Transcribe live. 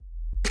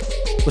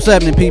What's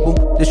happening, people?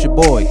 This your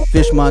boy,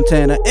 Fish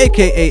Montana,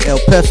 aka El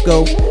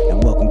Pesco,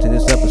 and welcome to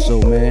this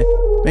episode, man.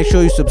 Make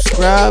sure you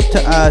subscribe to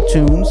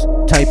iTunes,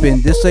 type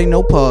in This Ain't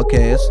No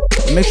Podcast,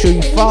 and make sure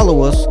you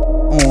follow us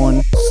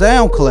on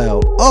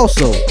SoundCloud.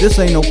 Also, This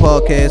Ain't No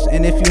Podcast,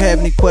 and if you have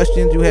any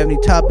questions, you have any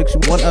topics you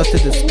want us to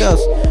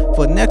discuss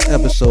for next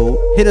episode,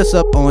 hit us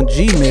up on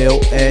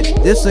Gmail at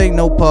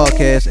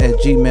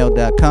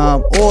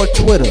thisaintnopodcast@gmail.com or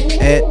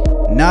Twitter at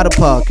Not a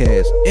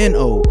Podcast,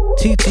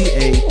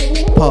 NOTTA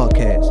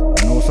Podcast.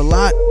 I know it's a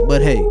lot,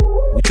 but hey,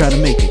 we try to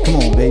make it. Come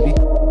on, baby.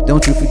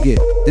 Don't you forget,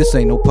 this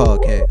ain't no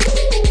podcast.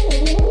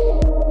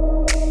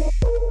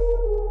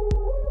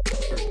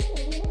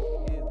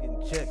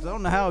 Getting checks. I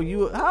don't know how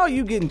are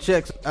you getting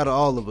checks out of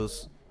all of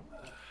us?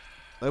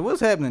 Like, what's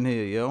happening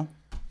here, yo?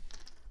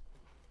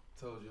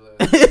 Told you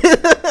last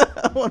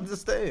I don't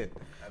understand.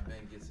 I've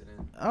been gets it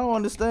in. I don't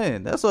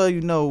understand. That's all you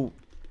know.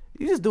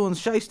 You just doing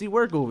shiesty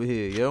work over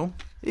here, yo.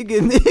 He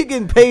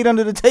getting paid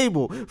under the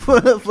table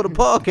for the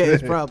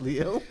podcast, probably,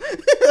 yo.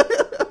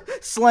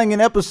 Slanging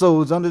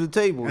episodes under the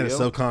table, and yo. a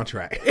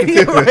subcontract.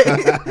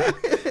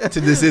 Right. To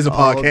This Is a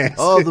Podcast.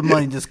 All the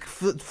money just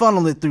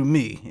funnel it through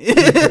me.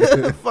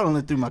 Funnel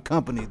it through my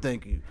company,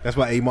 thank you. That's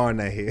why Amar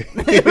not here.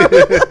 You know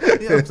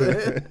what I'm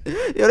saying?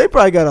 Yo, they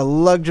probably got a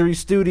luxury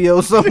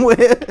studio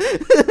somewhere.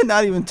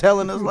 Not even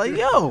telling us, like,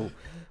 yo,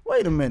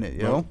 wait a minute,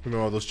 yo.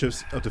 Remember all those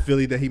trips up to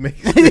Philly that he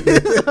makes?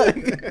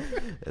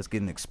 That's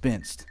getting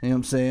expensed. You know what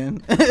I'm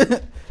saying?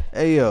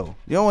 Hey, yo,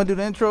 you don't want to do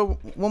the intro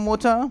one more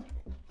time?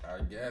 I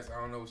guess.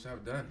 I don't know what y'all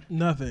have done.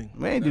 Nothing.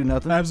 We ain't do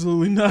nothing.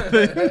 Absolutely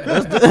nothing.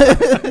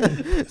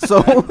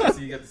 So, I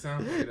see you got the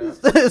sound figured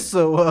out.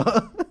 so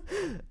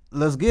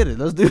let's get it.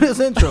 Let's do this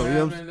intro. What You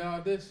know what happened in the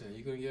audition?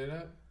 You couldn't get it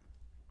up?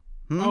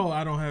 Oh,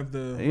 I don't have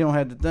the. You don't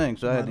have the thing,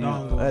 so I had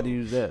My to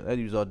use that. I had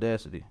to use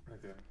Audacity.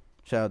 Okay.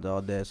 Shout out to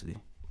Audacity.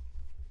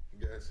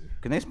 Gotcha.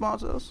 Can they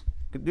sponsor us?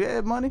 Do they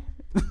have money?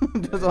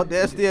 Does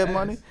Audacity have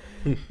money?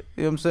 You know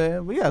what I'm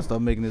saying? We gotta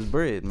start making this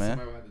bread, man.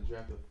 Somebody will have to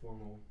draft a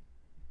formal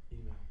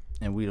email.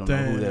 And we don't know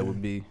who that Damn.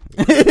 would be.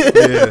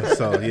 Yeah,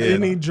 so yeah.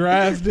 Any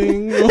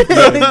drafting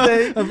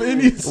Anything. of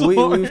any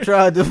sort. We've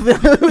tried to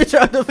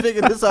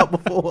figure this out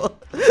before.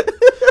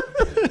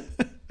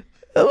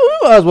 We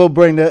might as well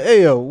bring that.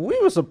 Hey, yo, we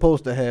were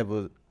supposed to have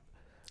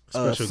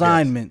Special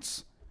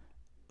assignments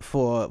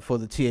for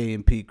the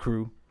TAMP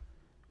crew,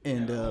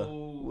 and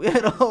we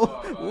had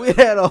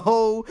a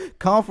whole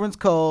conference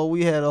call.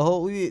 We had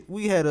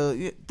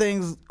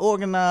things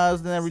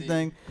organized and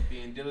everything. See,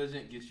 being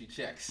diligent gets you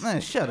checks.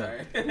 Man, shut up.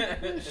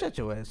 Right? Shut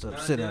your ass up.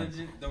 Sit down.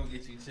 Non-diligent don't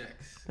get you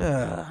checks.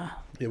 Yeah,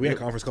 we had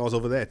conference calls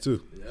over that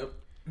too. Yep.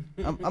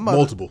 I'm about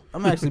Multiple.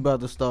 I'm actually about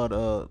to start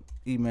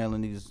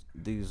emailing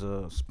these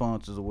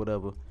sponsors or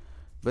whatever,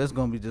 but it's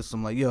gonna be just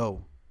some like,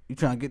 yo, you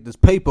trying to get this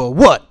paper or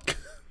what?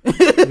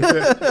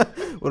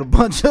 With a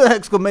bunch of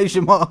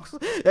exclamation marks.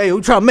 Hey, you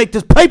trying to make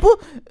this paper?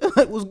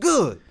 It was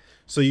good.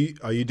 So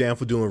are you down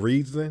for doing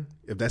reads then?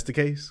 If that's the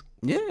case,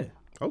 Yeah,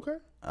 okay,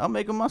 I'll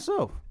make them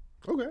myself.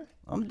 okay.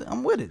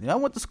 I'm with it. I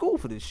went to school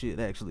for this shit.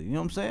 Actually, you know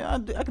what I'm saying?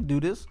 I can do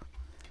this.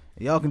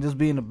 Y'all can just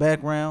be in the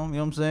background. You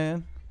know what I'm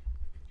saying?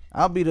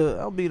 I'll be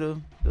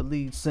the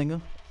lead singer.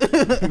 You know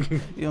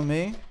what I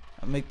mean?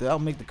 I'll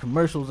make the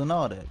commercials and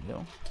all that. You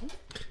know.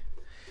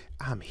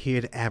 I'm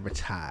here to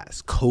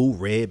advertise Cold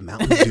Red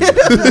Mountain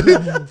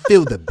Dew.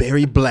 Feel the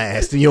berry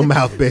blast in your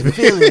mouth, baby.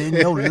 Feel it in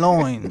your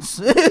loins.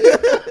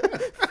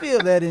 Feel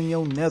that in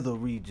your nether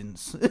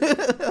regions.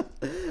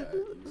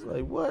 It's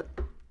like, what?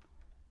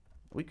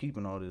 We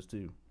keeping all this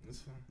too.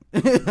 That's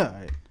fine. All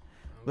right.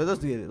 But let's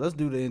get it. Let's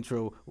do the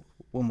intro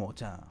one more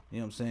time. You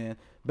know what I'm saying?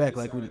 Back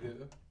like we, Sounded good,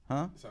 though?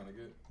 huh? It sounded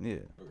good. Yeah.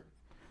 Okay.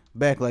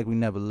 Back like we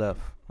never left.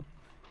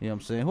 You know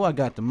what I'm saying? Who I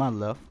got to my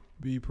left?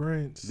 B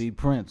Prince. B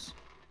Prince.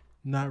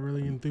 Not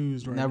really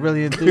enthused right Not now.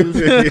 really enthused.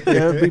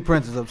 Yeah, B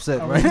Prince is upset,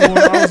 I right?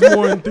 was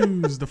more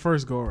enthused the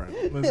first go around.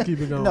 Let's keep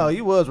it going. No,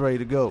 you was ready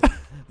to go.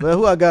 But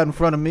who I got in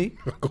front of me?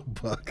 Uncle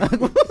Buck.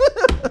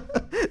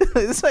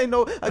 This ain't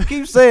no. I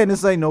keep saying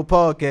this ain't no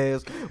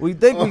podcast. We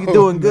think we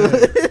doing good.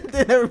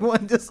 Then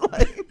everyone just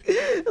like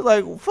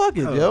fuck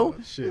it, yo.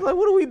 Shit. Like,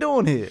 what are we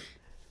doing here?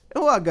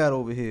 And who I got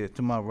over here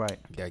to my right?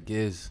 Got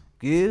Giz.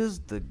 Giz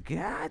the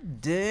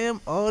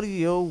goddamn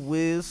audio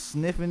whiz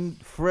sniffing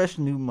fresh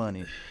new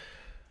money.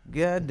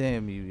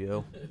 Goddamn you,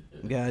 yo.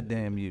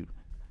 Goddamn you.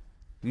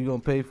 You gonna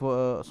pay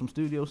for some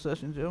studio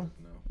sessions, yo?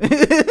 No.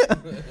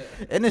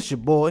 And it's your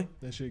boy,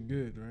 That shit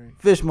good, right?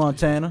 Fish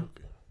Montana,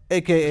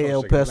 aka So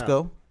El check it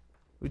Pesco.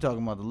 We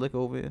talking about the liquor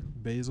over here.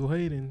 Basil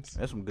Hayden's.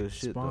 That's some good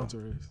shit, though.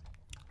 Sponsor us.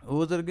 Who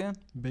was it again?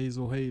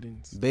 Basil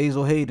Hayden's.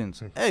 Basil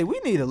Hayden's. Hey, we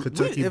need a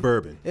Kentucky if,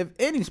 bourbon. If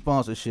any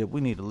sponsorship, we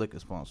need a liquor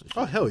sponsorship.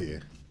 Oh hell yeah.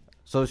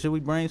 So should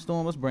we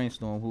brainstorm? Let's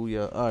brainstorm. Who?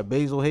 All right,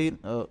 Basil Hayden.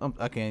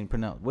 I can't even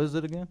pronounce. What is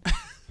it again?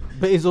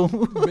 Basil.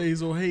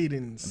 Basil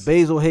Hayden's.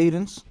 Basil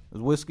Hayden's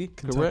is whiskey.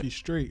 Kentucky Correct.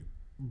 straight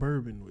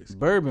bourbon whiskey.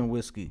 Bourbon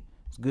whiskey.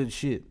 It's good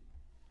shit.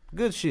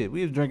 Good shit.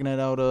 We was drinking that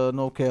out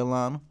North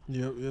Carolina.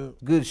 Yep.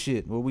 Good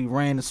shit. Where we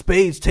ran the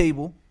spades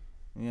table.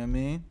 You know what I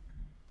mean?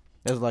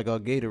 That's like our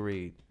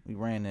Gatorade. We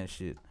ran that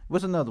shit.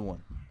 What's another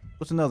one?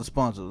 What's another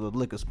sponsor, the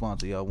liquor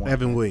sponsor y'all want?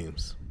 Evan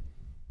Williams.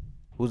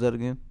 Who's that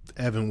again?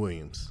 Evan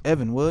Williams.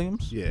 Evan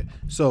Williams? Yeah.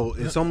 So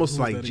it's almost Who's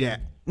like that Jack,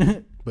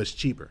 again? but it's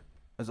cheaper.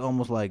 It's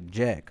almost like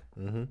Jack,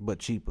 Mm-hmm. but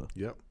cheaper.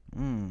 Yep.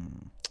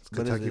 It's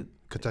But is it-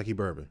 Kentucky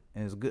bourbon.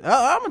 And it's good.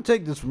 I'm gonna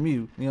take this from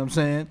you. You know what I'm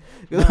saying?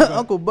 'Cause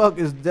Uncle Buck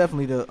is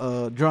definitely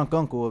the drunk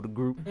uncle of the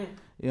group. You know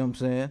what I'm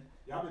saying?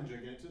 Y'all been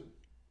drinking it too.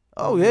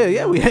 Oh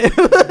yeah, we have.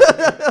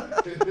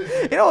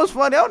 You know what's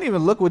funny? I don't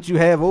even look what you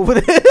have over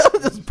there. I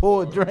just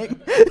pour a drink.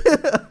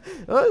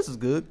 Oh, this is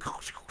good.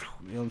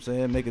 You know what I'm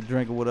saying? Make a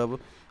drink or whatever.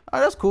 Oh,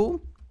 that's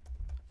cool.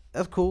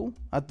 That's cool.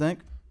 I think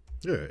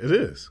Yeah, it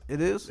is.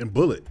 it is. And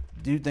Bullet.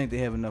 Do you think they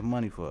have enough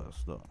money for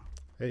us though?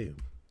 Hey,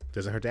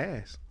 doesn't hurt to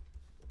ask.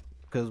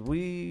 Because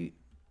we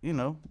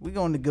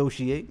gonna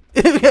negotiate.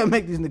 We gotta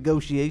make these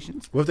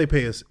negotiations. What if they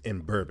pay us in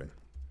bourbon?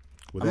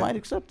 Would I that- might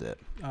accept that.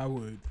 I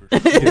would. For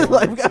sure.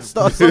 Like we gotta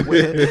start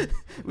somewhere.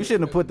 We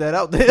shouldn't have put that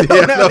out there.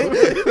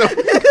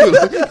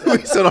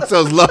 we set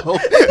ourselves low.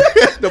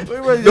 We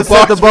ready to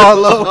set the bar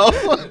low.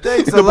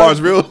 Thanks, The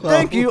bar's real low.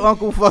 Thank you,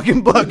 Uncle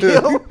fucking Buck.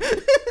 Yo.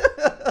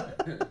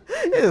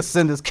 He'll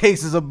send us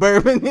cases of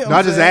bourbon. You know No, what I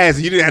I'm just saying? asked.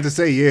 You didn't have to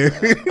say yeah.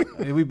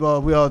 Yeah,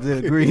 we all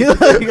did agree. He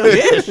goes,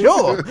 yeah,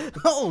 sure.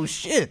 Oh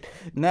shit!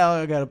 Now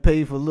I gotta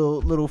pay for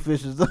little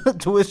fish's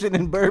tuition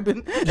and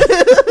bourbon.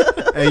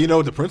 Hey, you know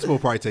what? The principal will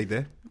probably take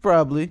that.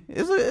 Probably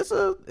it's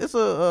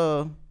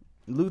a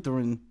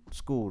Lutheran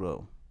school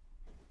though.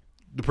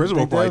 The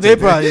principal will probably They take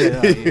probably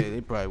that. yeah,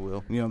 they probably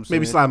will. You know what I'm saying?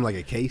 Maybe slide him like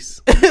a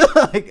case.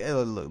 Like, hey,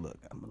 look,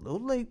 I'm a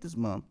little late this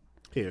month.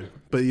 Here.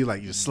 But you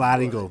just slide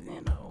and go.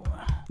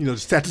 You know,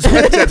 Just tap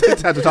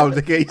the top of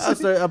the case.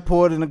 I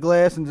poured it in a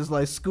glass and just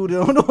like scooted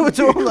on over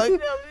to him. Like, yeah,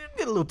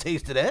 get a little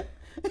taste of that.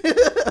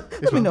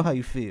 Let me know how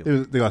you feel.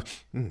 They go,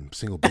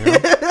 single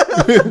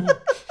barrel.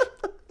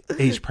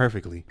 Aged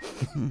perfectly.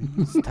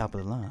 It's top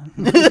of the line.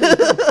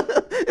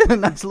 A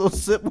nice little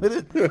sip with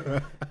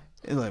it.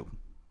 It's like,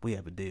 we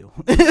have a deal.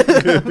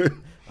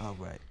 All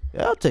right.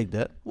 Yeah, I'll take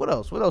that. What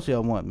else? What else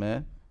y'all want,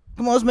 man?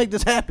 Come on, let's make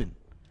this happen.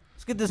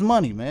 Let's get this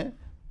money, man.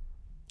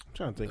 I'm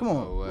trying to think. Come on.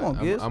 Oh, Come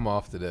on, Giz. I'm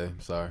off today. I'm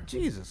sorry.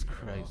 Jesus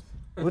Christ.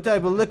 What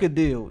type of liquor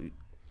deal?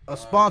 A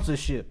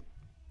sponsorship.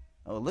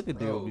 Oh, a liquor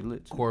deal would be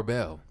lit.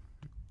 Corbell.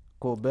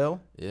 Corbell?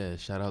 Yeah,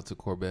 shout out to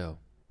Corbell.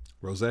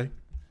 Rose?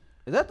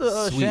 Is that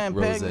the Sweet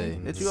champagne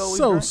rosé. that you always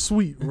So drink?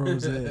 sweet,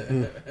 Rose.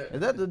 Is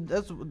that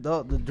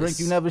the drink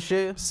you never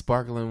share?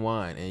 Sparkling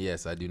wine. And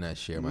yes, I do not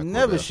share my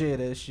Never Corbell. share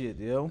that shit,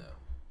 yo. You know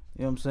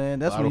what I'm saying?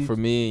 That's Bottle when for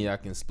me, and y'all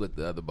can split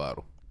the other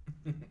bottle.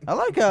 I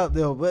like how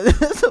though, but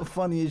it's the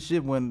funniest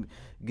shit when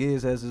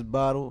Giz has his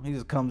bottle. He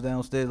just comes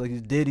downstairs like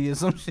he's Diddy or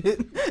some shit.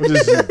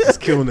 Just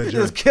killing the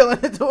Just joint. killing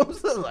it to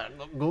himself.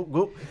 Like,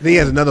 go. Then he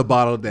has another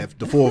bottle that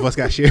the four of us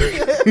got shared.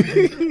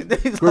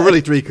 He's We're like-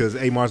 really three because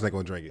Amar's not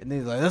going to drink it. And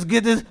he's like, let's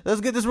get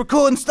this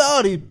recording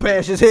started. He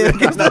bash his head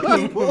against the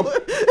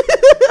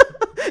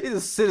keyboard. He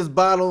just sit his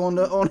bottle on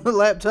the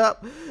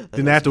laptop. Like,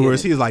 Then let's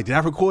afterwards, get he was like, did I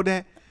record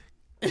that?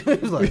 it. He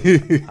was like,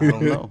 I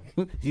don't know.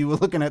 You were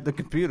looking at the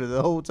computer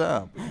the whole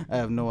time. I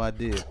have no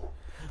idea.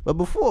 But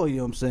before, you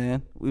know what I'm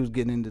saying, we was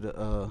getting into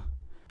the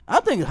I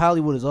think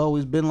Hollywood has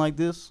always been like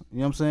this. You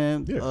know what I'm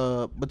saying?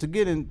 Yeah. But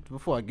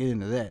before I get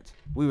into that,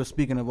 we were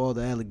speaking of all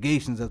the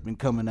allegations that's been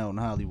coming out in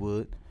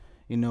Hollywood.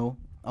 You know,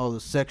 all the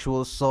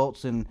sexual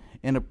assaults and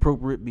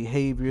inappropriate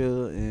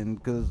behavior. And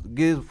because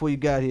Giz, before you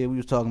got here, we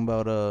was talking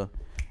about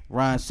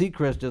Ryan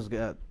Seacrest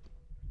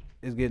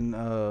is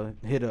getting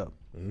hit up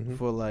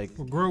for like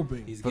For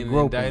groping. He's for getting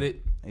groping.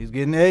 indicted. He's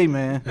getting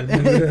man.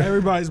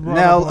 Everybody's brought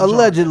Now up on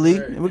allegedly,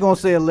 we're gonna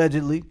say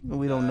allegedly.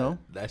 We don't know.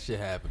 That shit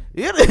happened.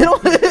 Yeah, they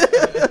don't,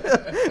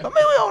 I mean,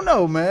 we don't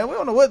know, man. We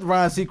don't know what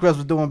Ryan Seacrest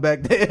was doing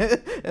back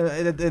there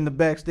in the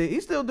backstage. He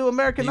still do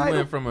American He Idol.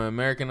 went from an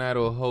American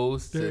Idol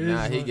host There to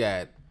now is he one.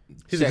 got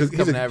He's a- checks he's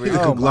coming a- every he's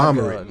a Oh, my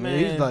conglomerate. God, man.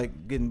 He's Man.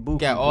 like getting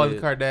booked. got all the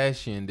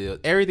Kardashian deals.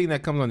 Everything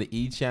that comes on the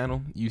E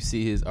channel, you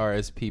see his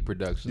RSP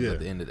Productions Yeah. at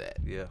the end of that.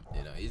 Yeah.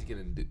 You know, he's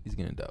getting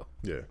dough.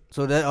 Yeah.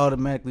 So that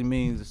automatically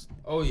means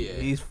Oh yeah.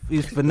 he's Oh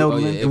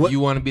finagling. yeah. If you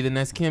want to be the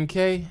next Kim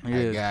K, Yeah.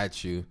 I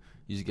got you.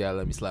 You just gotta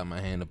let me slap my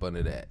hand up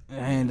under that.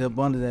 Hand up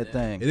under that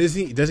thing. And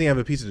doesn't he have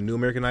a piece of the new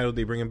American Idol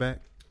they bringing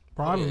back?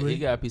 Probably. Oh, yeah, he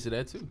got a piece of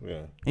that too.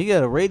 Yeah. He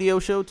got a radio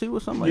show too or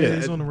something like Yeah, that.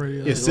 he's on the radio.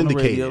 Yeah, He's on the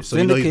syndicated. radio. So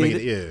you know he's making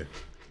Syndicated. it.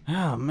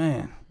 Yeah. Oh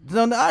man,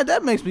 so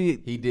that makes me.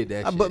 He did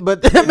that shit.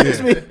 But that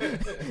makes me.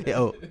 Yeah,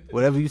 oh,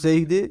 whatever you say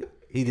he did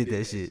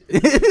that shit.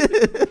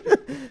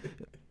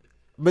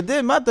 But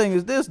then my thing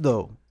is this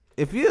though: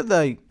 if you're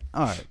like,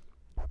 all right,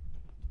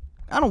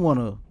 I'm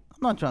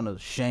not trying to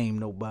shame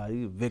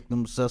nobody,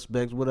 victims,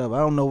 suspects, whatever. I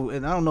don't know,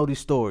 and I don't know these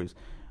stories.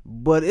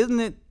 But isn't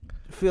it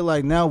feel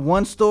like now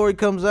one story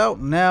comes out,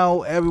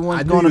 now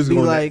everyone's gonna be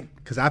like,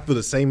 because I feel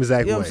the same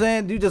exact you know way. what I'm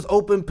saying? You just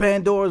open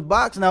Pandora's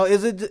box. Now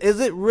is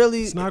it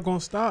really? It's not gonna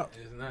stop.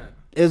 It's not.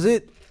 Is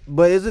it?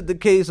 But is it the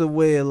case of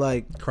where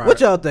like Cry. what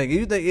y'all think?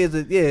 You think is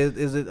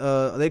it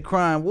are they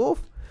crying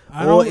wolf,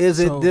 I or don't- is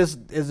it so-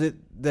 is it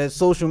that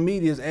social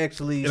media is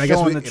actually And I guess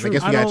showing we, the and I truth?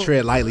 guess we I got to don't-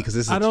 tread lightly because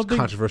this is I a don't think-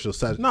 controversial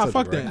subject. Nah,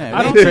 fuck that. right? Man,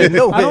 I don't we ain't think.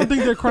 no I don't way.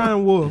 think they're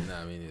crying wolf.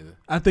 Nah, me neither.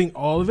 I think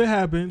all of it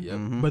happened, Yep.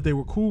 but they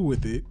were cool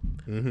with it.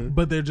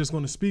 But they're just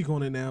going to speak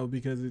on it now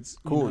because it's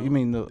Cool. You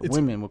mean the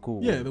women were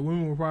cool? Yeah, with it? the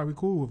women were probably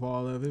cool with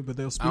all of it, but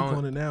they'll speak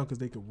on it now because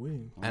they could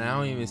win. And I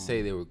don't even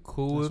say they were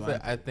cool That's with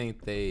it. I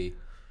think they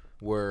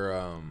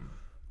were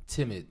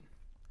timid.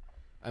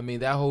 I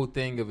mean, that whole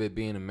thing of it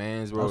being a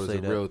man's world is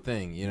a real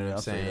thing. You know what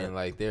I'm saying?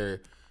 Like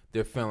they're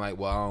feeling like,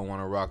 well, I don't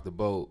want to rock the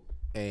boat,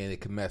 and it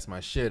could mess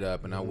my shit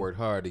up. And I worked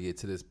hard to get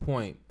to this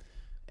point,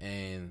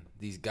 and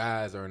these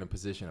guys are in a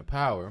position of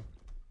power,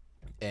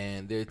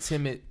 and they're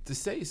timid to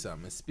say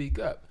something and speak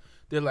up.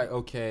 They're like,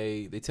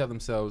 okay, they tell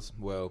themselves,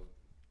 well,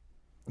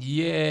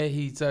 yeah,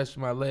 he touched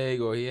my leg,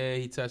 or yeah,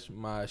 he touched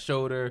my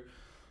shoulder,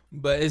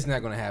 but it's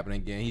not going to happen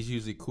again. He's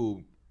usually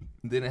cool.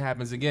 Then it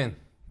happens again.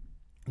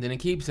 Then it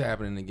keeps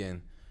happening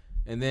again.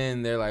 And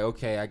then they're like,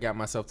 okay, I got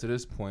myself to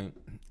this point,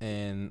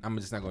 and I'm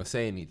just not going to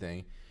say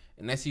anything.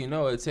 And next thing you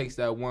know, it takes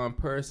that one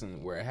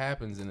person where it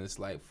happens, and it's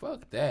like,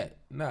 fuck that.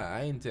 Nah,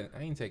 I ain't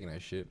taking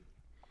that shit.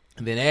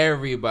 And then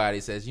everybody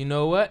says, you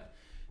know what?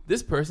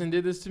 This person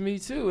did this to me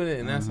too,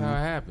 and that's how it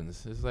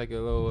happens. It's like a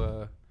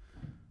little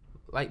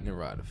lightning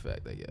rod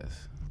effect, I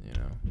guess. You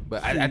know,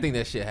 but I think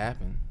that shit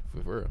happened for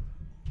real.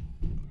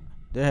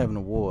 They're having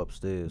a war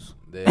upstairs.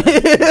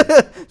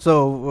 Yeah.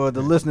 So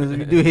the listeners, if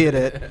you do hear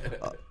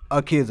that,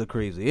 our kids are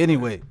crazy.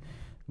 Anyway,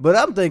 but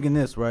I'm thinking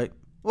this, right?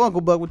 Well,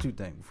 Uncle Buck, what you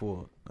think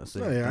before I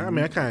say? Yeah, I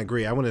mean, I kind of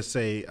agree. I want to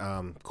say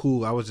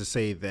cool. I would just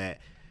say that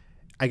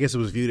I guess it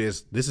was viewed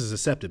as this is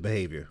accepted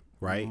behavior,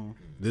 right?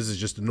 This is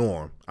just the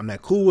norm. I'm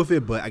not cool with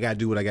it, but I got to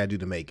do what I got to do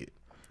to make it.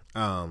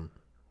 I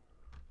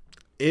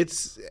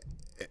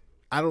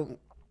don't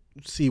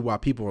see why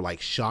people are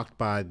like shocked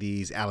by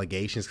these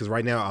allegations, because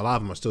right now a lot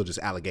of them are still just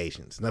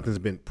allegations. Nothing's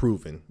been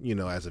proven,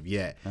 as of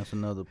yet. That's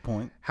another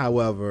point.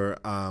 However,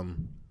 I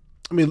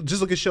mean, just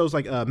look at shows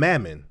like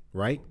Mad Men,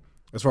 right?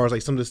 As far as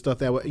like some of the stuff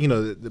that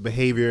the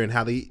behavior and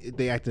how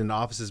they acted in the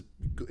offices,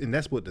 and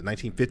that's what the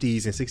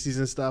 1950s and 60s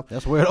and stuff.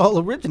 That's where it all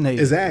originated.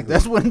 Exactly.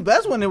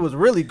 That's when it was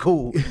really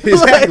cool.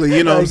 Exactly.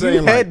 You know what I'm saying?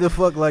 You had to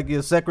fuck like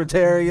your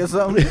secretary or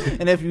something,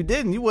 and if you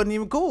didn't, you wasn't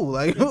even cool.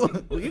 Like,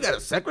 you got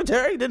a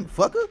secretary, you didn't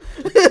fuck her.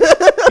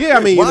 Yeah, I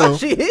mean, why is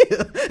she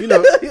here? You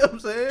know what I'm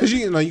saying? Because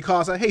you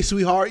call us like, hey,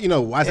 sweetheart.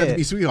 Why does it have to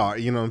be sweetheart?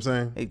 You know what I'm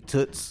saying? Hey,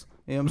 toots.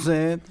 You know what I'm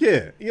saying?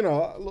 Yeah.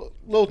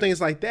 Little things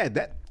like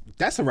that.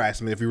 That's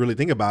harassment if you really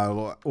think about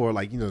it, or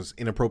like it's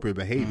inappropriate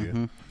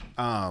behavior.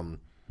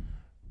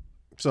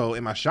 So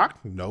am I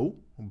shocked? No,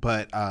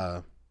 but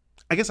I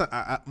guess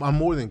I'm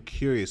more than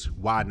curious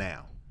why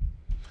now.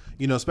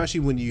 Especially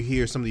when you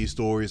hear some of these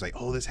stories like,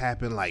 oh, this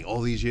happened like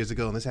all these years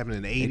ago, and this happened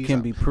in the 80s. It can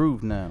be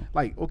proved now.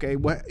 Like, okay,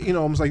 what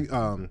almost like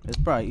it's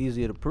probably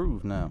easier to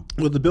prove now.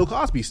 With the Bill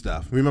Cosby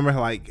stuff. Remember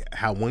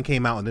how one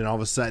came out and then all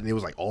of a sudden it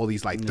was like all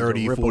these like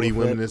 30, 40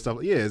 women and stuff.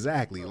 Yeah,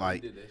 exactly.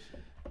 Like,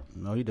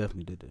 no, he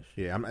definitely did this.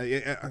 Yeah,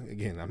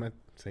 I'm not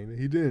saying that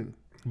he didn't,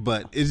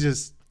 but it's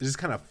just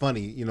kind of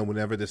funny,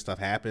 whenever this stuff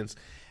happens.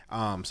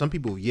 Some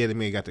people, they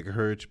may have got the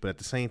courage, but at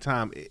the same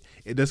time,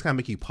 it does kind of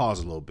make you pause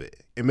a little bit.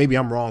 And maybe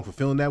I'm wrong for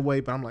feeling that way,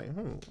 but I'm like,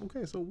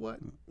 okay, so what?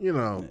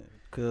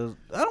 Because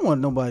I don't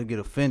want nobody to get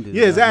offended.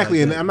 Yeah,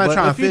 exactly. Like and I'm not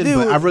trying to offend,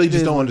 but I really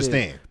just don't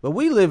understand. But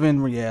we live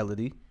in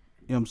reality. You know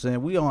what I'm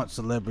saying? We aren't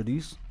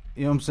celebrities.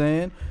 You know what I'm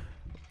saying?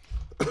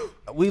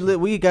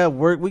 We got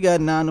work. We got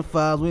 9 to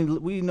 5s.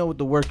 We know what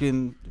the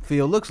working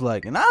field looks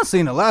like. And I've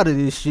seen a lot of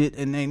this shit,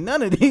 and ain't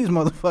none of these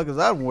motherfuckers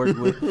I've worked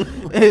with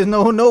is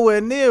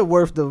nowhere near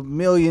worth the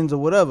millions or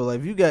whatever.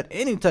 Like, if you got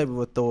any type of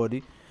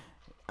authority,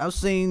 I've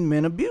seen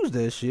men abuse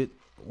that shit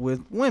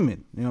with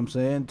women. You know what I'm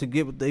saying? To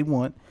get what they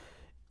want.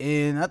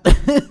 And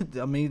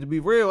I mean, to be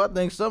real, I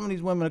think some of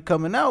these women are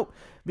coming out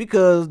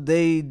because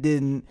they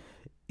didn't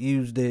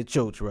use their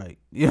choach right.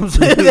 You know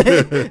what I'm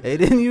saying? They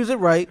didn't use it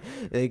right.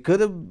 They could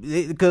have,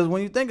 because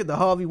when you think of the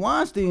Harvey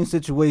Weinstein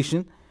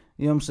situation,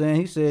 you know what I'm saying?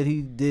 He said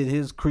he did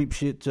his creep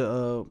shit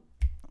to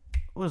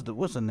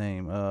what's her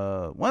name?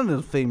 One of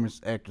the famous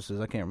actresses.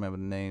 I can't remember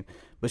the name,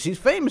 but she's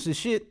famous as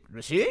shit.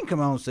 She ain't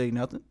come out and say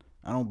nothing.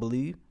 I don't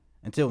believe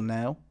until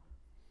now.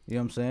 You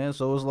know what I'm saying?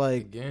 So it's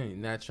like, again, you're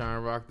not trying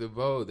to rock the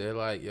boat. They're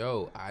like,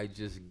 yo, I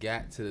just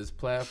got to this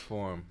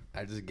platform.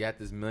 I just got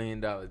this $1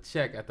 million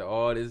check after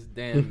all this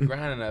damn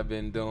grinding I've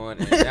been doing,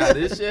 and now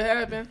this shit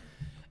happened.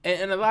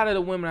 And a lot of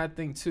the women, I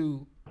think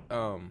too,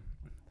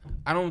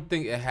 I don't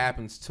think it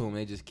happens to them.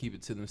 They just keep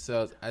it to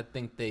themselves. I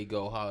think they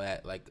go holler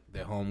at like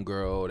their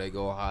homegirl. They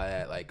go holler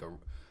at like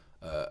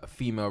a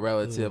female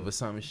relative or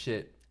some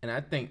shit. And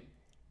I think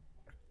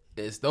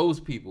it's those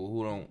people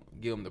who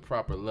don't give them the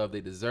proper love they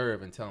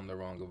deserve and tell them the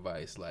wrong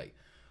advice. Like,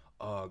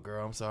 oh,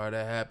 girl, I'm sorry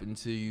that happened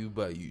to you,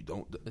 but you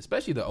don't.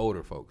 Especially the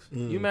older folks.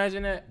 You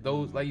imagine that?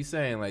 Those, like you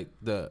saying, like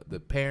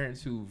the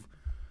parents who've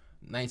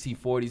 1940s,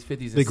 50s, and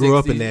 60s. They grew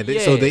up in that,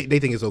 so they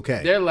think it's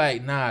okay. They're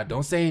like, nah,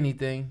 don't say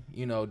anything.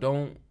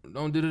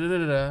 Don't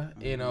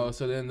do.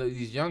 So then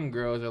these young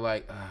girls are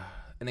like,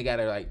 and they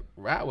gotta like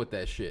ride with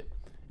that shit.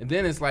 And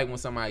then it's like when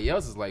somebody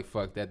else is like,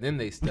 fuck that, then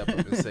they step up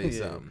and say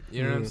something.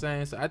 You know what I'm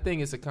saying? So I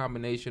think it's a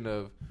combination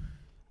of,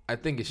 I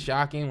think it's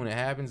shocking when it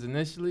happens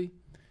initially,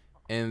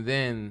 and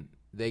then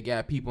they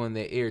got people in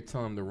their ear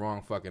telling them the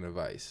wrong fucking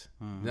advice.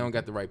 They don't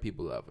got the right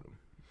people loving them.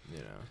 You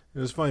know, it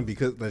was funny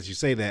because as you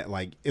say that,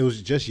 like it was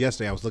just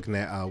yesterday. I was looking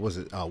at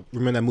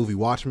remember that movie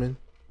Watchmen?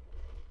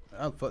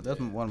 That's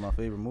one of my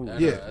favorite movies.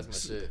 Yeah, that's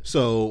my shit.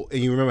 So,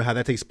 and you remember how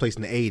that takes place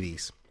in the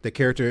 80s? The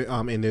character,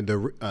 and then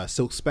the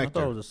Silk Spectre.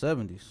 I thought it was the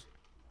 70s.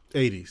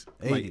 80s.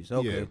 80s.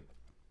 Okay.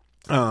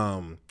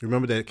 Yeah.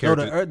 Remember that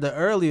character? No, the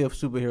earlier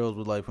superheroes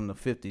were like from the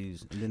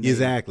 50s.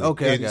 Exactly.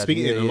 Okay. And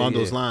speaking along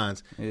those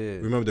lines, yeah.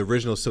 remember the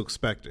original Silk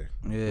Spectre,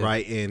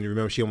 right? And you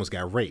remember she almost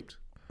got raped.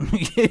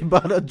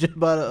 by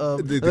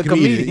the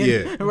comedian,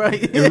 yeah,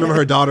 right. And remember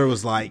her daughter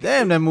was like,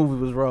 "Damn, that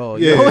movie was raw."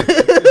 Yeah,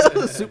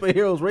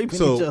 superheroes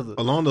raping each other.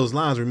 Along those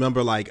lines,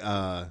 remember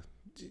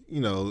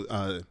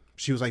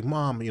she was like,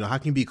 "Mom, how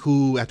can you be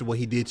cool after what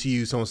he did to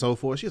you, so on and so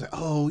forth?" She was like,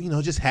 "Oh,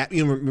 just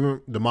happy."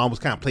 Remember the mom was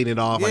kind of playing it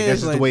off like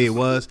that's just the way it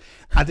was.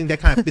 I think that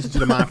kind of fits into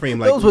the mind frame.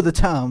 Like those were the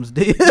times,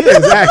 dude. Yeah,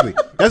 exactly.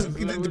 That's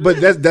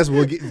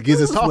what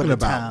Giz is talking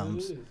about.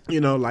 Times.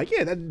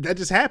 That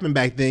just happened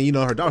back then.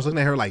 Her daughter's looking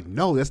at her like,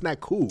 "No, that's not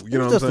cool." You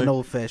know, just what I'm an saying?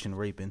 old-fashioned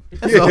raping.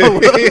 That's all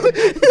it was.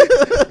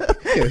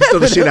 Yeah, stole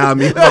the shit out of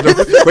me.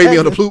 Rape me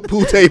on the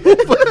pool table.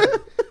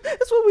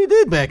 That's what we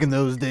did back in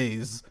those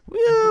days.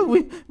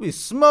 We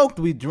smoked,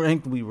 we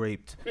drank, we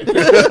raped.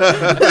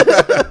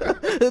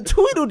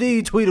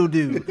 Tweedledee,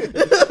 Tweedledoo.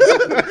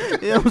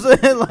 You know what I'm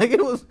saying? Like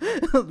it was.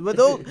 But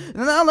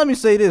now let me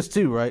say this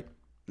too, right?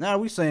 Now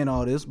we saying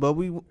all this, but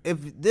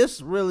if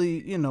this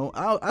really,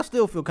 I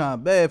still feel kind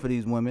of bad for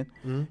these women.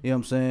 Mm-hmm. You know what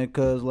I'm saying?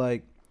 Because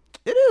like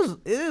it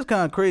is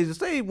kind of crazy.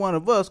 Say one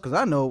of us, because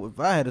I know if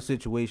I had a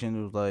situation,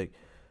 it was like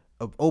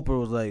Oprah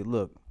was like,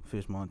 "Look,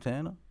 Fish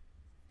Montana,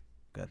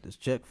 got this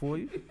check for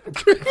you."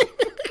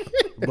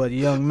 But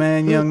young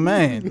man.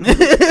 And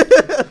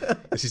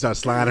she started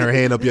sliding her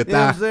hand up your thigh. You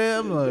know what I'm saying?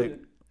 I'm like,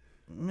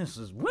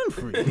 Mrs.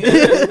 Winfrey.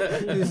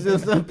 She's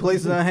just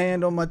placing her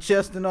hand on my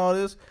chest and all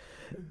this.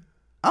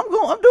 I'm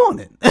doing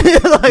it.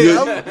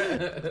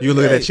 You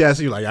look at that chest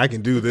and you're like, I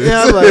can do this.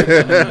 Yeah, I'm like,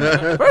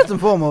 first and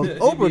foremost,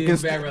 Oprah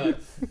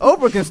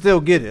can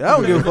still get it. I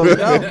don't give a fuck.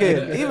 I don't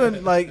care.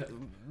 Even like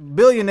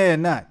billionaire or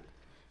not.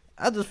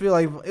 I just feel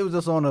like it was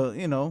just on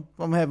if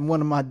I'm having one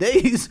of my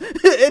days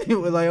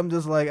anyway, like I'm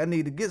just like, I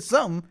need to get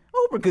something.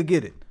 Oprah could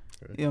get it.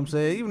 You know what I'm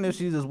saying? Even if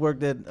she just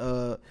worked at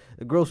a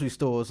grocery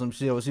store or some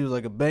shit, or she was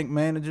like a bank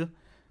manager.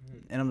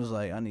 And I'm just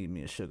like, I need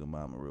me a sugar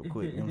mama real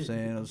quick. You know what I'm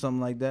saying? Or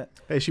something like that.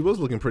 Hey, she was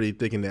looking pretty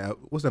thick in that.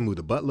 What's that movie,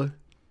 The Butler?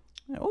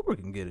 Yeah, Oprah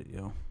can get it,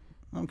 yo.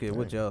 I don't care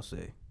what y'all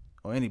say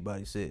or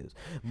anybody says.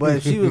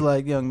 But she was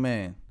like, young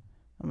man,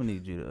 I'm going to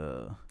need you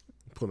to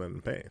pull on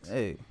the pants.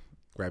 Hey.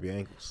 Grab your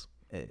ankles.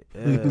 Hey,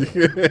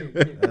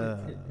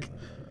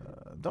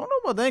 don't know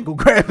about the ankle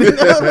grabbing. You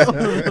know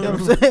what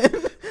I'm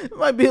saying? It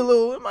might be a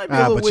little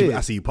weird.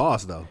 I see you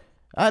pause, though.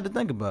 I had to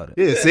think about it.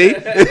 Yeah, see?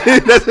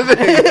 That's the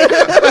thing.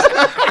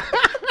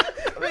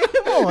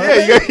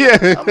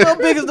 Yeah. I'm how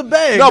big as the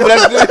bag. No, but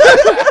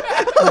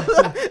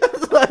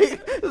it's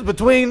like it's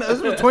between us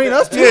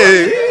two.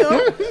 Yeah.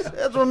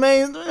 That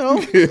remains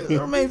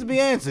to be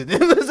answered.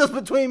 If it's just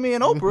between me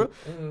and Oprah,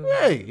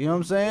 hey, you know what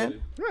I'm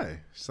saying? Right.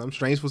 Some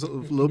strange was a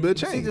little bit of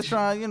change. She just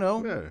trying, get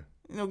a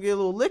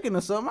little licking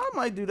or something. I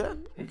might do that.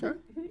 Okay.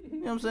 You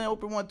know what I'm saying?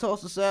 Oprah want to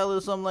toss a salad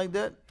or something like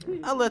that.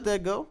 I'll let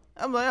that go.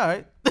 I'm like, all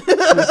right.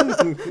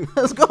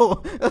 Let's go,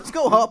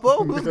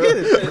 Harpo. Let's get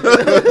it.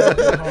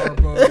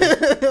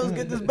 Let's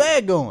get this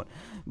bag going.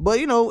 But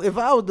if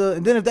I was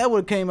if that would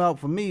have came out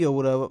for me or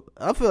whatever,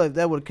 I feel like if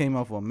that would have came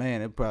out for a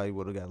man, it probably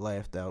would have got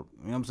laughed out.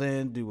 You know what I'm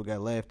saying? Dude would got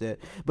laughed at.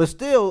 But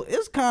still,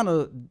 it's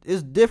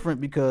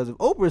different because if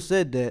Oprah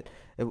said that,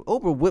 if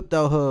Oprah whipped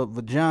out her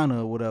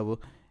vagina or whatever,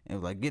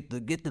 and was like, get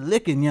the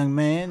licking, young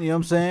man. You know what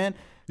I'm saying?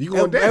 You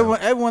going down.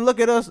 Everyone look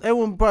at us.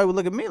 Everyone probably would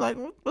look at me like,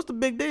 what's the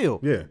big deal?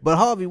 Yeah. But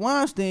Harvey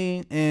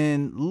Weinstein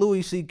and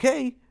Louis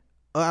C.K.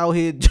 are out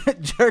here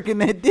jerking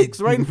their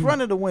dicks right in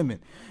front of the women.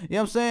 You know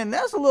what I'm saying?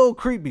 That's a little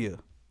creepier.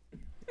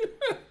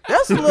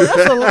 I think that's a little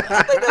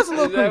creepier. Is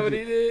that what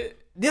he did?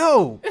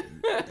 Yo,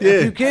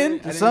 yeah. You can. I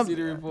didn't see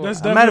the report. That's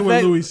definitely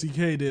what Louis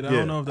C.K. did. I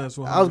don't know if that's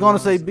what. I was going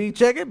to say B,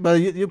 check it,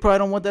 but you probably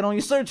don't want that on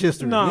your search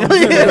history. No, but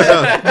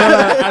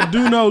I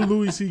do know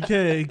Louis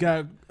C.K.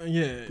 got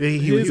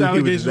his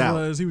allegation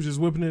was he was just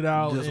whipping it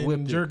out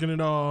and jerking it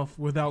off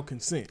without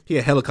consent. He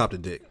had helicopter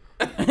dick.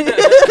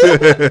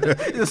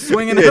 Just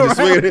swinging it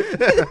around.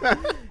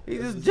 He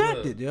just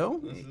jacked it,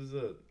 yo.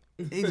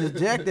 He just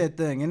jacked that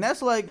thing, and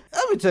that's like,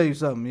 let me tell you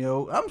something,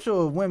 yo. I'm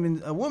sure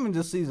a woman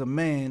just sees a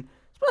man,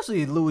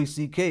 especially Louis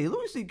C.K.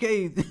 Louis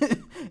C.K.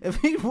 if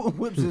he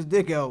whips his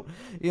dick out,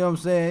 you know what I'm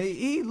saying?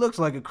 He looks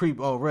like a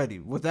creep already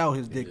without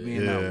his dick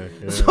being out.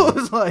 Yeah. So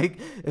it's like,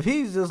 if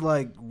he's just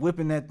like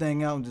whipping that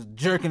thing out and just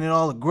jerking it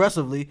all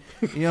aggressively,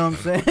 you know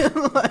what I'm saying?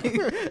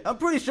 Like, I'm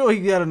pretty sure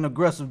he got an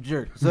aggressive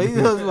jerk. So he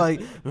does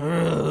like, you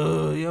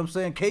know what I'm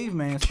saying,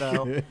 caveman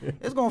style.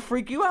 It's gonna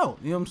freak you out.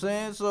 You know what I'm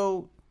saying?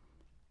 So.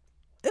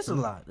 It's a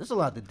lot. It's a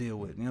lot to deal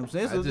with. You know what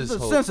I'm saying? It's a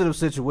sensitive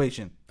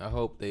situation. I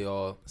hope they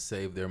all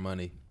save their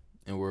money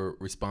and were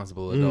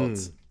responsible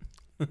adults.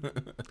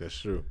 That's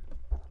true.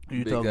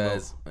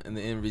 because in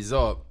the end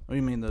result. What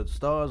you mean, the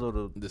stars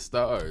or the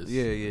stars?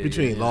 Yeah.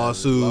 Between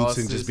lawsuits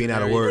and just being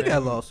out of work. They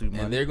got lawsuit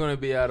money. And they're going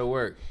to be out of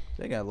work.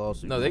 They got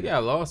lawsuit money. No, they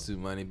got lawsuit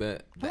money,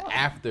 but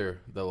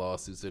after the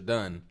lawsuits are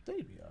done.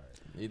 They be all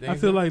right. I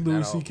feel like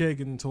Louis C.K.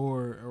 can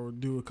tour or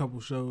do a couple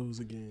shows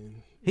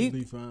again.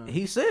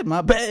 He said,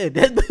 "My bad."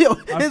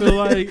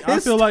 I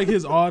feel like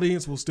his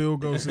audience will still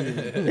go see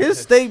it. His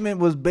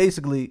statement was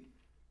basically,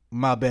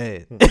 "My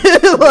bad."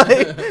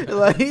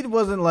 like he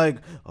wasn't like,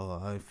 "Oh,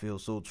 I feel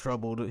so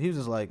troubled." He was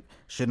just like,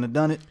 "Shouldn't have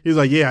done it." He was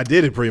like, "Yeah, I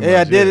did it pretty much.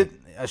 Yeah, I did it.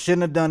 I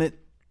shouldn't have done it.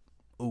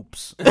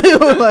 Oops."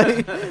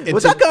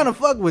 Which I kind of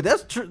fuck with.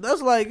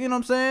 That's like, you know what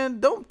I'm saying?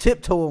 Don't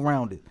tiptoe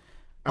around it.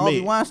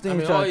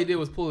 Weinstein all he did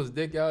was pull his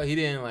dick out. He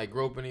didn't like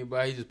grope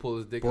anybody. He just pulled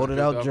his dick out. Pulled it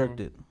out,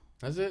 jerked it.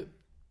 That's it.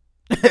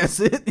 That's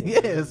it. Yeah,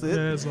 that's it.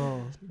 That's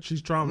all.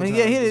 She's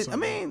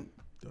traumatized.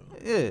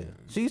 Yeah,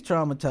 she's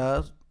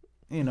traumatized.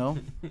 You know.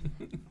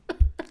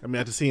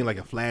 After seeing like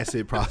a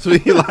flaccid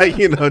prostitute, like,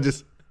 you know,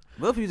 just.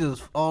 What if he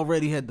just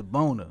already had the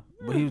boner,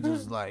 but he was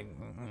just like,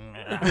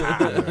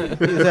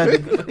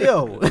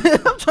 yo,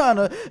 I'm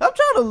trying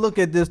to look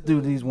at this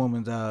through these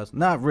women's eyes.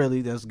 Not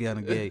really, that's kind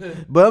of gay,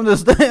 but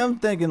I'm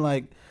thinking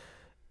like,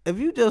 if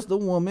you just a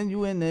woman,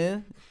 you in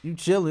there, you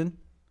chilling,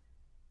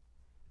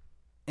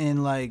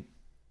 and like,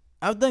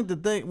 I think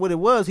what it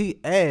was, he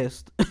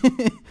asked,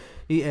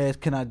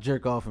 "Can I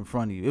jerk off in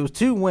front of you?" It was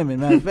two women.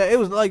 Matter of fact, it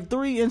was like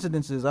 3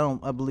 incidences.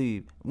 I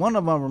believe one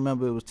of them. I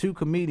remember it was 2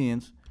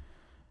 comedians,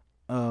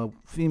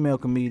 female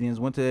comedians,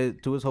 went to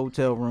his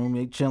hotel room,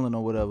 they chilling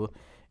or whatever,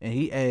 and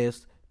he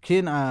asked,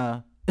 "Can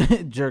I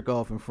jerk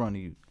off in front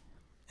of you?"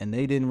 And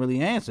they didn't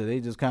really answer. They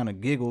just kind of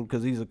giggled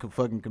because he's a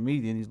fucking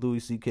comedian. He's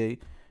Louis C.K.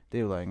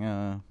 They were like,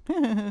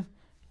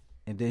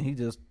 And then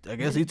I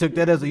guess he took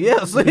that as a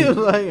yes. He was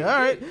like, all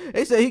right.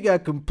 They said he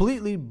got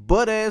completely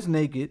butt-ass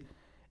naked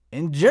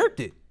and jerked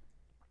it.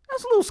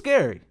 That's a little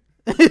scary.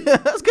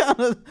 That's kind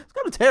of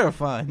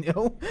terrifying,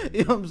 yo.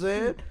 You know what I'm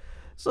saying?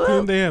 So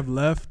couldn't they have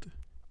left?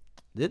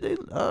 Did they?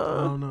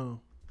 I don't know.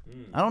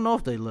 I don't know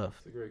if they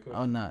left. That's a great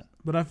question. Or not.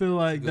 But I feel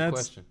like that's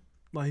question.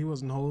 Like he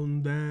wasn't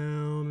holding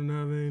down or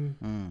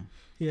nothing.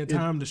 He had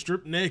time to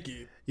strip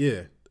naked.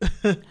 Yeah.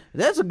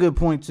 That's a good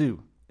point,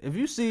 too. If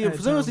you see, as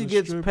soon as he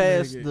gets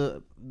past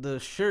the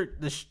shirt,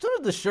 as soon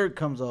as the shirt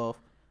comes off,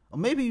 or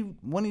maybe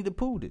Winnie the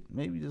Pooh'd it.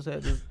 Maybe he just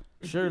had his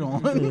shirt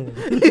on. You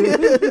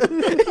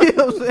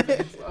know what I'm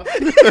saying?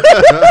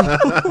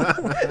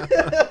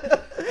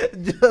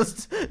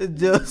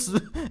 just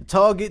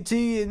target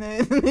T and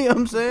then, you know what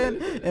I'm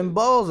saying? And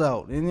balls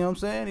out. You know what I'm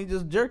saying? He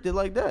just jerked it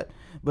like that.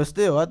 But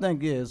still, I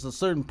think, it's a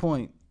certain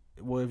point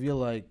where if you're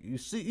like, you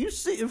see,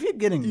 if you're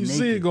getting naked,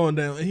 see it going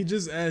down, and he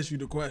just asked you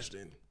the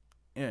question.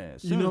 Yeah,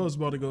 you know it's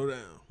about to go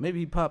down. Maybe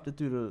he popped it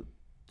through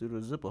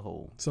the zipper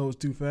hole. So it's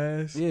too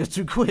fast? Yeah, it's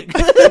too quick.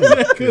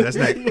 That's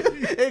not.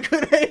 It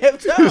couldn't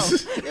have time.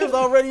 It was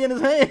already in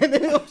his hand. You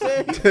know what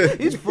I'm saying?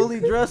 He's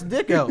fully dressed,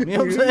 dick out. You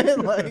know what I'm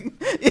saying? Like,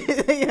 he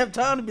didn't have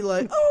time to be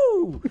like,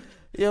 oh.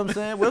 You know what I'm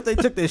saying? What if they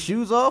took their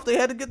shoes off? They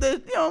had to get their,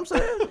 you know what I'm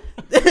saying?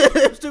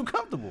 It was too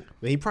comfortable.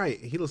 He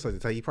looks like the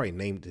type, he probably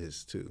named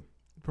his too.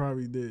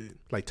 Probably did.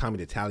 Like Tommy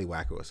the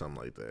Tallywhacker or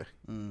something like that.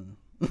 You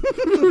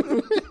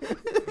know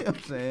what I'm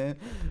saying?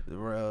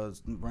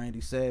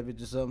 Randy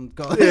Savage or something.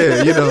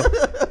 Yeah, you know.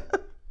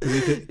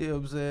 You know what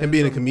I'm saying? Him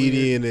being a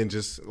comedian and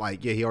just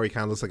like, he already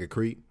kind of looks like a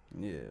creep.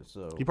 Yeah,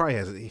 so. He probably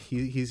has,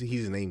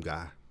 he's a name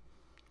guy.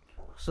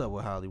 What's up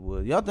with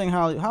Hollywood? Y'all think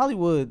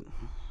Hollywood,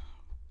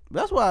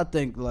 that's why I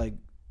think like,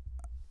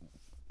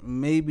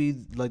 maybe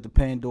like the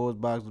Pandora's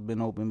box has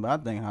been open, but I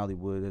think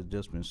Hollywood has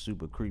just been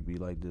super creepy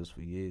like this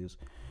for years.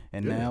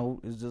 And now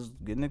it's just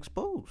getting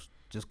exposed.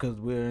 Just because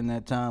we're in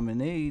that time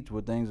and age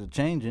where things are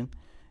changing,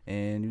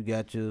 and you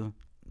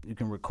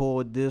can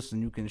record this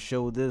and you can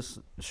show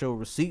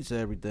receipts of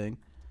everything.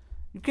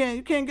 You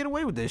can't get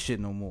away with that shit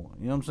no more.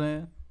 You know what I'm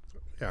saying?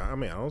 Yeah, I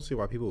don't see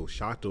why people are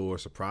shocked or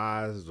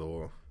surprised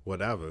or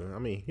whatever.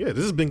 This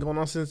has been going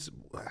on since,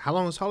 how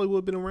long has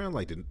Hollywood been around?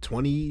 Like the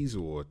 20s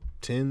or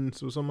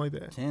 10s or something like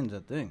that? 10s, I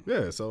think.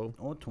 Yeah, so.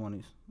 Or 20s.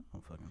 I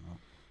don't fucking know.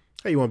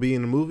 Hey, you want to be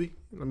in the movie?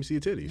 Let me see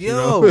your titties.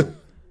 Yo. You know?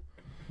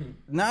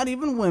 Not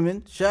even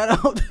women. Shout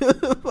out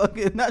to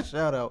fucking, not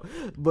shout out,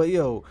 but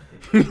yo.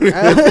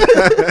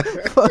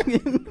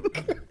 Fucking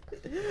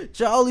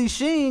Charlie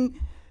Sheen.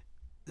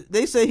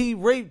 They say he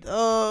raped,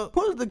 what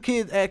was the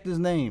kid actor's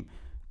name?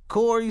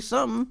 Corey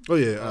something. Oh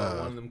yeah,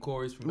 one of them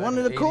Corys from one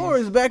of the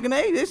Corys back in the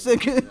 80s. They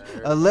said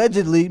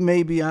allegedly,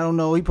 maybe, I don't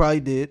know. He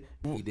probably did.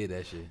 He did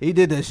that shit. He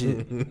did that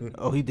shit.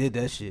 Oh, he did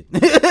that shit.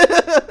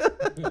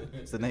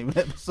 It's the name of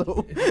the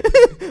episode.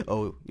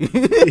 Oh, he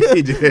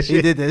did that shit.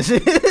 He did that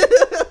shit.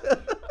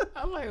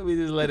 I like we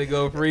just let it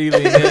go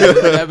freely. And then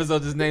the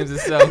episode just names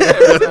itself.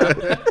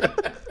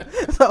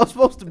 That's how it's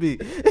supposed to be.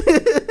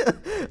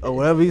 Or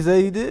whatever he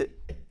said he did.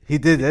 He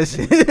did that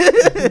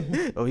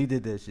shit. Oh, he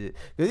did that shit.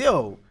 Cause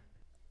yo.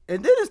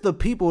 And then it's the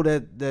people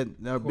that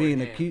are being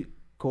accused.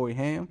 Corey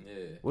Haim? Yeah.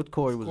 What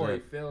Corey was Corey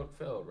that?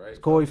 Feld, right? It's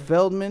Corey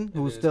Feldman,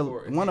 who's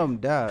still... One of them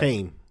died.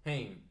 Haim.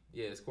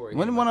 Yeah, it's Corey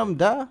When did one of them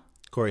die?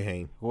 Corey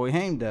Haim. Corey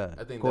Haim died.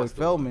 I think Corey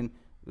Feldman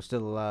was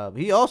still alive.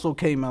 He also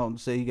came out and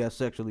said he got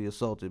sexually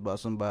assaulted by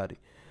somebody.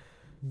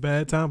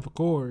 Bad time for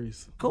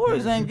Corey's.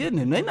 Corey's ain't getting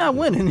him. They not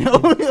winning. You know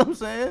what I'm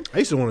saying? I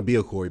used to want to be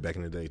a Corey back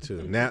in the day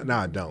too. Now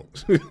I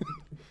don't.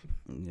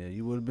 Yeah,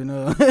 you would have been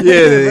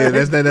yeah.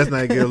 That's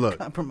not a good look.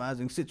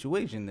 Compromising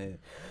situation there.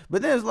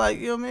 But then it's like,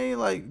 you know what I mean?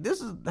 Like,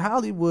 this is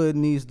Hollywood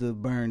needs to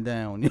burn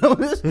down. You know,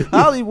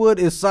 Hollywood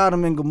is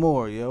Sodom and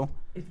Gomorrah, yo.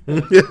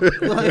 Like,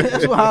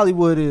 that's what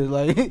Hollywood is.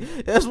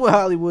 Like, that's what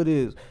Hollywood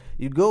is.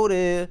 You go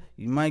there,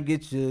 you might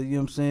get your, you know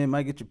what I'm saying,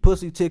 might get your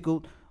pussy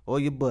tickled or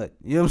your butt.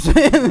 You know what I'm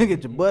saying?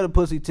 Get your butt or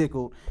pussy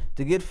tickled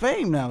to get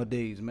fame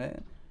nowadays,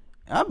 man.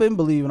 I've been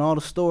believing all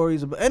the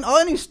stories about, and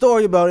any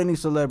story about any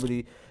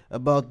celebrity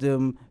about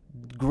them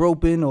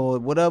groping or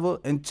whatever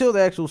until the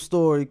actual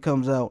story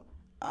comes out.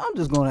 I'm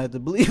just gonna have to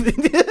believe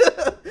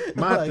it.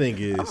 My thing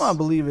is, I'm gonna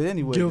believe it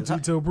anyway. Guilty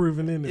till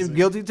proven innocent.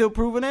 Guilty till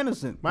proven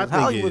innocent. My thing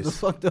Hollywood's a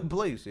fucked up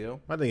place, yo.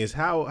 My thing is,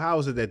 how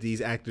is it that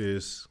these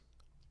actors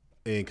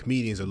and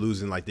comedians are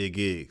losing like their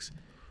gigs,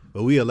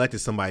 but we elected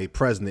somebody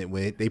president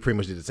when they pretty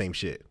much did the same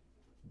shit?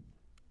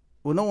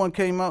 Well, no one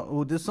came out.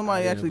 Well, did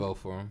somebody actually vote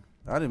for him?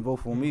 I didn't vote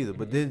for him either,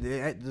 but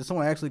did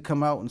someone actually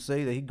come out and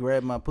say that he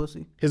grabbed my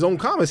pussy? His own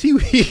comments,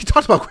 he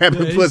talked about grabbing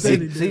the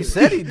pussy. He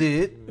said he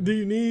did. Do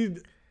you need?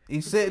 He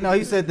said no.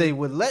 He said they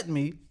would let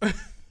me.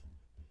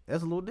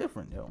 That's a little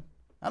different, yo.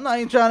 I'm not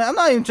even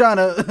trying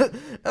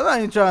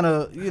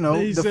to, you know,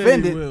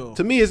 defend it. Will.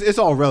 To me, it's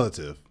all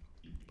relative.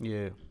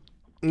 Yeah.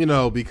 You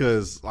know,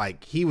 because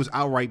like he was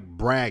outright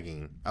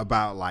bragging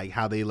about like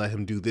how they let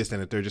him do this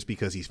and the third just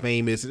because he's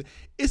famous.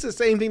 It's the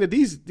same thing that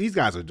these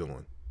guys are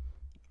doing.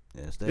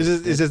 Yes,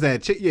 it's just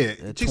that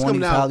chicks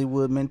coming out,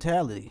 Hollywood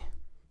mentality.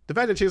 The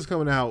fact that chicks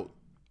coming out,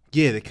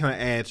 it kind of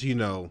adds, you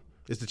know,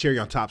 it's the cherry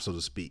on top, so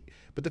to speak.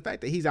 But the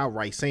fact that he's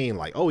outright saying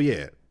like, "Oh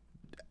yeah,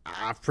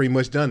 I've pretty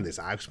much done this.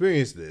 I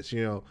experienced this,"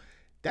 you know,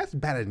 that's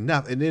bad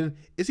enough. And then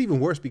it's even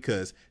worse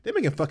because they're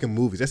making fucking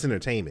movies. That's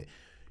entertainment.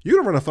 You're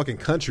gonna run a fucking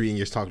country and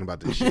you're talking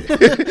about this shit.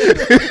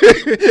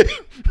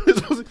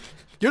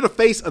 You're the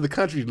face of the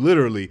country,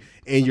 literally,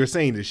 and you're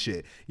saying this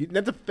shit. You're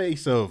not the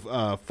face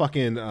of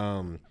fucking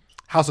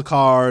House of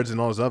Cards and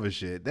all this other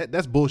shit.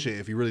 That's bullshit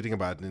if you really think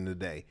about it at the end of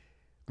the day.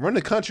 Run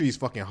the country is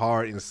fucking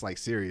hard and it's like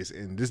serious,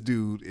 and this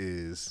dude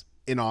is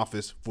in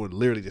office for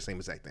literally the same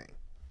exact thing.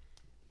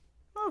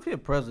 Well, if you're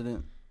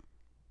president,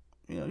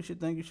 you know, you should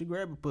think you should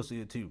grab a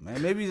pussy or two,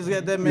 man. Maybe you just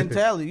got that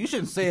mentality. You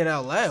shouldn't say it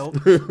out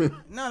loud.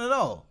 Not at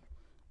all.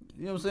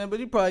 You know what I'm saying? But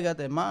you probably got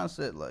that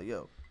mindset like,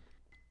 yo,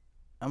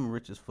 I'm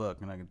rich as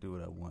fuck and I can do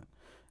what I want.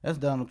 That's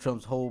Donald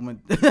Trump's whole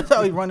that's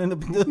how he's running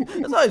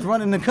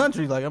the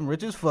country. Like, I'm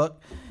rich as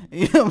fuck.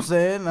 You know what I'm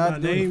saying? My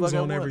name's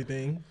on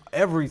everything.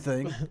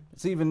 Everything.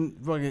 It's even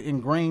fucking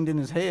ingrained in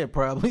his hair,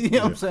 probably. You know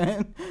what I'm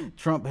saying?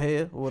 Trump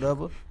hair or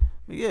whatever.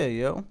 But yeah,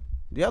 yo.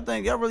 Y'all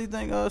really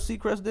think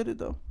Seacrest did it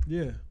though?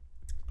 Yeah.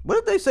 What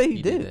did they say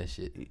he did? That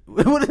shit.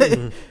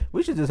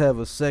 We should just have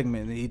a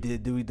segment that he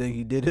did. Do we think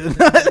he did it or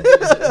not?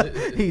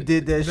 He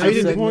did that shit.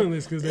 It's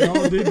pointless because they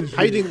all did this shit.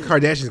 How you think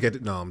Kardashians get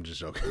it? No, I'm just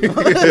joking. They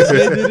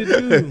did it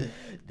too.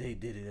 They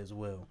did it as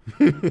well.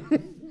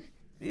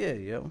 Yeah,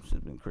 yo. Shit's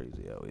been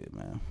crazy out here,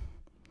 man.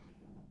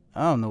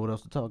 I don't know what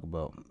else to talk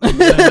about.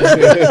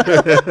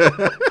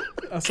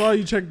 I saw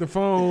you check the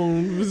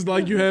phone. It was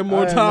like you had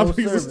more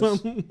topics or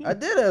something. I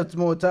did have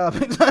more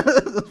topics. I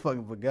just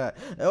fucking forgot.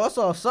 I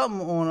saw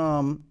something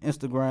on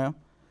Instagram.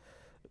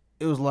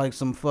 It was like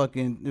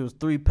it was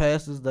 3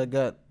 pastors that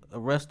got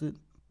arrested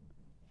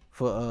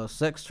for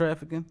sex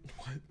trafficking.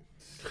 What?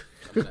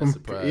 I'm not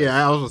surprised.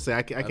 Yeah, I was gonna say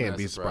I can't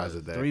be surprised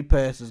at that. 3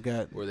 pastors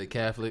got. Were they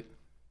Catholic?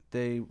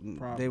 They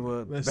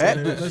were Baptist.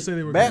 Let's say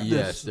they were Baptist.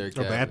 Yes, they're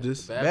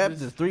Catholic.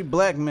 Baptist. 3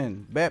 black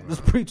men,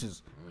 Baptist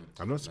preachers.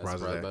 I'm not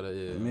surprised at that.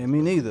 Yeah.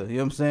 Me neither. You know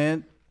what I'm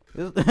saying?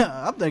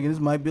 I'm thinking this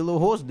might be a little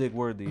horse dick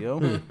worthy, yo.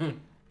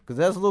 Because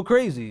that's a little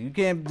crazy. You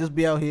can't just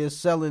be out here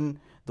selling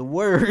the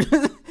word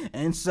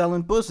and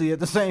selling pussy at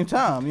the same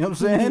time. You know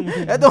what I'm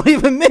saying? That don't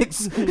even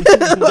mix.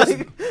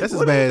 That's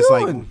as bad as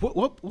like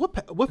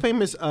what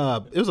famous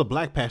it was a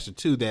black pastor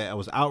too that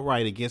was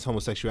outright against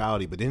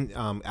homosexuality, but then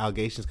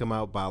allegations come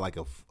out by like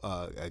a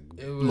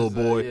little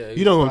boy.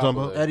 You know what I'm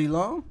talking about? Eddie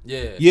Long?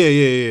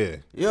 Yeah.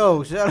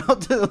 Yo, shout out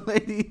to the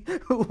lady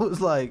who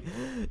was like,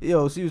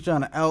 yo, she was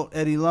trying to out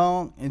Eddie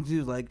Long and she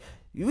was like,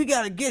 we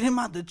got to get him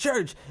out the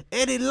church.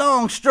 Eddie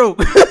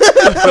Longstroke.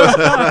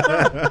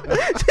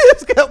 She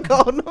just kept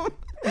calling him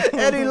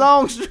Eddie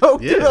Longstroke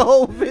through the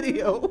whole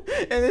video.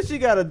 And then she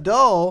got a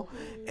doll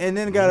and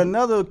then got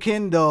another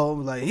Ken doll.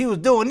 Like, he was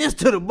doing this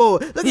to the boy.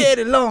 Look at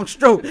Eddie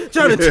Longstroke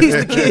trying to teach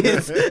the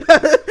kids.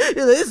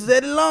 This is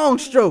Eddie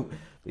Longstroke.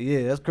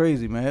 Yeah, that's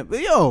crazy, man. But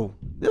yo,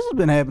 this has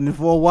been happening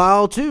for a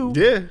while too.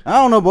 Yeah. I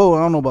don't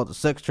know about the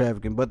sex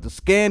trafficking, but the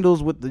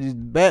scandals with these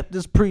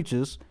Baptist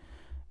preachers,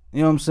 you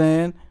know what I'm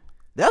saying?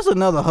 That's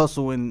another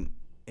hustle in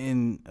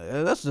And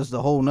that's just a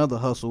whole nother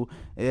hustle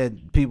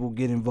that people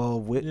get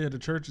involved with. Yeah, the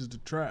church is the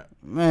trap.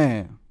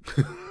 Man.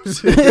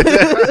 That's real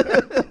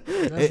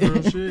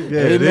shit. Yeah,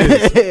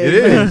 it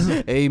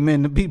is.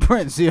 Amen to be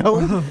Prince,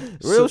 yo.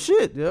 Real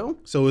shit, yo.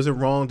 So is it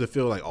wrong to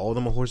feel like all of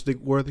them are horse dick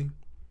worthy?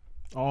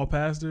 All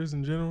pastors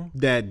in general?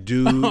 That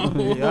dude. I don't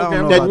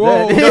know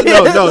about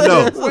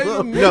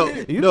that. No.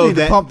 You need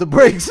to pump the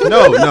brakes.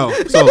 No.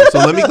 So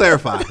let me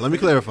clarify. We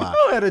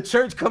don't have a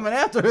church coming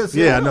after us.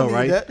 Yeah, I know,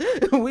 right?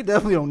 We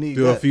definitely don't need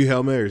Do that. a few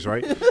Hail Marys,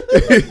 right?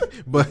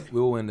 But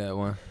we'll win that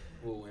one.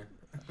 We'll win.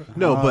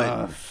 No,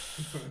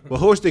 but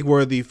horse dick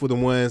worthy for the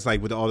ones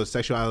like with all the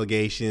sexual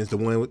allegations, the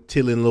one with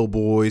tilling little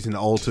boys and the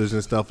altars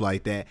and stuff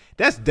like that.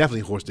 That's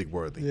definitely horse dick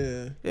worthy.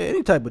 Yeah,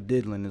 any type of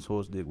diddling is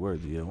horse dick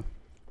worthy, yo.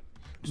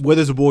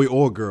 Whether it's a boy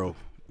or a girl.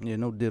 Yeah,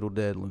 no diddle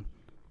daddling.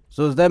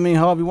 So does that mean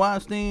Harvey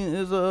Weinstein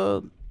is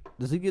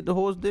does he get the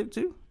horse dick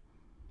too?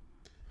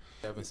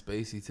 Kevin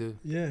Spacey too.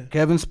 Yeah.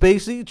 Kevin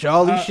Spacey,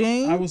 Charlie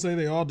Sheen. I would say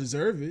they all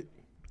deserve it.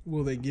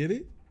 Will they get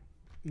it?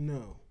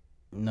 No.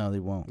 No, they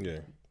won't. Yeah.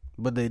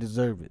 But they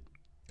deserve it.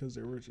 Because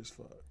they're rich as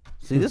fuck.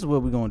 See, this is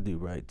what we're gonna do,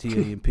 right?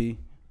 TAMP.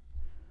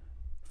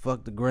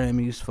 Fuck the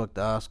Grammys, fuck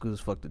the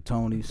Oscars, fuck the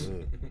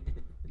Tonys.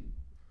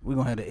 We're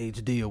going to have the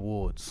HD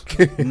Awards.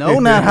 No,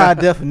 not high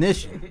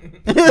definition.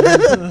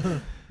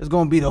 It's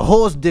going to be the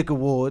Horse Dick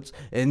Awards.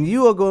 And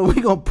we're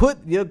going to put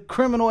your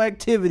criminal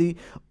activity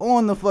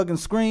on the fucking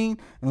screen.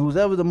 And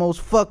whoever's the most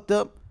fucked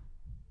up,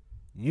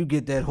 you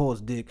get that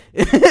horse dick.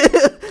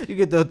 You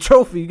get the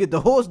trophy. You get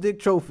the horse dick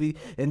trophy.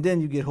 And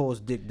then you get horse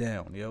dick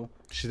down, yo.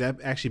 Should that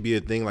actually be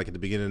a thing? Like at the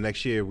beginning of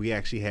next year, we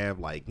actually have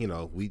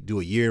we do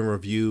a year in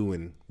review,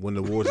 and one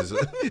of the awards is a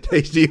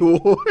HD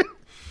award.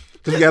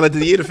 Because we got to let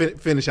the year to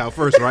finish out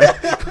first, right?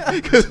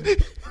 Because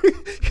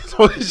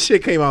all this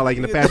shit came out like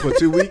in the past,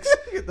 2 weeks?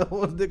 Get the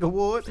Horse Dick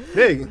Award.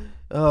 Hey.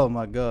 Oh,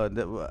 my God.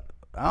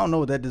 I don't know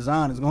what that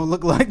design is going to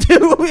look like,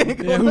 too.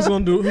 Who's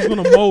going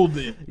to mold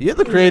it? You're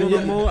the creative.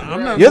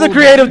 You're the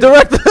creative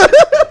director.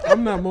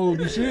 I'm not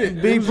molding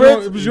shit. Big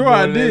Prince. It was your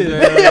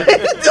idea.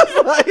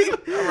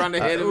 Around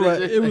the head of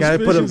it. Gotta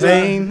put a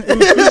vein.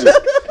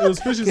 It was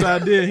Fish's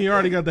idea. He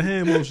already got the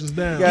hand motions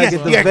down. Gotta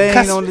get the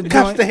vein on the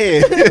cuff joint. the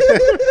head.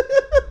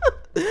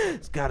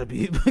 It's gotta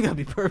be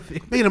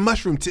perfect. Made a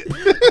mushroom tip.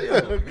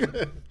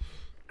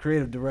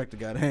 Creative director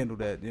gotta handle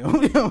that. You know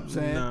what I'm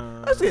saying?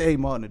 Nah. Let's get A.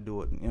 Martin to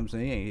do it. You know what I'm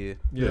saying? He ain't here.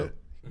 Yeah.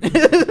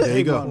 There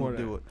you go.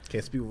 Do it.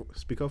 Can't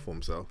speak up for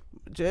himself.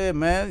 Yeah,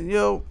 man.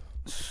 Yo,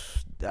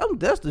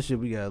 that's the shit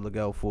we gotta look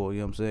out for. You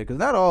know what I'm saying? Because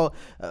not all.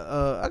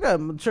 I got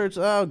a church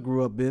I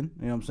grew up in.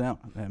 You know what I'm saying?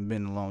 I haven't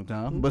been in a long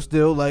time, but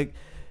still, like,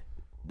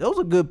 those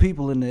are good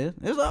people in there.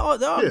 They're all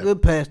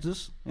good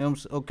pastors. You know what I'm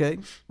saying? Okay.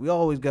 We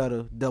always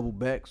gotta double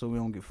back so we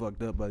don't get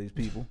fucked up by these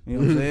people. You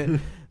know what I'm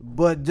saying?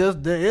 But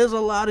just there is a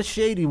lot of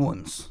shady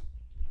ones.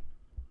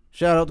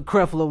 Shout out to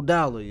Creflo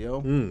Dollar, yo.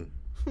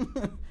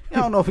 I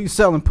don't know if he's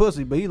selling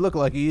pussy, but he look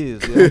like he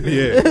is. Yo.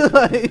 Yeah.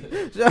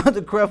 Like, shout out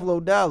to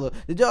Creflo Dollar.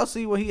 Did y'all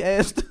see what he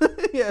asked?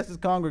 He asked his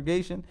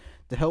congregation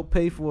to help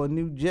pay for a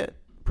new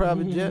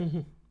private jet.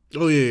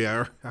 Oh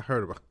yeah, I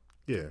heard about.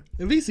 Yeah.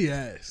 At least he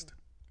asked.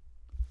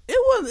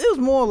 It was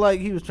more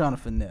like he was trying to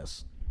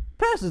finesse.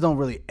 Pastors don't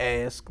really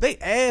ask. They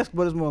ask,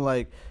 but it's more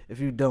like, if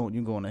you don't,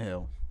 you going to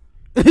hell.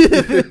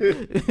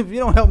 If you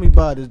don't help me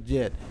buy this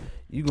jet,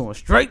 you going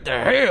straight to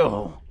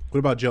hell. What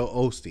about Joel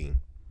Osteen?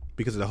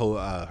 Because of the whole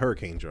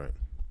hurricane joint.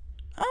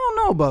 I don't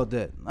know about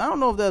that. I don't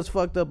know if that's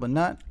fucked up or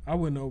not. I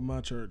wouldn't open my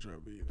church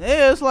up either.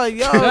 Yeah, it's like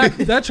y'all.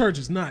 that church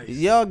is nice.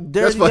 Y'all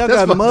dirty. Y'all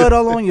got mud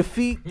all on your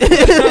feet.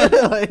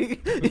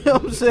 Like, you know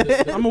what I'm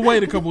saying? I'm gonna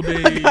wait a couple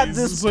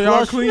days so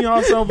y'all clean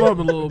yourself up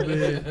a little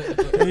bit,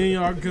 and then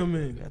y'all come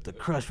in. Got the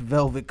crushed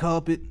velvet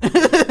carpet.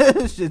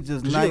 Shit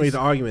just nice. You made the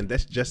argument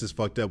that's just as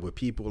fucked up with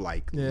people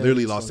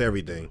literally lost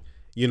everything.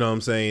 You know what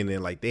I'm saying?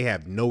 And like they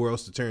have nowhere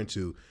else to turn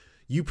to.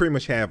 You pretty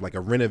much have like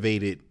a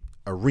renovated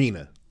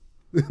arena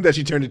that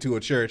you turned into a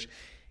church,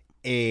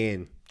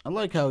 and I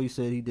like how he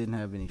said he didn't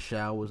have any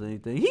showers or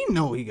anything. He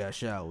know he got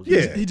showers.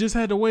 Yeah, he just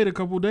had to wait a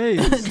couple days.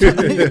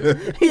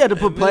 He had to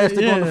put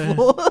plastic on the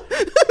floor.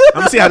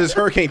 I'm gonna see how this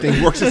hurricane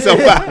thing works itself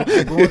out.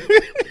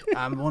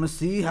 I'm gonna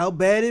see how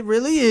bad it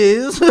really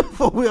is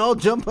before we all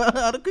jump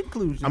out of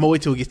conclusion. I'm gonna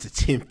wait till it gets to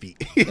 10 feet.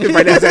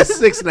 Right now it's at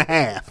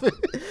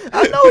 6.5.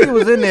 I know he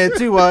was in there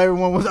too while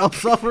everyone was out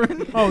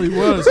suffering. Oh, he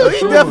was. So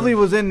he definitely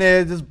was in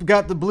there. Just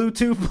got the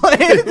Bluetooth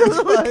playing.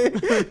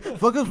 Like,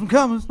 fuck us some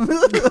comments.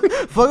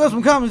 Fuck us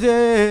some comments.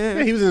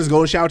 Yeah. He was in his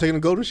golden shower taking a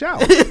golden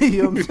shower.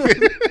 You know what I'm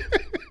saying?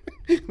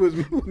 With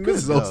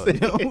Mrs.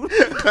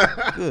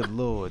 Osteen. Good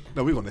Lord.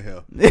 No, we going to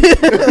hell.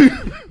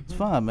 It's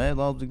fine, man. As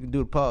long as we can do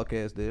the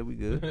podcast there, we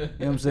good. You know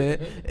what I'm saying?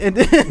 And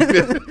then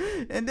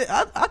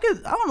I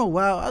don't know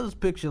why. I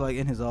just picture like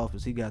in his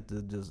office, he got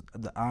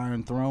the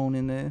Iron Throne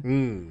in there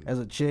as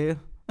a chair.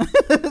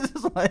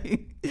 Just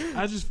like,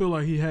 I just feel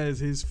like he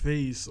has his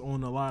face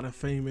on a lot of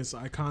famous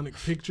iconic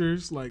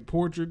pictures, like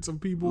portraits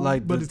of people,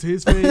 it's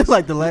his face.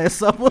 Like the Last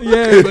Supper.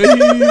 Yeah,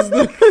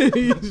 but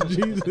he's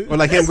Jesus. Or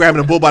like him grabbing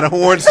a bull by the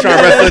horns trying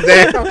to wrestle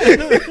it down.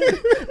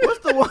 What's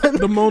the one?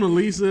 the Mona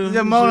Lisa.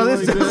 The Mona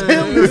Lisa is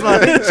him. It's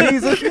like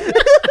Jesus.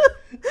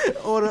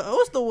 Or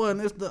what's the one?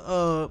 It's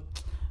the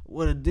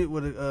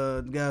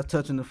the guy's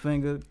touching the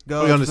finger.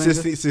 On the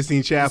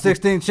Sistine Chapel.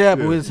 16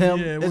 Chapel is him.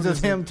 Yeah, it's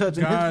just him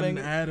touching God his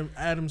finger. And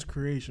Adam's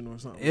creation or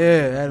something.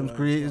 Yeah, Adam's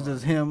creation. It's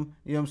just him.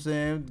 You know what I'm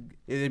saying?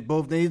 They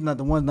both. He's not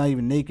the one's not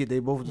even naked. They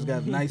both just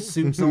got nice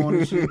suits on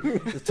and shit.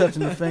 Just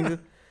touching the finger.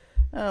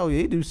 Oh yeah,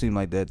 he do seem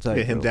like that type.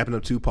 Yeah, him dapping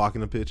up Tupac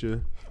in the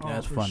picture.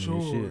 That's funny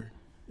as shit.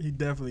 He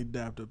definitely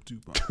dapped up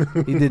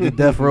Tupac. He did the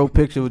death row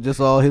picture with just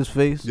all his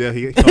face. Yeah,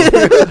 him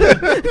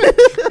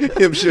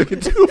shaking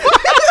Tupac.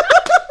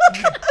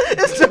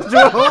 It's just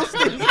Joel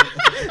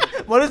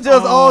Osteen. But it's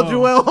just all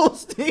Joel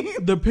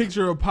Osteen. The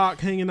picture of Pac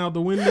hanging out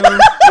the window.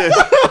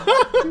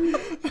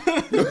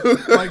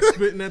 Like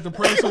spitting at the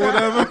press or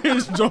whatever.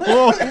 It's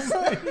Joel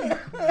Osteen.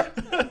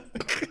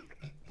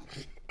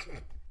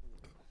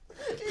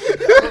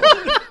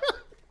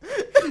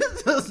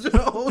 It's just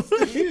Joel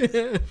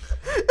Osteen.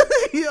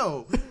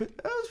 Yo,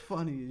 that's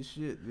funny as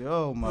shit. Yo,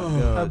 oh my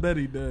God. I bet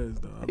he does,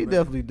 though. He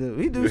definitely do.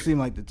 He do seem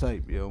like the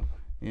type, yo.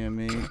 You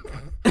know what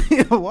I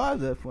mean? Why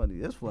is that funny?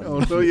 That's funny. Oh,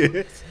 no,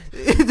 yeah.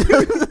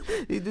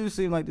 He do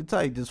seem like the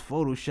type. Just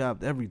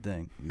photoshopped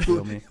everything. You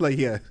feel me? Like,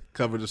 yeah,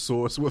 covered the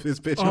source with his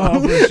picture.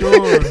 Oh, for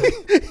sure.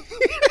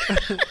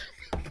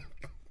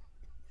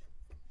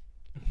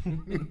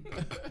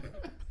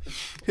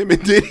 Him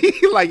and Diddy,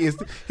 like,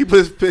 he put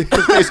his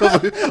face over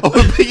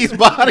Biggie's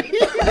body.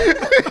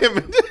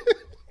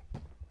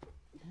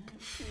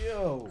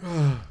 Yo.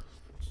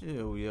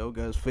 Chill, yo.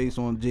 Got his face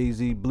on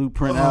Jay-Z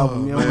Blueprint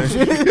album, yo.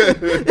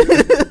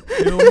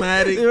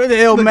 Illmatic.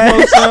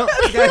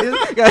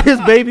 Got his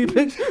baby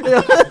picture.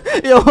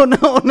 Yo,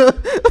 no.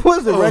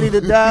 What's it? Ready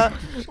to Die?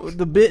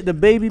 The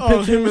baby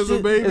picture. Him as a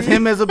baby. It's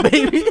him as a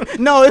baby.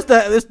 No, it's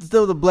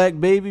still the black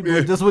baby,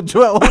 but just with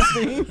Joel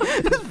Osteen.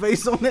 His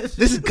face on that shit.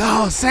 This is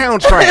God's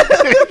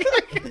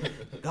soundtrack.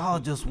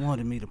 God just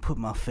wanted me to put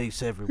my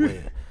face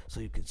everywhere so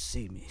you could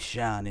see me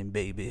shining,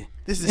 baby.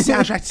 This is the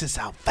soundtrack to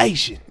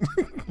salvation.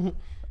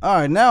 All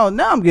right, now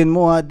I'm getting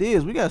more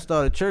ideas. We gotta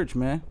start a church,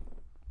 man.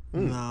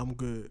 Nah, I'm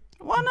good.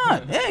 Why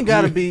not? It ain't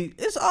gotta be.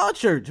 It's our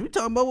church. We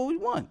talking about what we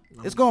want.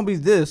 It's gonna be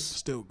this.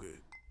 Still good.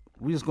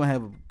 We just gonna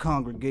have a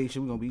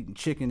congregation. We're gonna be eating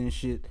chicken and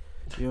shit.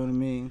 You know what I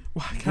mean?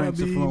 Why can't I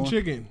be eating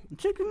chicken?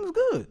 Chicken is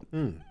good.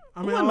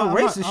 I mean, no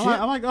racist shit.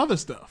 I like other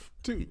stuff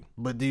too.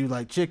 But do you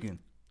like chicken?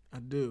 I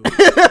do.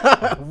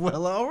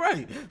 Well, all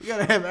right. We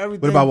gotta have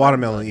everything. What about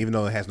watermelon, even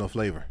though it has no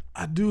flavor?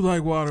 I do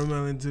like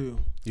watermelon too.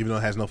 Even though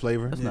it has no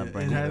flavor? That's not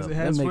bringing it up. It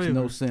has that makes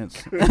flavor. no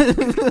sense.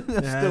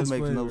 That still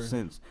makes no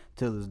sense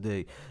till this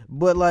day.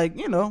 But like,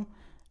 you know,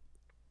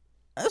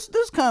 that's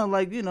kind of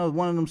like, you know,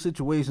 one of them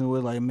situations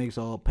where like it makes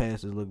all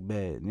pastors look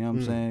bad. You know what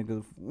I'm saying?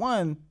 Because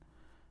one,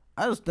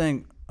 I just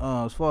think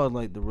as far as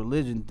like the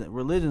religion's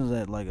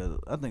at like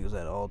I think it's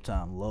at an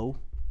all-time low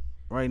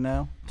right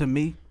now to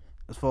me.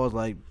 As far as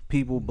like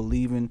people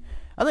believing,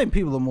 I think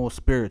people are more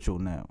spiritual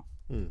now.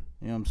 You know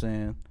what I'm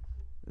saying?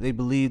 They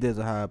believe there's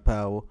a higher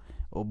power,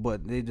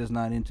 but they just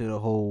not into the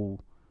whole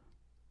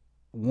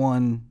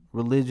one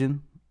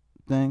religion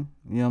thing.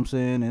 You know what I'm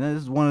saying? And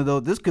this is one of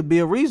those. This could be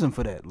a reason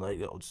for that.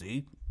 Like, oh,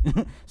 see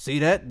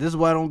that? This is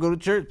why I don't go to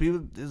church.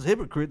 People is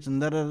hypocrites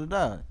and da da da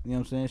da. You know what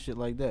I'm saying? Shit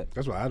like that.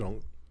 That's why I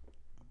don't.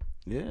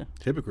 Yeah,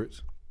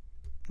 hypocrites.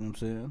 You know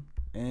what I'm saying?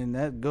 And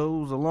that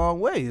goes a long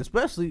way,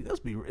 especially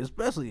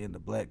in the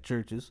black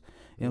churches.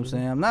 You know what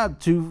I'm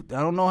saying?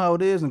 I don't know how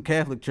it is in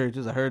Catholic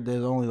churches. I heard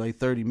there's only like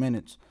 30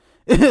 minutes.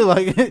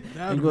 Like you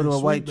go to a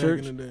white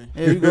church.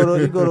 Yeah, you go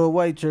to a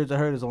white church. I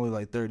heard it's only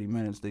like 30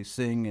 minutes. They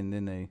sing and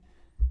then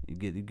you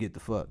get the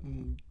fuck.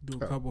 Do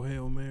a couple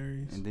Hail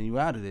Marys. And then you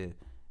out of there.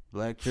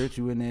 Black church,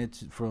 you in there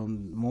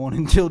from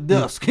morning till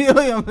dusk. You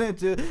know what I'm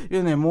saying? You're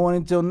in there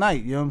morning till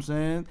night. You know what I'm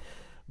saying?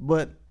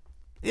 But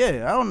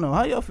yeah, I don't know.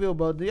 How y'all feel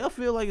about it? Do y'all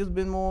feel like it's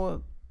been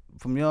more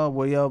from y'all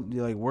where y'all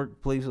like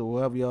workplace or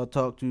wherever y'all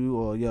talk to,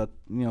 or y'all,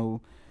 you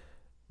know,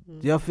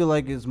 do y'all feel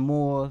like it's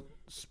more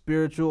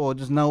spiritual or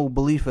just no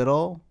belief at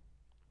all?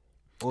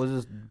 Or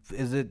is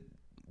it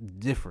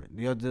different?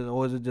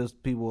 Or is it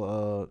just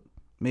people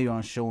maybe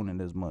aren't showing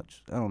it as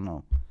much? I don't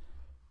know.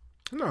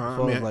 No, as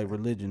far as like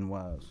religion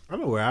wise. I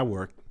know where I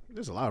work.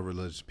 There's a lot of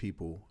religious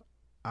people.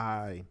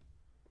 I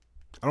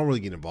don't really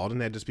get involved in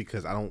that just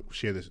because I don't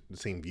share the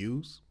same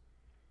views.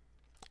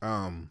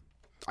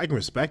 I can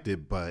respect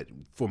it, but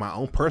for my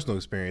own personal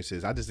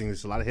experiences, I just think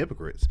there's a lot of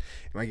hypocrites,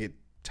 and I get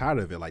tired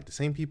of it. Like the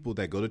same people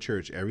that go to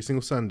church every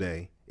single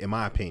Sunday, in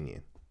my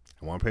opinion,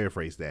 I want to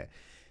paraphrase that,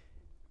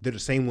 they're the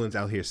same ones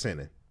out here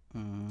sinning,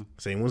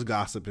 same ones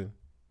gossiping,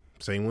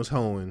 same ones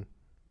hoeing,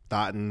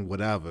 thoughting,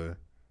 whatever,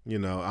 you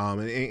know.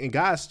 And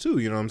guys too,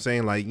 you know what I'm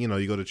saying? Like, you know,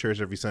 you go to church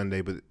every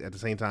Sunday, but at the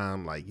same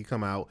time, like you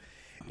come out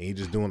and you're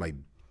just doing like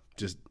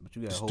just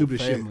you got stupid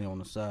a whole family shit on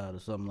the side or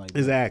something like that.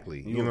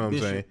 Exactly. You know what I'm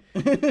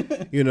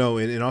saying? You know,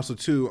 and also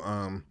too,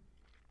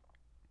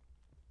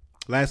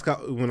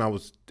 when I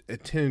was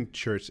attending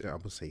church, I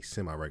would say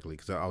semi-regularly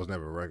because I was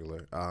never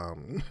regular.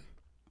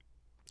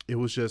 It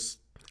was just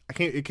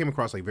it came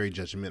across like very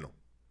judgmental.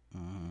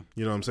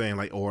 You know what I'm saying?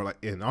 Like, or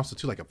like, and also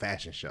too, like a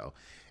fashion show.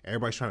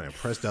 Everybody's trying to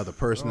impress the other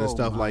person and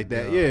stuff like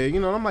that. God. Yeah, you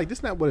know, I'm like, this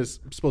is not what it's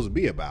supposed to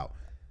be about.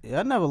 Yeah,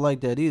 I never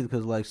liked that either,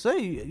 because like, say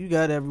you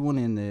got everyone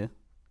in there,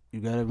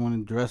 you got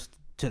everyone dressed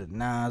to the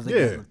nines, they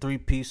got a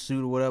 3-piece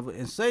suit or whatever,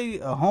 and say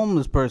a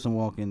homeless person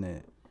walk in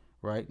there,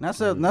 right? That's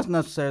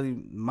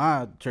necessarily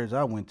my church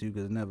I went to,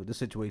 because this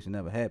situation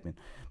never happened.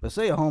 But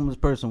say a homeless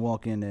person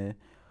walk in there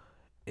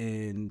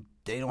and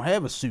they don't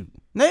have a suit.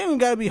 They ain't even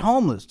gotta be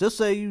homeless. Just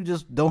say you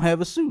just don't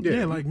have a suit.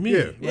 Yeah, like me.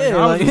 Yeah,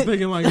 I was just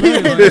thinking like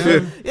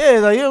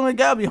that. Like you don't even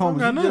gotta be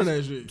homeless. I got none of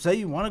that shit. Say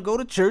you want to go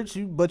to church,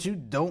 but you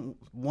don't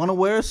want to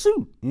wear a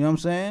suit. You know what I'm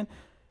saying?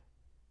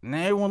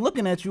 Now everyone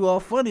looking at you all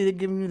funny. They're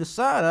giving you the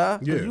side eye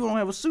because you don't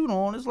have a suit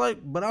on. It's like,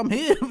 but I'm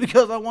here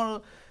because I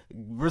want to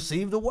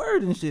receive the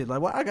word and shit.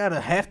 Like, well, I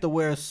gotta have to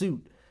wear a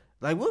suit.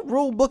 Like, what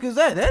rule book is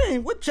that? That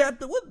ain't what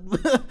chapter. What you know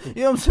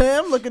what I'm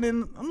saying? I'm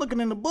looking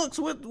in the books.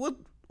 What?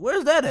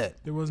 Where's that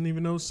at? There wasn't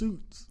even no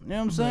suits. You know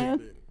what I'm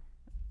saying?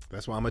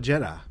 That's why I'm a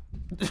Jedi.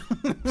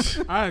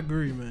 I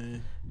agree,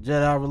 man.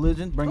 Jedi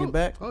religion, bring it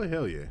back. Oh,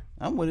 hell yeah.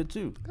 I'm with it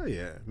too. Hell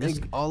yeah.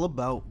 It's all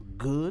about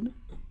good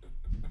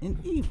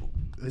and evil.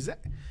 Is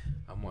that?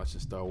 I'm watching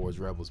Star Wars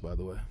Rebels, by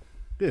the way.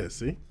 Yeah,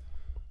 see?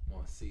 I'm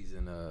on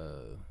season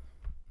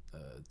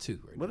 2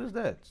 right now. What is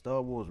that?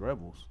 Star Wars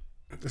Rebels.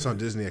 It's on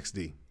Disney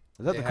XD.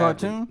 Is that the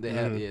cartoon? They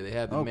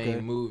have the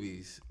main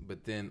movies,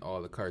 but then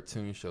all the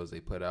cartoon shows they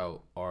put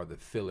out are the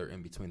filler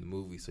in between the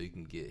movies, so you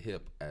can get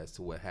hip as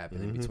to what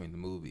happened in between the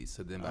movies.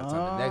 So then by the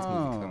time the next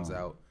movie comes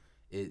out,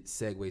 it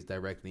segues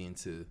directly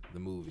into the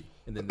movie,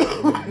 and then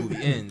the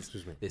movie ends.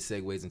 It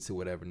segues into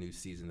whatever new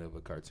season of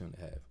a cartoon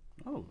they have.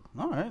 Oh,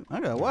 all right.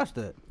 I gotta watch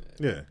that.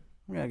 Yeah,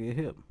 I gotta get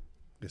hip.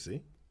 You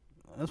see?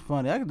 That's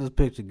funny. I can just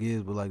picture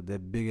Gibbs with like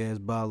that big ass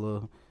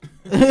bottle.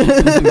 You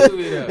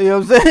know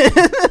what I'm saying?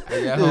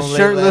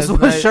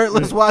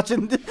 Shirtless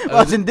watching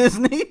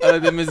Disney. Other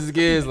than Mrs.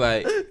 Gibbs,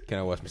 like, can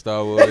I watch my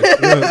Star Wars?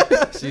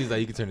 She's like,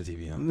 you can turn the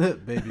TV on.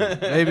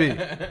 baby,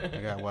 I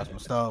gotta watch my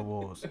Star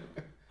Wars.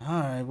 All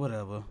right,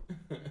 whatever.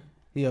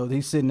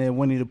 He's sitting there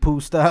Winnie the Pooh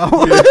style.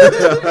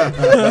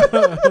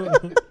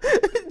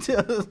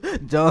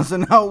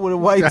 Johnson out with a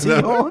white tee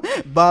on,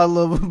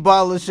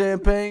 bottle of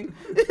champagne.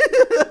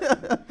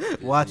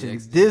 Watching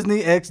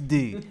Disney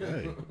XD.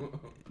 Hey.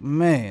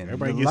 Man,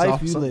 everybody the gets life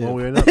off you live. one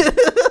way or another.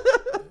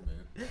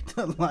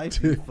 The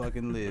life you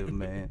fucking live,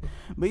 man.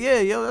 But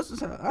yeah, that's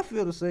just how I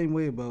feel the same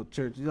way about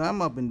church.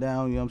 I'm up and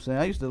down, you know what I'm saying?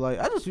 I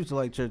just used to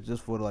like church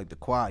just for the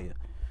choir. You know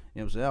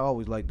what I'm saying? I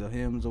always liked the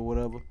hymns or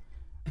whatever.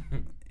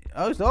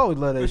 I used to always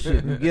love that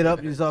shit. You get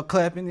up, you start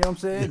clapping, you know what I'm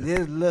saying?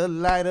 This little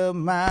light of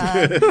mine.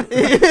 I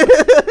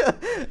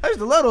used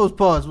to love those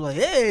parts. Like,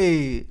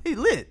 hey, he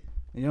lit.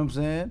 You know what I'm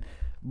saying?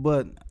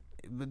 But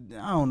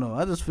I don't know.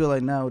 I just feel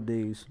like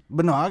nowadays.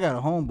 But no, I got a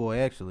homeboy,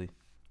 actually.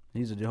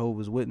 He's a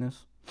Jehovah's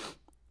Witness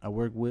I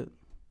work with.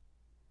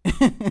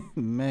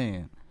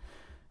 Man,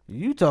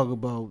 you talk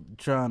about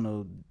trying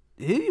to.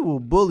 He will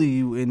bully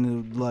you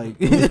into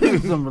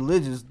some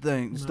religious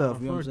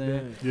stuff. You know what I'm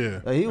saying?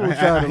 Yeah. He will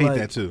try I hate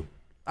that too.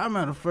 I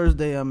remember the first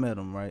day I met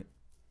him, right?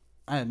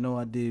 I had no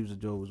idea he was a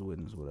Jehovah's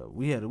Witness or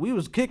whatever. We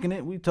was kicking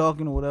it, we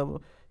talking or whatever,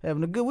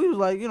 having a good. We was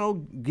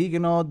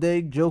geeking all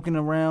day, joking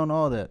around,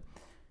 all that.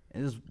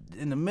 And it was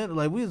in the middle,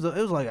 it was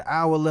like an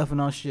hour left in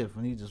our shift,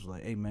 and he just was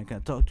like, "Hey man, can I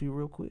talk to you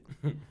real quick?"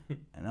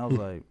 And I was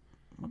like,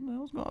 "What the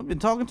hell's going on? I've been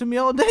talking to me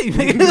all day,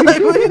 man.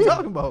 Like, what are you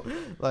talking about?"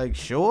 Like,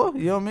 sure,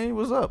 you know what I mean?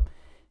 What's up?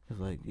 He was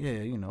like,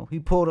 "Yeah, he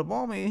pulled up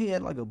on me, and he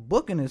had like a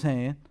book in his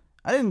hand.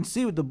 I didn't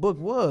see what the book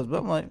was, but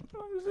I'm like,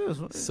 what is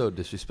this?" So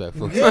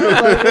disrespectful.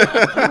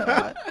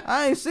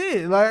 I ain't see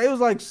it. Like, it was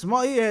like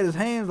small. He had his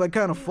hands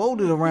kind of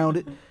folded around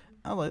it.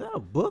 I was like, "That a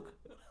book?"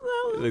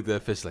 Look at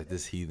that fish like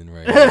this heathen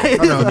right now.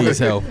 He needs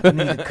help. He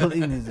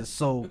needs his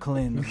soul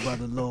cleansed by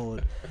the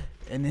Lord.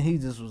 And then he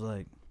just was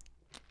like,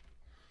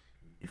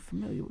 "You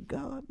familiar with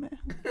God, man?"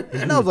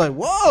 And I was like,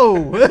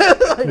 "Whoa."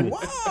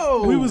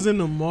 Whoa. We was in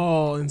the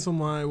mall and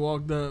somebody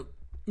walked up.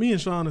 Me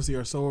and Shaughnessy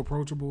are so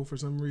approachable for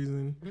some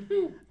reason.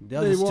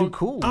 That's too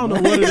cool. I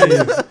don't know what it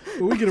is.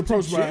 But we get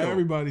approached by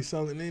everybody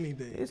selling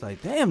anything. It's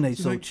like, damn, they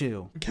so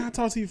chill. Can I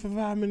talk to you for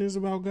 5 minutes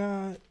about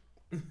God?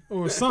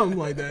 Or something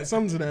like that.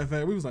 Something to that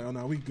effect. We was like, "Oh,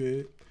 no, we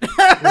good." We cool.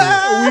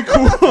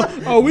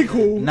 Oh, we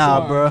cool.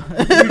 Nah, bro.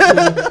 We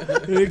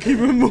cool. Yeah, keep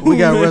it moving. We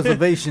got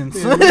reservations.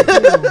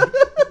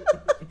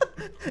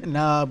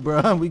 Nah,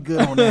 bro. We good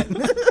on that.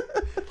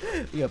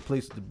 We got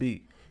places to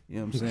be. You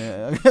know what I'm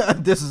saying?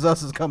 This Is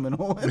Us is coming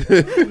on.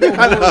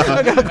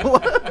 I gotta go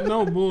watch.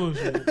 No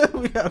bullshit.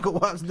 We gotta go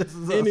watch This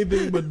Is Us.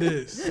 Anything but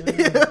this.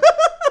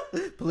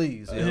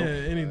 Please. Yeah,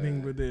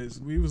 anything but this.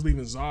 We was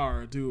leaving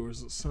Zara too, or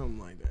something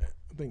like that.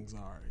 I think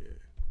Zara. Yeah.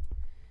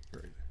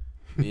 Great.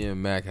 Me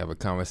and Mac have a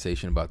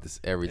conversation about this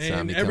every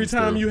time. And every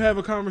time you have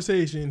a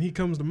conversation, he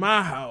comes to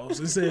my house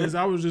and says,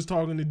 "I was just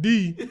talking to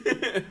D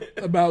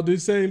about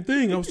this same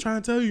thing. I was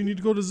trying to tell you need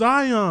to go to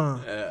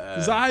Zion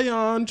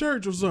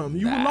Church or something.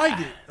 You would like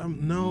it."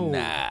 No.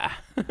 Nah.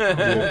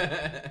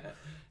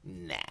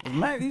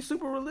 Mac, he's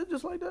super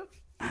religious like that?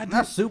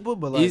 Not super,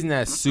 but like he's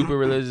not super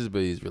religious,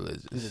 but he's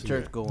religious. He's a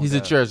church going. He's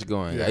a church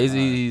going guy. He's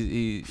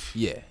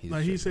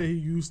like he said he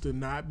used to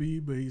not be,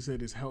 but he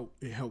said it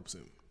helps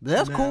him.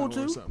 That's cool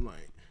too. Something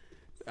like.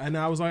 And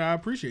I was like, I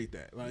appreciate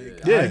that.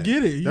 Like, yeah. I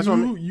get it. That's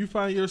you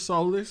find your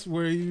solace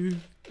where you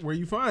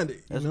find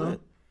it. That's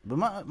it.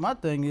 But my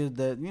thing is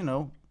that, you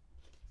know,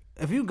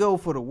 if you go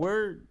for the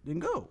word, then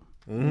go.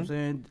 You know what I'm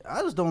saying?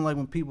 I just don't like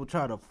when people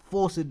try to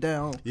force it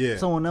down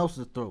someone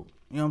else's throat.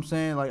 You know what I'm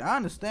saying? Like, I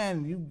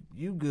understand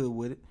you good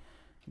with it,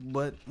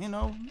 but, you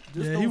know,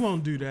 just he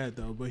won't do that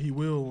though. But he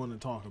will want to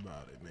talk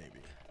about it. Maybe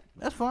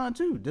that's fine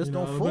too. Just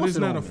don't force it. But it's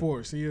not on a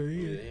force.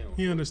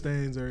 He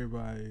understands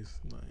everybody's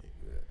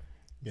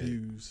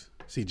views.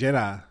 See,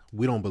 Jedi,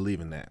 we don't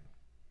believe in that.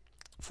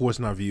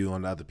 Forcing our view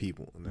on other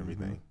people and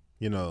everything.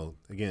 You know,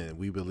 again,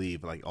 we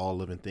believe like all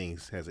living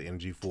things has an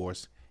energy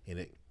force and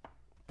it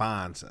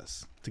binds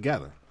us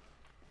together.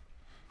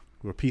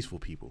 We're peaceful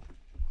people.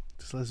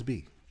 Just let's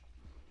be.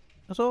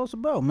 That's all it's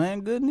about, man.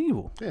 Good and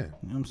evil. Yeah. You know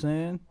what I'm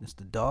saying? It's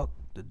the dark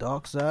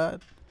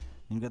side,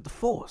 and you got the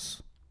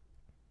force.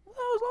 Well,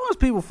 as long as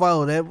people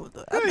follow that,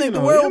 I think the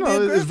world will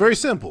be it's very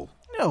simple.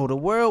 The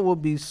world will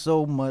be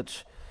so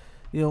much.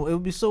 You know, it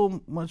would be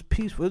so much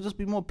peaceful. It'll just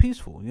be more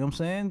peaceful. You know what I'm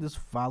saying? Just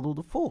follow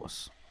the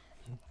force.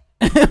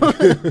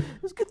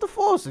 Just get the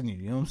force in you.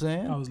 You know what I'm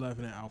saying? I was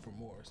laughing at Alfred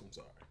Morris. I'm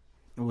sorry.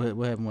 What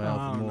happened with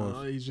Alfred Morris?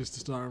 Know. He's just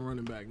a starting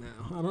running back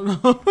now. I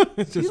don't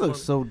know. He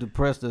looks so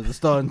depressed as a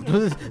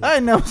starting. I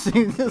ain't never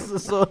seen this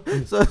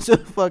such a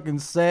fucking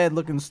sad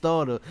looking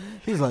starter.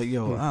 He's like,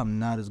 yo, I'm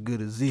not as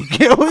good as Zeke.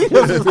 He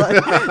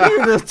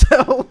just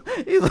tell.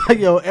 He's like,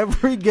 yo,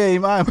 every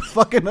game I am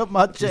fucking up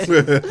my chance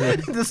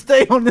to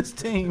stay on this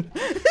team.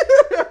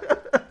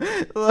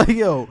 Like,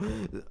 yo,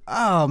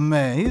 oh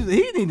man,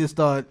 he need to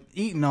start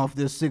eating off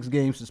this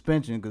 6-game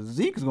suspension because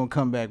Zeke is gonna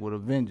come back with a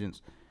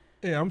vengeance.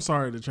 Yeah, I'm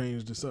sorry to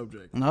change the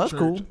subject. No, that's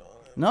cool.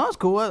 No, it's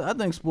cool. I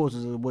think sports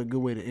is a good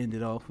way to end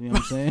it off. You know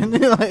what I'm saying?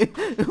 Like,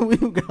 we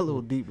got a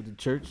little deep with the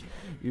church.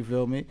 You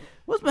feel me?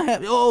 What's been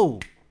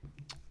happening?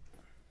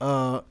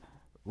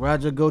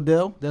 Roger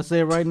Goodell. That's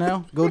it right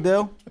now.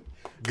 Goodell.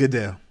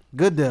 Goodell.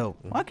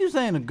 Why keep you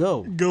saying a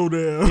go?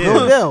 Goodell.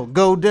 Yeah.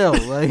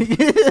 Goodell.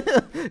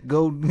 Like,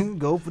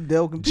 go for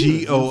Dell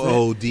Computer.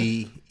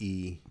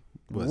 GOODE.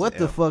 What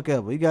the fuck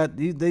ever?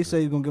 They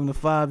say he's gonna give him a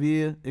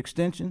 5-year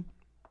extension.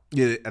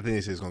 Yeah, I think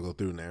they say it's gonna go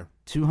through now.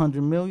 $200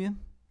 million,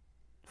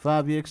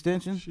 5-year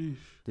extension. Sheesh.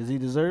 Does he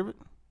deserve it?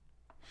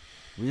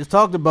 We just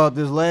talked about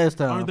this last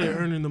time. Aren't they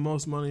earning the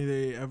most money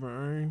they ever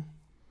earn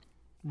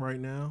right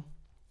now?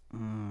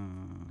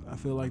 I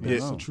feel like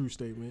that's a true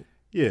statement.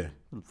 Yeah.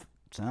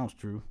 Sounds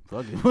true.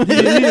 Fuck it.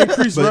 He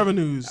increased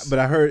revenues. But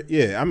I heard,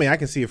 I mean, I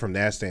can see it from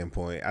that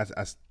standpoint.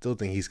 I still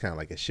think he's kind of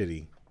like a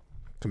shitty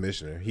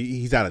commissioner.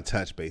 He's out of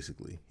touch,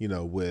 basically, you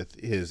know, with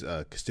his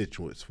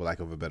constituents, for lack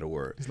of a better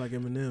word. He's like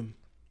Eminem.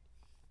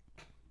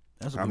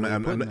 That's I'm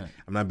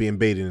not being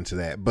baited into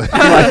that, but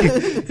like,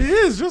 he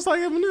is just like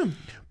Eminem.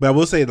 But I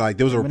will say, like,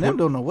 there was Eminem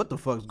don't know what the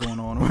fuck's going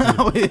on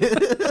around here.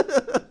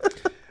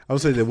 I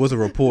would say there was a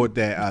report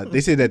that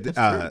they said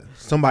that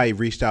somebody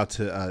reached out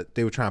to.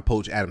 They were trying to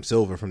poach Adam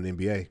Silver from the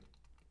NBA.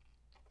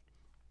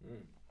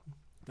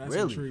 That's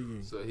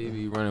intriguing. So he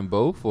be running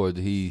both, or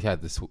did he have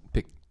to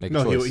make a choice?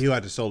 No, he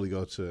had to solely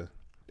go to.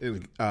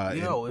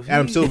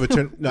 Adam Silver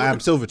turned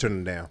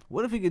him down.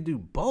 What if he could do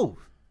both?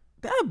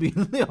 That'd be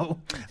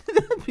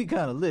that'd be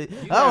kind of lit.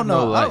 I don't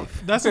know.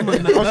 That's a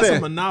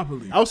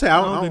monopoly. I would say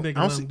I don't think they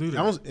can let him do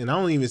that. And I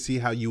don't even see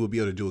how you would be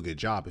able to do a good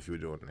job if you were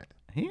doing that.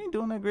 He ain't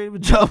doing that great of a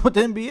job with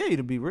the NBA,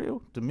 to be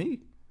real, to me.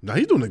 No,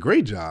 he's doing a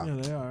great job.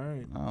 Yeah, they are, all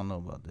right. I don't know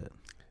about that.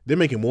 They're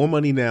making more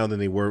money now than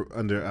they were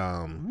under.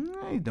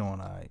 They doing all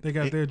right. They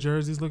got their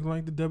jerseys looking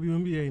like the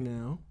WNBA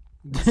now.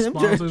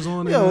 Sponsors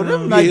on it. Yo,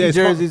 them Nike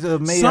jerseys are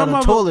made out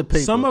of toilet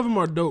paper. Some of them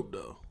are dope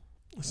though.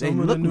 Some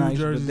they of look the new nice,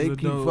 jerseys but they are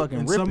keep dope, fucking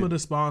and ripping. some of the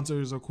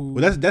sponsors are cool.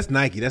 Well, that's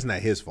Nike. That's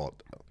not his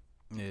fault though.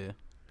 Yeah,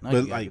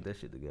 Nike gotta get that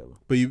shit together.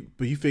 But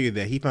you figured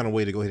that he found a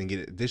way to go ahead and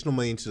get additional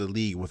money into the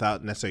league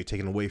without necessarily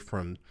taking away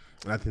from.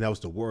 And I think that was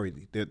the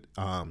worry that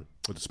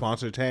with the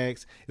sponsor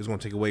tags, it was going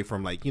to take away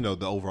from, like, you know,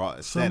 the overall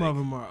aesthetic. Some of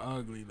them are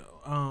ugly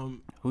though.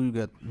 Who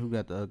got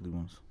the ugly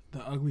ones?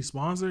 The ugly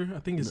sponsor, I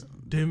think it's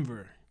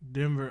Denver.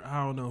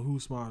 I don't know who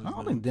sponsors. I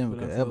don't think Denver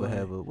could ever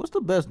have a. What's the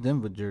best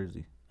Denver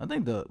jersey? I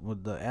think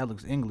with the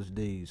Alex English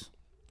days.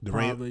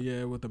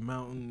 Probably, with the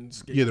mountain.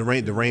 Yeah, the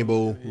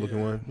rainbow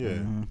looking one. Yeah,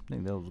 I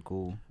think that was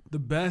cool. The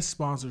best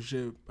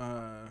sponsorship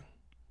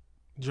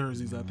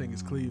jerseys, I think,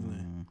 is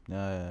Cleveland.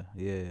 Yeah.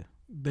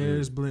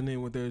 Theirs blend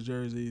in with their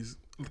jerseys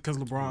because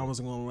LeBron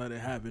wasn't going to let it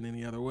happen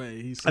any other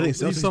way. He's I think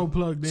Celtics, he's so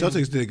plugged in.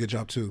 Celtics did a good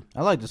job too.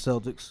 I like the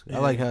Celtics. Yeah.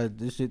 I like how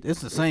this shit. It's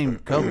the same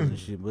colors and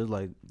shit, but it's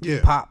like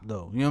pop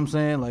though. You know what I'm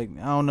saying? Like,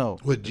 I don't know.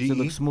 With G, it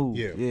looks smooth.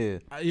 Yeah.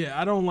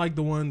 I don't like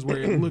the ones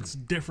where it looks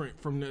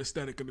different from the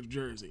aesthetic of the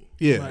jersey.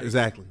 Yeah, like,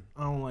 exactly.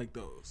 I don't like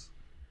those.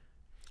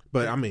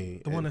 But I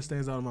mean, the one that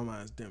stands out in my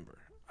mind is Denver.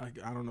 I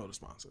don't know the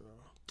sponsor though.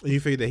 You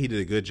figured that he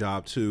did a good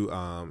job too,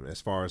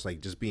 as far as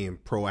like just being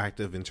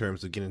proactive in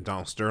terms of getting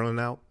Donald Sterling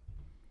out.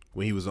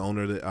 when he was the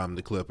owner of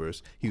the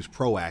Clippers. He was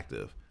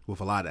proactive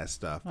with a lot of that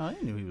stuff. Oh,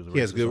 he knew he was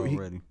racist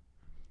already.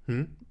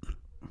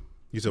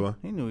 You said what?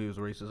 He knew he was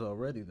racist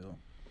already, though.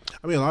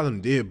 I mean, a lot of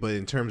them did, but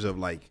in terms of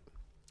like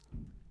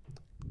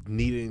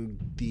needing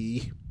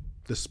the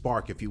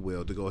spark, if you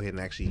will, to go ahead and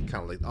actually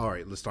kind of like, all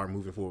right, let's start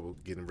moving forward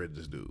with getting rid of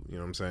this dude. You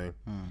know what I'm saying?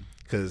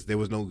 Because there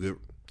was no good,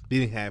 they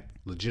didn't have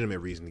legitimate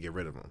reason to get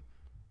rid of him.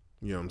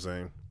 You know what I'm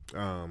saying?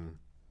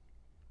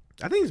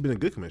 I think he's been a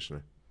good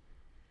commissioner.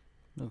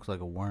 Looks like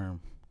a worm.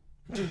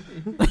 That's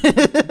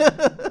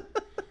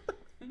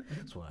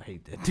why I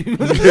hate that dude.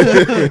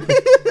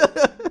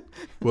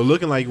 Well,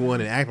 looking like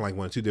one and acting like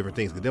one are two different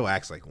things. Goodell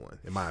acts like one,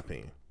 in my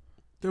opinion.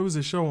 There was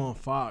a show on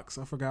Fox.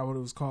 I forgot what it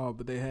was called,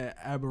 but they had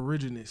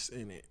aborigines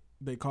in it.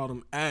 They called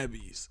them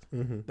Abbeys.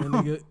 That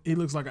nigga, he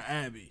looks like an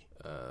Abbey.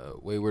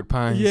 Wayward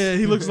Pines. Yeah,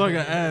 he looks like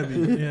an Abbey.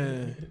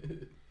 Yeah.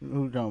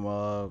 Who talking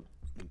about?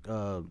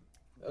 That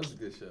was a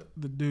good show.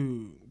 The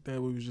dude that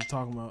we was just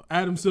talking about,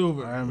 Adam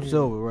Silver.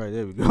 Silver, right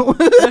there we go.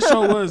 That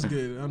show was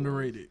good,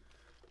 underrated.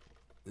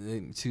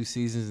 2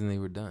 seasons and they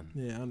were done.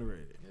 Yeah,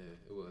 underrated. Yeah,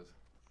 it was.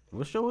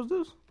 What show was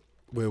this?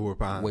 Wayward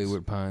Pines.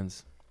 Wayward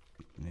Pines.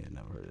 Yeah,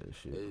 never heard of that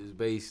shit. It was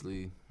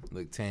basically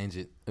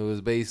tangent. It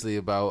was basically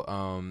about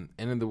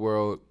end of the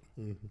world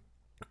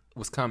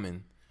was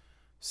coming,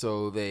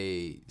 so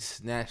they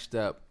snatched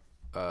up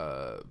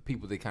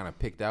people they kind of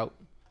picked out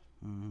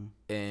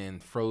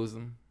and froze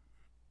them.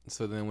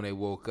 So then when they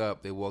woke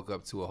up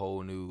to a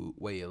whole new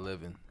way of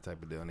living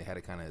type of deal, and they had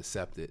to kind of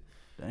accept it.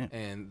 Damn.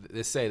 And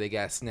they say they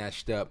got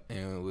snatched up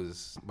and it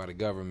was by the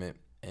government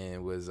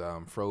and was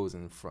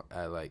frozen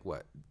at like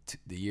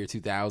the year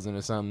 2000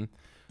 or something.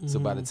 So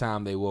by the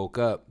time they woke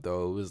up,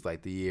 though, it was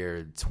like the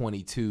year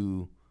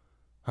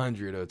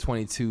 2200 or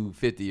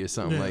 2250 or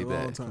something like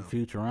that.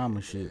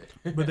 Futurama shit.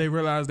 But they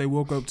realized they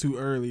woke up too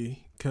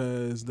early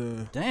because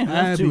the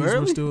that's too Abbeys early?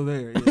 were still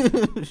there.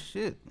 Yeah.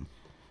 Shit.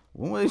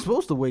 When were they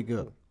supposed to wake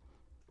up?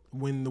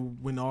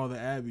 When all the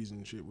Abbeys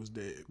and shit was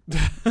dead.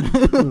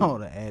 All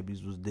the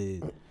Abbeys was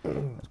dead.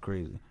 That's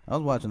crazy. I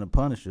was watching The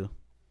Punisher.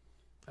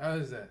 How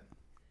is that?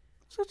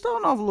 So it's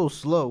starting off a little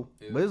slow,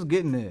 but it's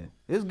getting there.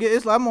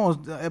 It's I'm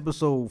on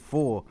episode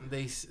 4.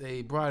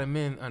 They brought him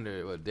in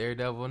under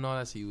Daredevil and all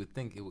that, so you would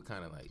think it would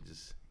kind of like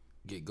just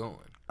get going.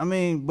 I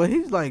mean, but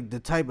he's like the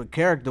type of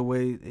character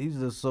where he's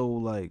just so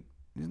like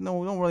he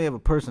don't really have a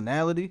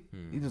personality.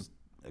 He's just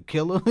a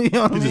killer. You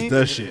know what I mean? He just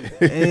does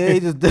shit. And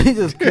he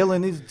just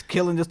killing. He's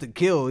killing just to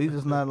kill. He's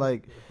just not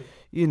like,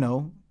 you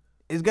know.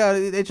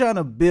 They're trying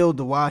to build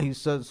to why he's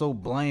so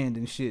bland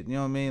and shit. You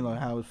know what I mean? Like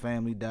how his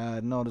family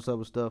died and all this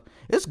other stuff.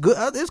 It's good.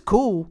 It's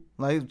cool.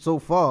 Like so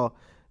far,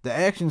 the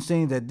action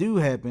scenes that do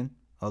happen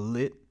are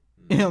lit.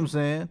 You know what I'm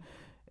saying?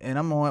 And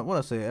I'm on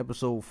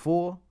episode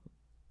 4.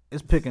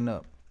 It's picking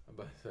up. I'm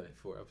about to say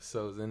 4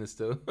 episodes in it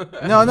still.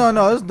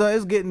 No.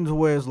 It's getting to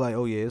where it's like,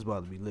 oh yeah, it's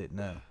about to be lit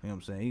now. You know what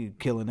I'm saying? He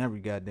killing every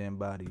goddamn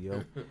body,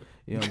 yo.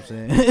 You know what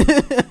I'm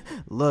saying?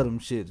 Love them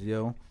shits,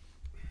 yo.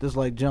 Just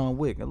like John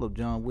Wick. I love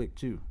John Wick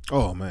too.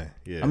 Oh man,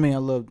 yeah. I mean, I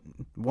love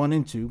 1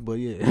 and 2, but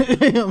yeah.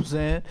 You know what I'm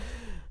saying?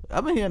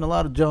 I've been hearing a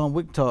lot of John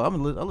Wick talk. I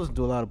listen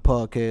to a lot of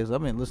podcasts.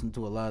 I've been listening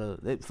to a lot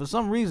of. For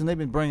some reason, they've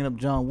been bringing up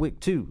John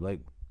Wick too. Like,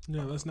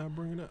 Yeah, let's not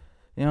bring it up.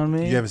 you know what I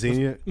mean? You haven't seen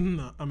it yet?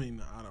 No, I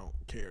mean, I don't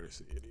care to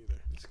see it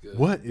either. It's good.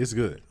 What? It's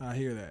good. I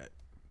hear that.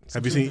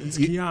 Have you seen? It's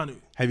Keanu.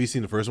 Have you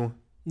seen the first one?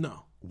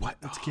 No. What?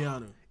 It's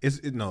Keanu.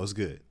 No, it's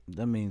good.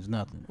 That means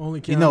nothing. Only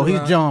Keanu. You know,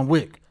 he's John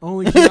Wick.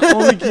 Only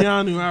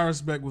Keanu I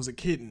respect was a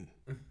kitten.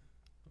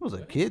 What was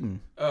a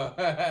kitten? Oh,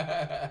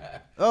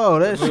 that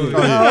shit. Oh,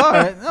 all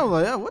right. I was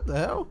like, oh, what the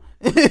hell?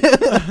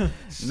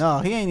 No,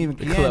 he ain't even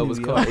The Keanu. club was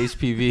called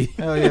HPV.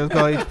 Hell yeah, it's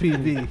called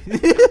HPV.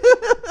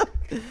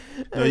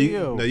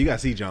 No, you gotta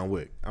see John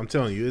Wick. I'm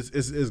telling you,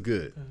 it's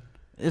good.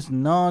 It's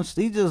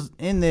he just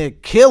in there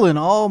killing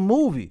all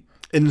movie.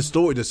 And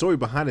the story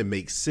behind it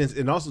makes sense,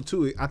 and also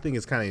too, I think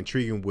it's kind of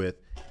intriguing.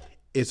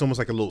 It's almost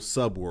like a little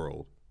sub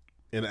world,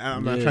 and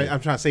I'm trying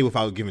to say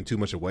without giving too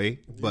much away,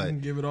 but You can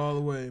give it all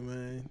away,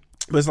 man.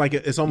 But it's like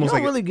it's almost You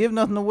don't like really give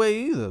nothing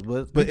away either,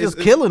 but it's just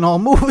killing all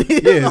movie.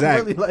 Yeah,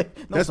 exactly. Really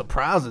no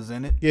surprises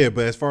in it. yeah.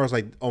 But as far as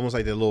like almost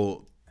like the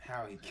little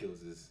How he kills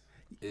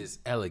is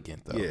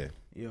elegant though. yeah,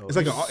 Yo, it's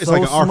like an so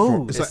art form.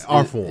 smooth. It's like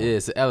art form. Yeah,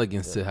 it's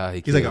elegance to how he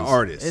He's kills. like an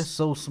artist. It's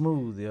so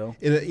smooth, yo.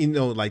 And, you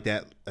know, like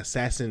that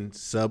assassin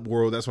sub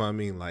world. That's what I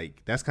mean.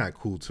 Like that's kind of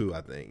cool too.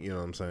 I think you know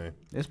what I'm saying.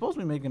 They're supposed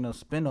to be making a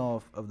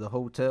spinoff of The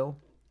Hotel.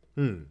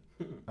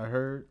 I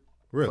heard.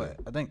 Really?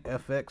 But I think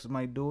FX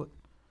might do it.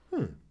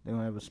 They're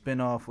gonna have a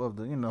spinoff of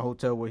the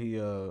hotel where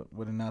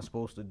where they're not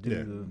supposed to do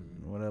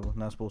the whatever,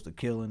 not supposed to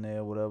kill in there,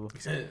 or whatever.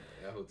 That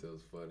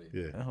hotel's funny.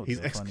 Yeah, hotel's he's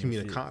funny as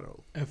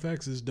excommunicado.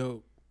 FX is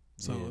dope,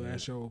 so Yeah.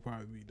 that show will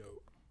probably be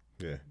dope.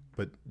 Yeah,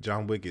 but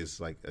John Wick is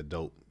like a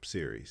dope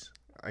series.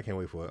 I can't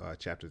wait for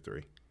chapter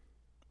 3.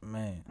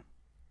 Man,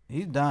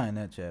 he's dying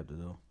that chapter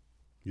though.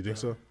 You think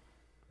so?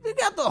 They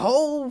got the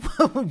whole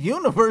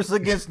universe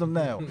against him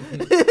now.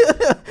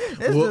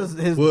 It's just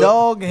his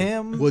dog,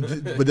 him. Well,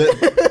 but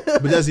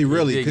does he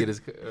really? He did get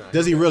his-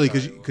 Does he really?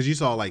 Because you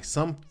saw like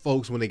some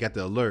folks when they got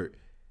the alert,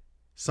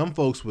 some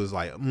folks was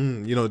like,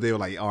 you know, they were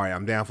like, all right,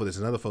 I'm down for this.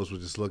 And other folks were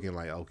just looking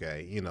like,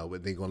 okay, you know,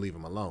 but they're going to leave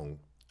him alone.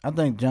 I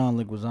think John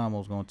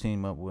Leguizamo's going to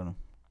team up with him.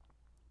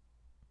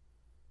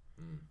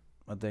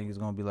 I think he's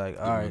going to be like,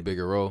 all right. Give him a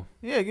bigger role.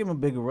 Yeah, give him a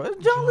bigger role.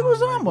 It's John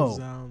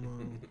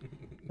Leguizamo.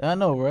 I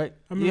know, right?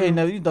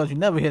 You thought you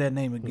never hear that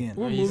name again.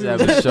 He used to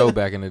have a show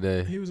back in the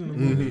day. He was in the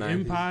movie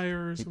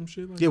Empire or some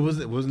shit like that. Yeah,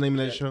 what was the name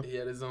of that show? He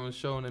had his own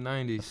show in the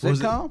 90s.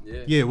 Sitcom?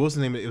 Yeah, what was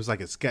the name of it? It was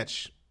like a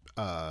sketch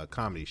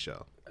comedy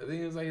show. I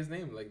think it was like his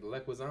name, like the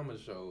Leguizamo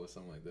show or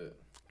something like that.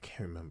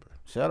 Can't remember.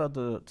 Shout out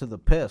to The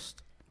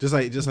Pest. Just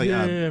like from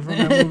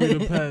that movie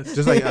The Pest.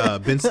 Just like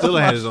Ben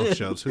Stiller had his own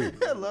show too.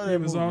 I love that He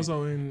was movie.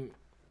 also in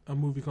a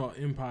movie called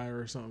Empire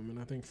or something, and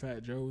I think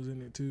Fat Joe was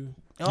in it too.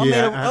 I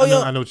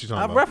know what you're talking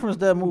about. I referenced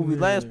that movie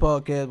last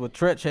podcast where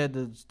Tretch had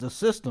the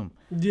system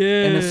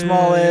Yeah. in a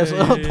small ass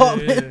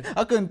apartment. Yeah.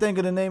 I couldn't think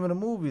of the name of the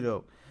movie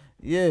though.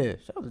 Yeah,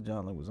 shout out to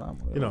John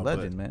Leguizamo. You know,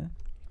 legend, man.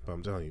 But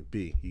I'm telling you,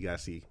 B, you gotta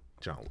see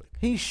John Wick.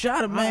 He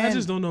shot a man. I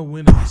just don't know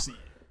when to see it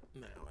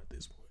now at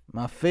this point.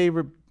 My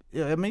favorite.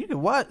 Yeah, I mean, you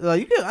can watch.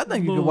 I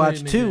think you can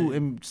watch two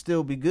and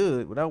still be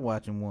good without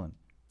watching one.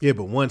 Yeah,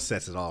 but one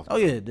sets it off. Oh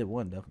yeah,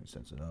 one definitely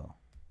sets it off.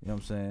 You know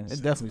what I'm saying?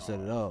 It definitely set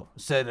it off.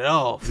 Set it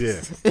off.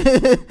 Yeah.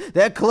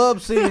 That club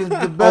scene is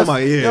the best. Oh my,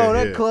 yeah, yo,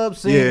 that yeah. club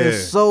scene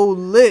is so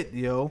lit,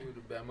 yo. He threw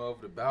the Batman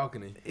over the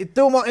balcony. It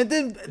threw him on, and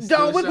then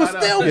John Wick was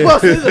shot still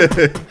out.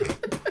 busting.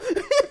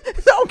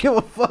 Don't give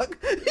a fuck.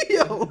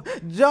 Yo,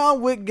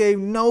 John Wick gave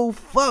no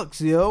fucks,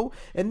 yo.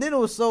 And then it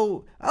was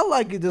so, I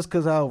like it just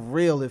because how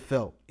real it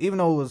felt. Even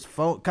though it was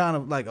kind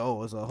of like,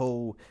 oh, it's a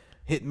whole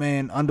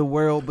hitman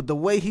underworld, but the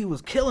way he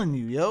was killing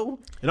you, yo.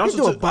 And also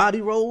he do a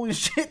body roll and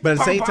shit. But at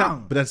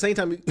the same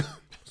time,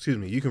 excuse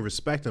me, you can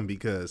respect him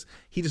because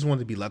he just wanted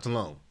to be left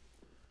alone.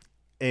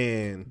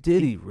 And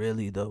did he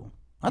really though?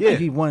 I think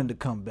he wanted to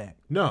come back.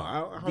 No,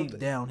 I deep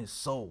down his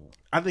soul.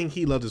 I think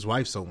he loved his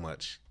wife so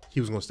much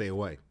he was gonna stay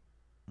away.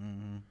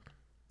 Mm-hmm.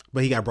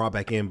 But he got brought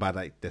back in by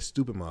like that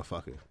stupid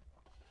motherfucker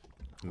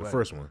in the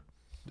first one.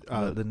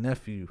 The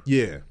nephew.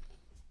 Yeah.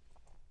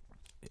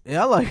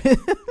 Yeah, I like it.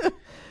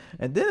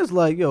 And then it's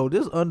like, yo,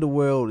 this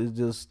underworld is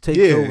just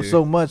taking over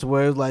so much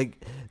where it's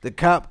like the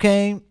cop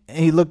came and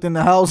he looked in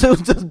the house, it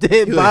was just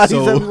dead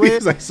bodies everywhere.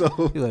 He's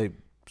like,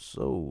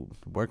 so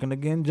working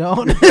again,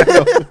 John?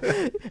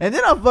 And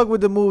then I fuck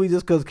with the movie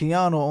just because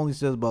Keanu only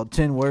says about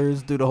 10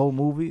 words through the whole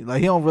movie. Like,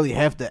 he don't really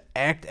have to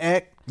act.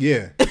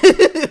 Yeah. You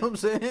know what I'm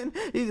saying?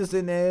 He's just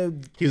in there.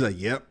 He's like,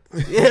 yep.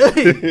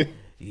 Yeah.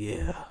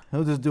 Yeah.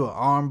 He'll just do an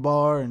arm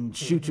bar and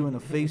shoot you in the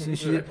face and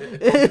shit. You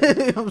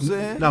know what I'm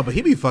saying? No, but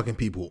he be fucking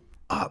people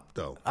up,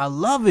 though. I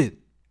love it.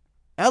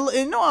 And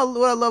you know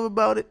what I love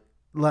about it?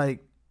 Like,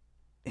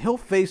 he'll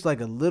face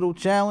like a little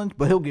challenge,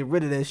 but he'll get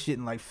rid of that shit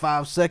in like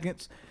 5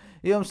 seconds.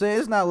 You know what I'm saying?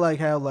 It's not like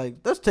how, like,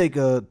 let's take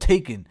a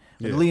Taken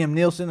with Liam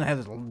Neeson and have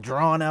this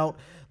drawn out,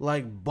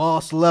 like,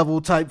 boss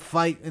level type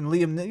fight. And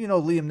Liam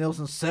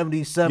Neeson's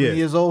 77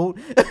 years old.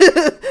 You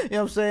know what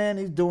I'm saying?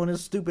 He's doing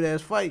this stupid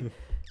ass fight.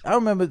 I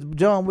remember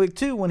John Wick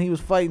 2 when he was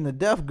fighting the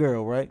deaf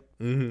girl, right?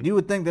 Mm-hmm. You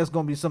would think that's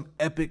going to be some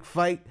epic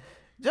fight.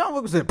 John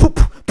Wick was like, poop,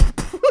 poop,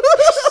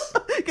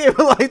 poop. Gave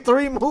her like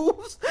 3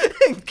 moves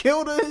and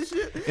killed her and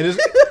shit. And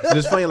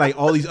it's funny, like,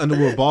 all these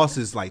underworld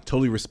bosses, like,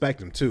 totally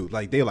respect him, too.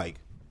 Like, they're like,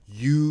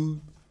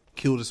 you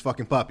killed his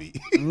fucking puppy.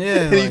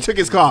 Yeah. And he took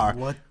his car.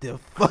 What the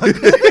fuck? Like,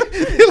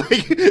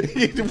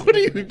 what are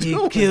you doing?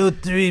 You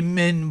killed 3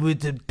 men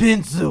with a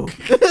pencil.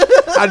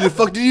 How the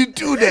fuck do you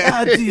do that?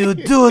 How do you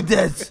do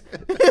that?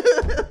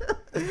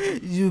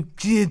 You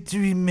killed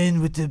 3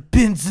 men with a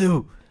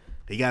pencil.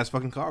 He got his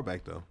fucking car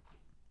back, though.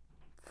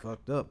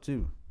 Fucked up,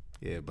 too.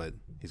 Yeah, but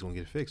he's going to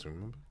get it fixed,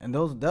 remember? And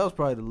that was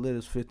probably the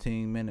latest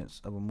 15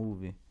 minutes of a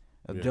movie.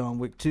 Of John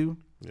Wick 2.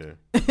 Yeah.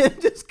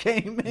 It just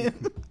came in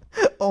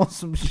on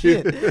some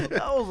shit.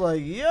 I was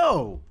like,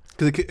 yo.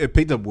 Because it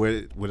picked up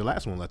where the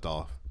last one left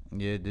off.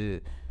 Yeah, it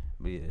did.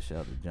 But yeah, shout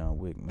out to John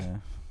Wick,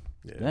 man.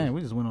 Yeah. Dang,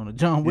 we just went on a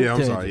John Wick I'm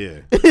tangent. sorry,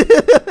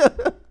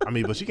 yeah. I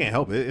mean, but you can't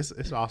help it. It's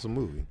an awesome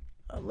movie.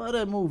 I love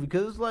that movie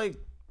because it's like,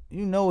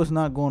 you know, it's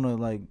not going to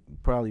like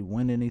probably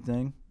win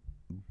anything,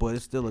 but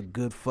it's still a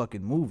good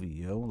fucking movie,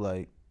 yo.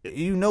 Like,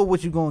 you know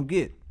what you're going to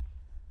get.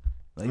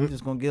 Like, you're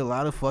just going to get a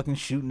lot of fucking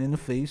shooting in the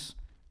face.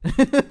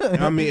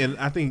 I mean, and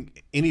I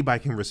think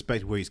anybody can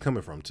respect where he's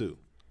coming from, too.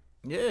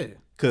 Yeah.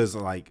 Because,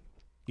 like,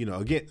 you know,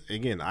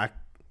 again,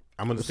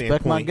 I'm on the standpoint.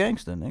 Respect my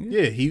gangster, nigga.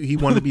 Yeah, he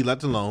wanted to be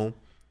left alone.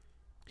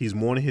 He's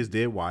mourning his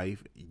dead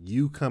wife.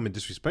 You come and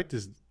disrespect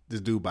this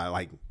dude by,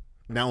 like,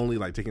 not only,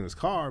 like, taking his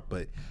car,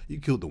 but you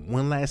killed the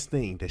one last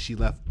thing that she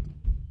left.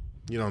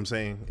 You know what I'm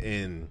saying?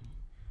 And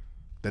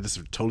that just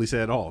totally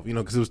set it off, you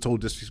know, because it was total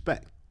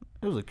disrespect.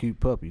 It was a cute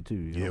puppy, too.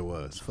 You know? Yeah, it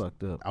was. It's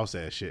fucked up. I was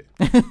sad as shit.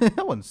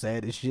 I wasn't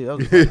sad as shit. I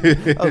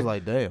was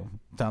like, damn,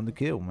 time to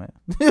kill, man.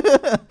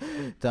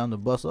 Time to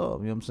bust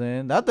off, you know what I'm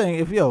saying? I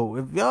think if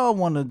y'all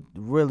want to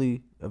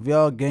really, if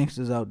y'all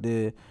gangsters out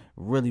there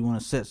really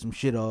want to set some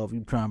shit off,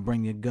 you try and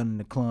bring your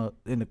gun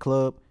in the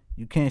club,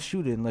 you can't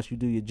shoot it unless you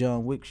do your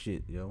John Wick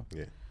shit, yo.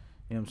 Yeah.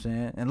 You know what I'm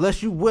saying?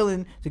 Unless you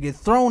willing to get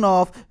thrown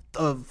off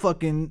a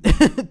fucking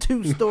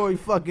 2-story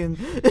fucking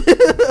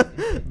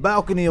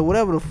balcony or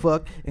whatever the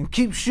fuck and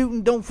keep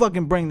shooting, don't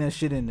fucking bring that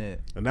shit in there.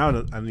 And now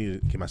I need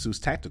to get my suits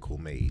tactical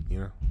made, you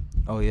know?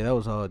 Oh, yeah, that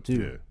was hard,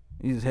 too. Yeah.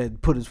 He just had to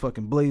put his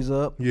fucking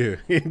blazer up. Yeah.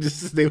 They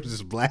was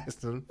just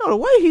blasting. No, the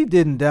way he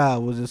didn't die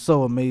was just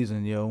so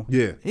amazing, yo.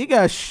 Yeah. He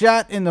got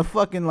shot in the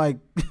fucking, like,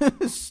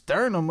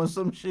 sternum or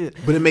some shit.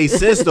 But it made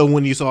sense, though,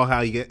 when you saw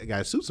how he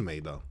got suits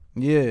made, though.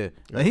 Yeah.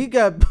 Like, he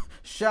got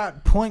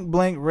shot point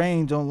blank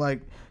range on,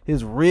 like,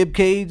 his rib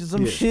cage or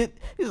some shit.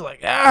 He's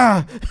like,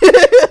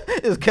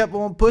 just kept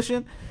on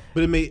pushing.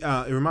 But it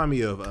reminded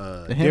me of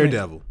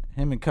Daredevil.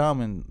 Him and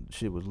Common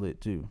shit was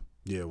lit, too.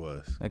 Yeah, it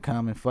was. That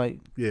Common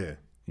fight. Yeah.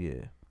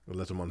 Yeah. We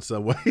left him on the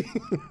subway.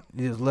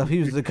 He just left. He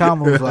was the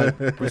Common was like,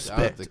 respect. Shout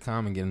out to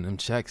Common getting them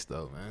checks,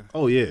 though, man.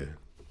 Oh, yeah.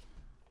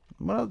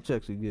 What other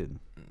checks he getting?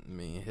 I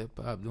mean,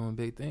 hip-hop doing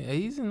big things.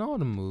 Hey, he's in all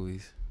the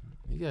movies.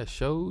 He got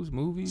shows,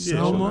 movies.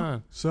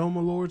 Selma,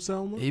 Lord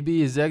Selma. He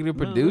be executive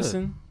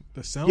producing.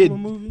 The Selma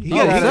movie. He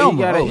got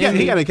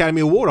an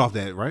Academy Award off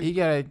that, right? He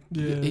got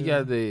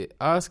the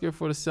Oscar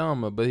for the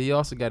Selma, but he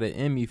also got an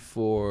Emmy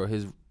for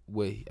his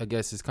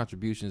his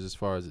contributions as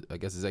far as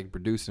executive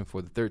producing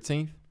for the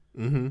 13th.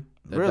 Mm-hmm.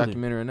 That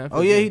documentary on Netflix.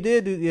 Oh yeah, he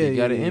did. He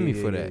got an Emmy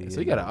for that. So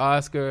he got an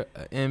Oscar,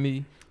 an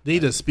Emmy. He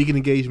does speaking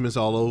engagements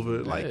all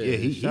over.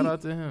 Shout out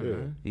to him.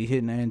 Man. He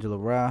hitting Angela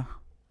Rye.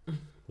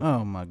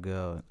 Oh my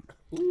God,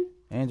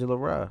 Angela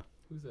Rye.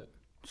 Who's that?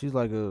 She's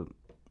like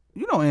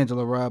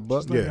Angela Rye,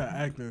 Buck. Like an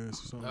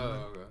actress or something.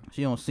 Oh, okay.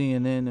 She on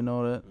CNN and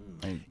all that.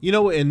 You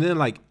know, and then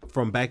like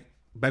from back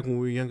when we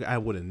were younger, I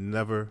would have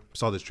never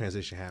saw this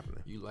transition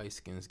happening. You light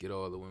skins get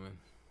all the women.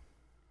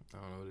 I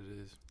don't know what it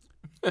is.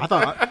 I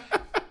thought.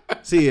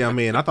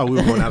 I thought we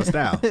were going out of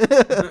style.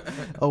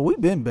 Oh, we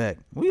been back.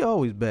 We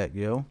always back, yo.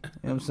 You know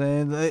what I'm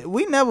saying? Like,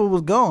 we never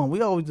was gone.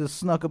 We always just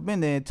snuck up in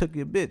there and took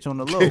your bitch on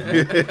the low.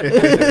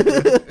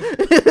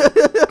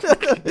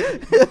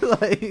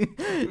 Like,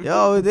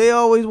 yo, they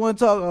always want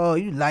to talk, oh,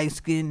 you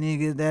light-skinned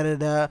niggas,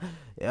 da-da-da.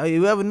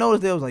 You ever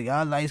notice they was like,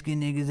 y'all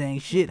light-skinned niggas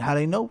ain't shit. How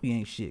they know we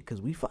ain't shit?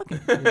 Because we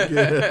fucking. They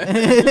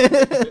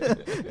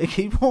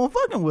keep on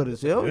fucking with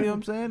us, yo. You know what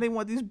I'm saying? They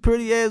want these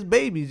pretty-ass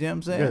babies, you know what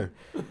I'm saying?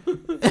 Yeah.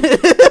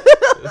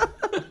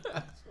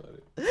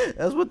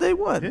 That's what they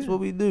want. That's what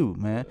we do,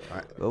 man.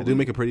 They do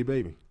make a pretty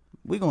baby.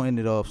 We're going to end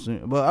it off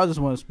soon. But I just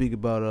want to speak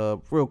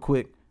about, real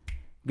quick,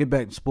 get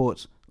back to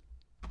sports.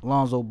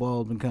 Lonzo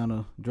Ball's been kind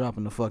of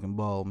dropping the fucking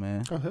ball,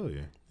 man. Oh, hell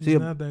yeah. He's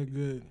not that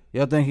good.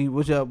 Y'all think he,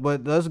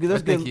 but I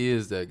think he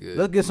is that good.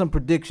 Let's get some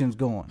predictions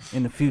going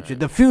in the future. Right.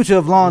 The future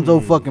of Lonzo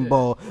fucking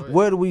Ball.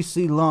 Where do we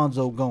see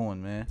Lonzo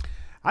going, man?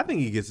 I think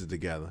he gets it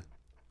together.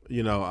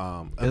 You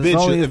know,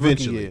 eventually.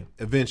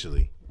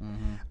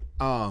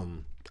 Mm-hmm.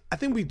 I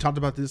think we talked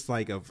about this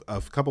like a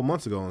couple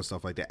months ago and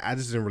stuff like that. I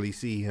just didn't really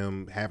see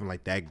him having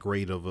like that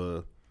great of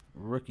a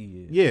rookie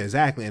year. Yeah,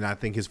 exactly. And I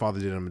think his father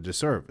did him a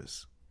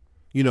disservice.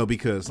 You know,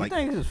 because you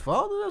think it's his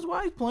father? That's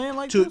why he's playing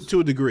like this? To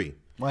a degree.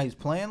 Why he's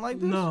playing like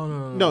this?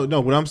 No.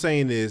 What I'm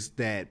saying is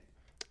that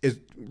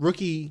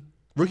rookie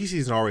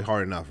season already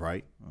hard enough,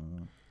 right?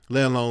 Mm-hmm.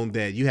 Let alone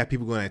that you have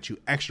people going at you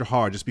extra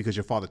hard just because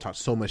your father taught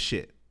so much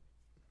shit.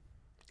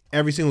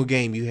 Every single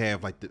game you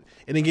have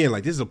and again,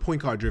 like this is a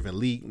point guard driven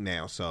league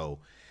now, so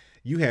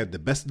you have the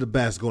best of the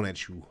best going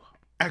at you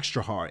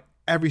extra hard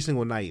every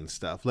single night and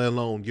stuff, let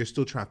alone you're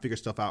still trying to figure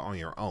stuff out on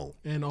your own.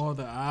 And all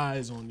the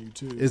eyes on you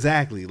too.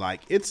 Exactly.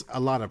 Like it's a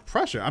lot of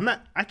pressure.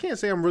 I can't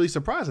say I'm really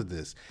surprised at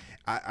this.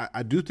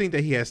 I do think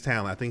that he has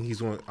talent. I think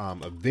he's going to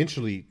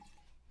eventually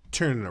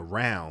turn it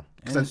around.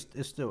 And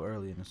it's still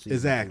early in the season.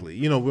 Exactly.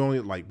 You know, we're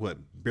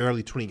only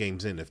barely 20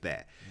 games in, if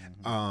that.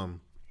 Mm-hmm.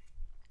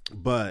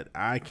 But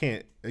I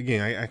can't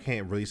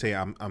really say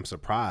I'm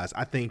surprised.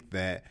 I think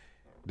that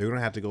they're going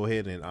to have to go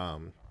ahead and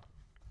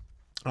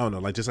I don't know,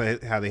 like just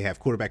like how they have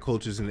quarterback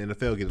coaches in the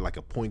NFL get like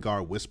a point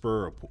guard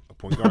whisperer or a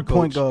point guard coach.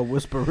 Point guard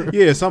whisperer.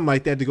 Yeah, something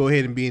like that to go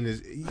ahead and be in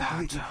his.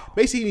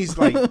 Basically,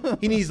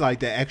 he needs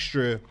that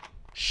extra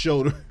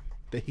shoulder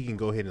that he can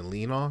go ahead and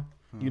lean on.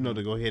 You know,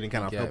 to go ahead and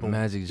kind of help him.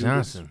 Magic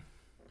Johnson.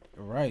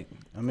 Right.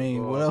 I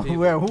mean, who else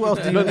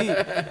do you need?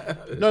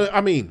 No,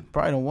 I mean,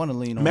 probably don't want to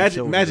lean on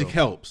Magic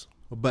helps,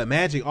 but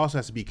Magic also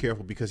has to be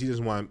careful because he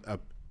doesn't want.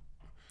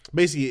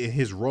 Basically, in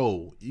his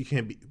role, you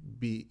can't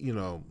be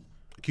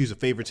accused of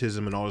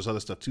favoritism and all this other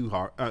stuff too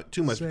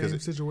much. Same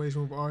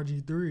situation with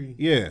RG3.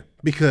 Yeah,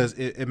 because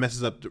it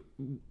messes up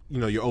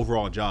your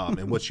overall job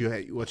and what you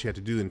have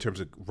to do in terms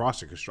of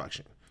roster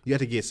construction. You have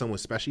to get someone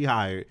specially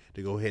hired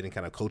to go ahead and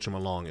kind of coach them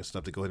along and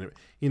stuff to go ahead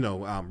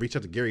and reach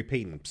out to Gary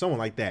Payton, someone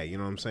like that. You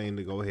know what I'm saying?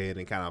 To go ahead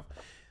and kind of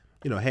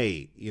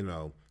hey,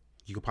 you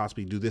could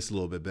possibly do this a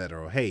little bit better,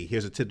 or hey,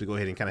 here's a tip to go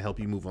ahead and kind of help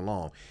you move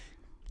along.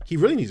 He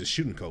really needs a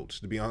shooting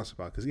coach, to be honest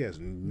about, because he has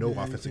no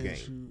offensive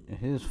game.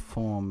 His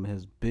form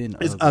has been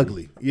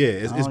ugly. Yeah,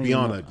 it's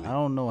beyond ugly. I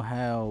don't know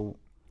how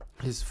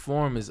his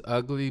form is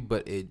ugly,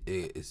 but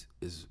it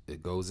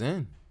goes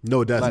in.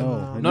 No, it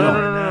doesn't.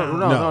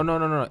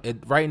 No.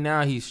 Right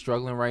now, he's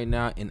struggling right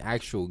now in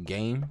actual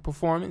game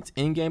performance,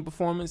 in-game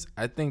performance.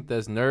 I think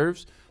that's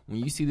nerves. When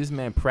you see this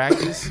man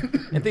practice,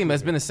 and think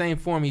that's been the same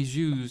form he's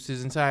used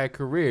his entire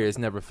career. It's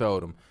never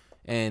failed him.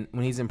 And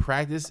when he's in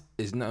practice,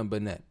 it's nothing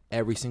but net.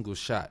 Every single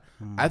shot.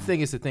 I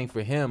think it's the thing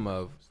for him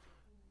of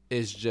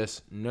it's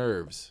just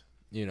nerves.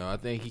 I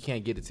think he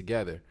can't get it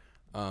together.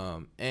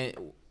 And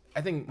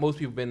I think most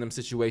people have been in them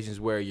situations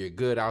where you're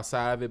good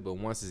outside of it, but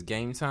once it's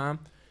game time,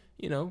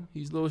 he's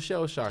a little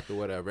shell-shocked or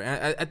whatever.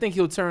 And I think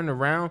he'll turn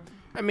around.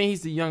 I mean,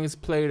 he's the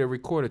youngest player to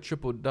record a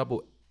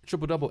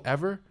triple-double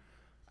ever.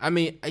 I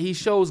mean, he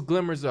shows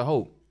glimmers of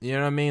hope. You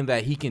know what I mean?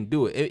 That he can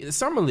do it.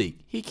 Summer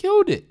League, he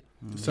killed it.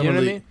 You know what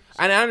I mean?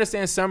 And I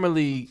understand Summer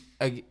League,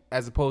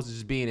 as opposed to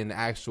just being in the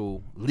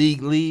actual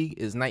league,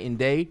 is night and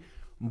day.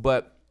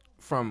 But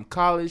from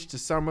college to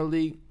Summer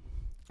League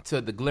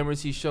to the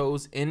glimmers he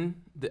shows in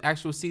the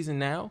actual season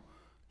now,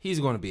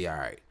 he's going to be all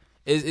right.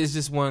 It's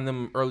just one of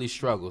them early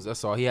struggles.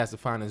 That's all. He has to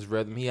find his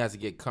rhythm. He has to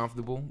get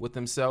comfortable with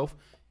himself.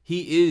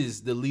 He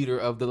is the leader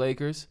of the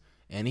Lakers,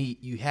 and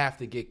you have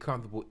to get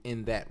comfortable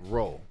in that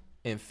role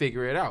and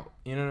figure it out.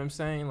 You know what I'm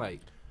saying? Like,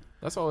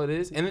 that's all it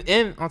is.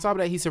 And on top of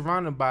that, he's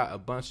surrounded by a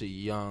bunch of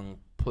young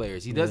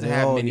players. He doesn't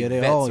have many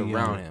vets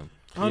around him.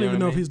 I don't even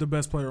know if he's the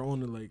best player on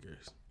the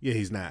Lakers. Yeah,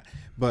 he's not.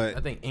 But I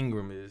think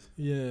Ingram is.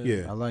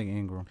 Yeah. I like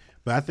Ingram.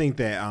 But I think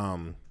that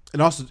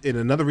and also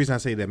another reason I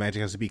say that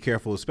Magic has to be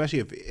careful, especially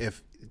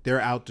if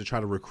they're out to try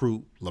to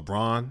recruit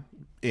LeBron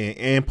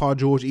and Paul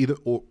George, either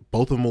or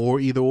both of them, or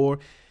either or.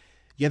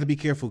 You have to be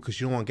careful because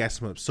you don't want to gas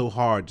him up so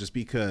hard just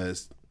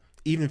because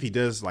even if he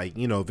does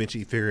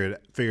eventually figure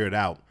it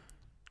out,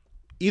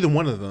 either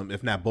one of them,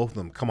 if not both of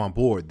them, come on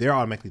board, they're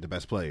automatically the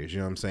best players. You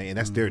know what I'm saying? And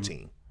that's their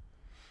team.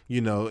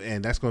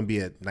 And that's going to be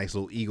a nice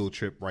little ego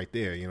trip right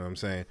there. You know what I'm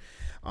saying?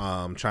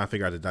 Trying to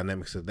figure out the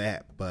dynamics of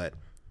that. But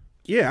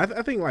yeah,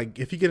 I think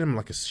if you get him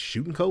like a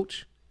shooting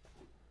coach,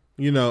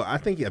 I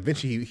think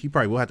eventually he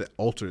probably will have to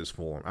alter his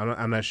form.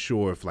 I'm not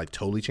sure if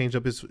totally change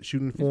up his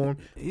shooting form.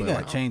 You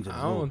got to change it.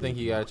 I don't think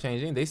he got to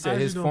change anything. They said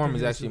his form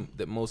is actually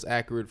the most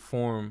accurate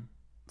form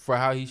for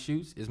how he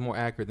shoots is more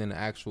accurate than the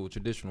actual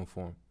traditional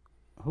form.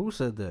 Who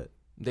said that?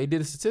 They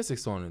did the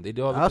statistics on it. They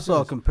did all the I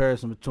saw a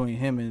comparison between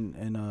him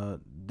and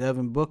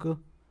Devin Booker.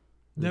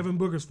 Devin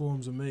Booker's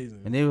form's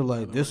amazing. And they were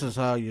like, this is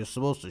how you're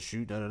supposed to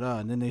shoot, da-da-da.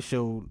 And then they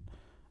showed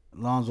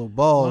Lonzo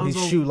Ball. He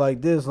shoot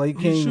like this. Like,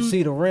 you can't even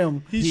see the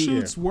rim. He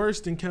shoots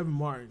worse than Kevin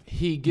Martin.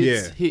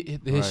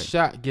 His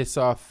shot gets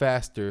off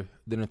faster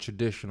than a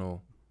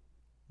traditional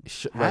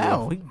shot.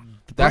 How? He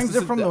brings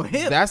it from the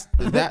hip.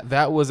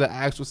 That was an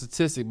actual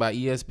statistic by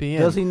ESPN.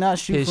 Does he not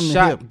shoot from the hip? His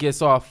shot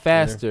gets off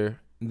faster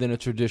than a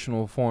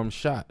traditional form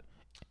shot.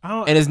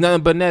 And it's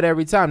nothing but net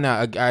every time.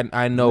 Now,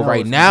 I know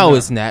right now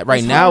it's not.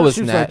 Right now it's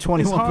not.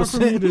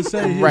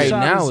 21%. Right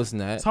now it's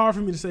not. It's hard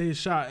for me to say his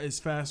shot is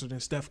faster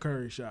than Steph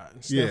Curry's shot.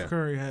 And Steph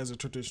Curry has a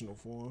traditional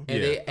form.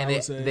 And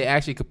they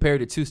actually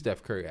compared it to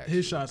Steph Curry. Actually.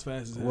 His shot's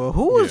faster than Well,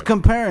 who is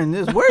comparing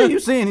this? Where are you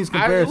seeing these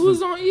comparisons? It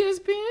was on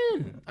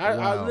ESPN.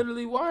 I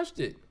literally watched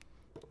it.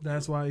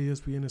 That's why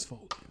ESPN is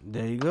folding.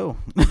 There you go.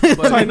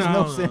 But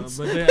no sense.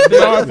 But they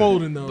are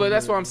folding though. But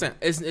that's what I'm saying.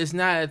 It's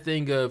not a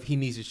thing of he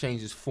needs to change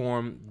his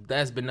form.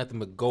 That's been nothing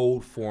but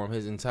gold form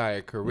his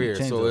entire career.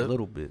 So a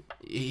little bit.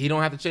 He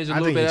don't have to change it a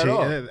little bit at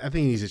all. I think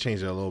he needs to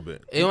change it a little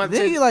bit. Then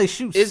he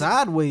shoots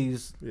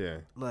sideways. Yeah.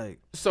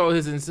 So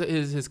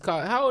his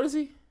how old is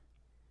he?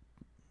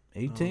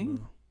 18.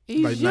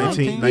 He's young.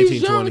 19,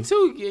 he's young 20.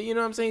 too. You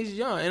know what I'm saying? He's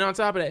young. And on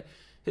top of that,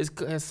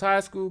 his high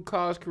school,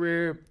 college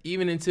career,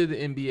 even into the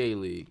NBA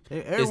league,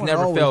 it's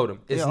never failed him.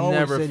 It's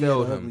never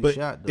failed him. But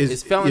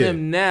it's failing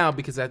him now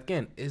because,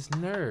 again, it's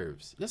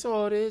nerves. That's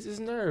all it is. It's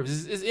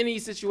nerves. It's any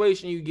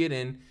situation you get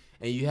in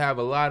and you have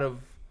a lot of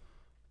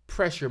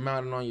pressure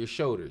mounted on your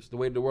shoulders, the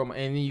way the world,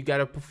 and then you got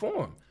to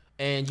perform.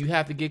 And you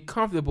have to get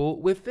comfortable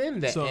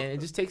within that, and it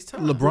just takes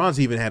time. LeBron's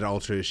even had to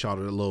alter his shot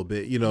a little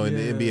bit, in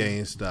the NBA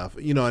and stuff.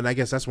 And I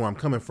guess that's where I'm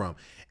coming from.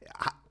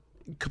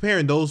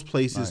 Comparing those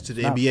places to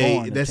the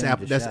NBA,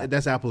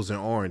 that's apples and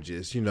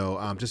oranges,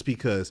 just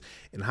because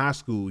in high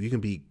school you can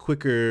be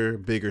quicker,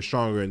 bigger,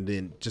 stronger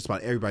than just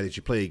about everybody that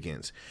you play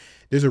against.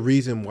 There's a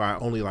reason why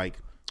only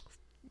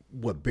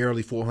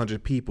barely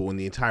 400 people in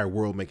the entire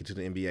world make it to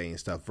the NBA and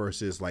stuff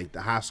versus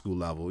the high school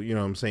level, you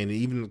know what I'm saying, and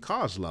even the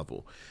college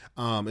level.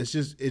 It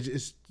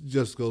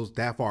just goes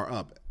that far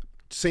up.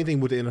 Same thing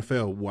with the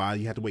NFL, why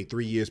you have to wait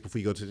 3 years before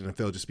you go to the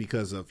NFL just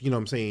because of, what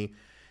I'm saying,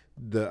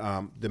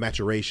 the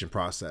maturation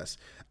process.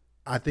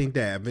 I think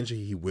that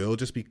eventually he will,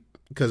 just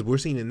because we're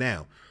seeing it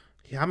now.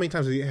 How many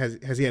times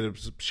has he had a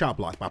shot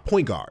blocked by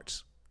point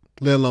guards,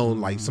 let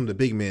alone some of the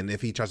big men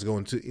if he tries to go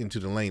into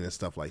the lane and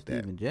stuff like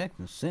that? Steven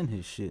Jackson sent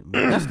his shit.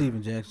 Not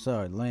Steven Jackson,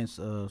 sorry, Lance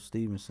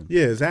Stevenson.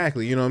 Yeah,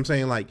 exactly. You know what I'm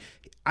saying?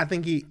 I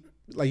think he,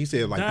 like you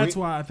said, that's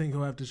why I think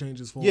he'll have to change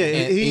his form. Yeah,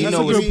 that's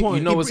a good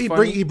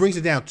point. He brings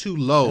it down too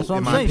low. That's what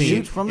in I'm my saying. opinion.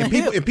 Shoots from the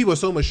hip. hip. And people are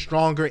so much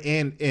stronger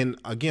and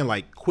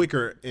again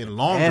quicker and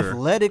longer,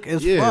 athletic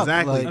as fuck.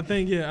 Exactly.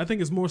 I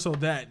think it's more so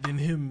that than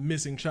him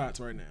missing shots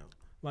right now.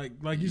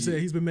 Like you said,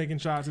 he's been making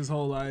shots his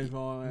whole life.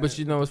 But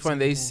you know, it's funny.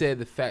 They said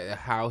the fact that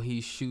how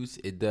he shoots,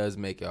 it does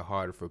make it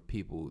harder for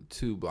people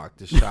to block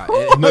the shot.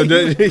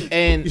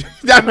 and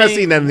I've not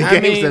seen that in the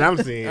games that I'm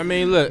seeing. I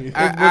mean, look,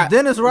 was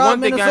Dennis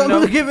Rodman or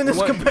something giving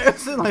this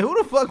comparison? Like, who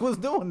the fuck was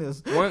doing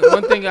this?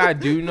 One thing I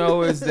do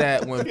know is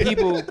that when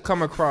people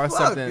come across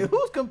something,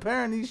 who's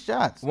comparing these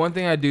shots? One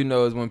thing I do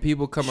know is when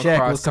people come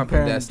across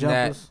something that's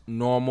not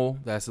normal,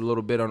 that's a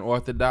little bit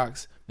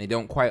unorthodox, they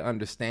don't quite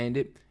understand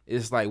it.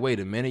 It's like, wait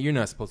a minute, you're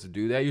not supposed to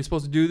do that. You're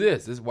supposed to do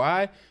this. This is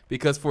why?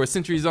 Because for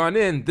centuries on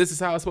end, this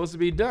is how it's supposed to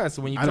be done.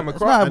 So when you come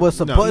across,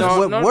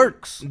 what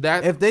works.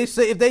 That if they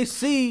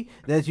see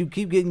that you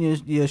keep getting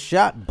your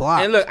shot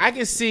blocked. And look, I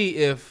can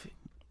see.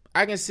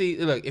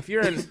 Look, if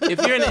you're in the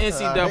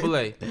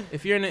NCAA,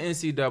 if you're in the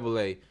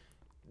NCAA,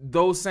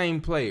 those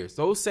same players,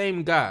 those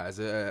same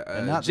guys,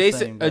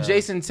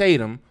 Jason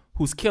Tatum,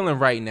 who's killing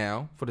right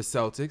now for the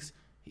Celtics.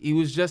 He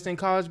was just in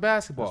college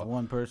basketball. That's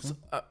one person.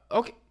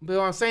 Okay, but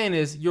what I'm saying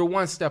is you're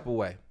one step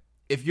away.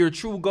 If you're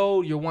true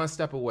gold, you're one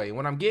step away.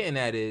 What I'm getting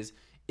at is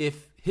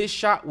if his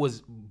shot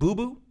was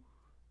boo-boo,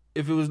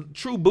 if it was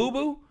true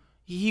boo-boo,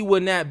 he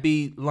would not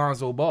be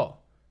Lonzo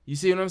Ball. You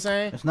see what I'm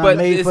saying? It's not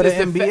made for the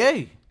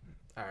NBA.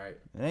 All right.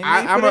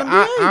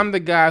 I'm the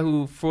guy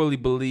who fully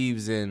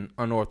believes in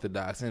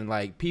unorthodox. And,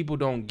 like, people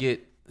don't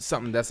get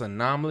something that's an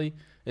anomaly.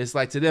 It's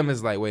like to them,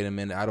 it's like, wait a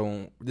minute,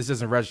 this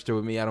doesn't register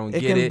with me. I don't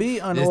get it. It can be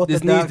unorthodox.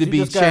 This needs to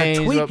be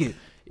changed. Tweak it.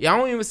 Yeah, I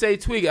don't even say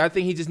tweak it. I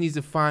think he just needs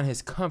to find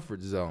his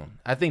comfort zone.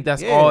 I think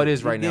that's all it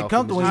is right now.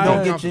 Comfortable. You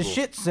don't get your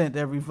shit sent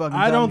every fucking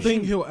time. I don't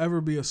think he'll ever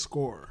be a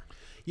scorer.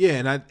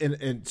 Yeah,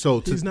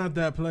 so he's not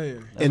that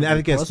player.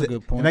 I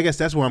guess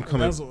that's where I'm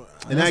coming. That's why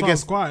I'm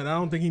quiet. I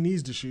don't think he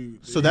needs to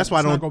shoot. So that's why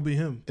it's not gonna be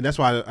him. And that's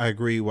why I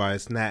agree. Why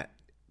it's not.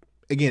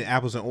 Again,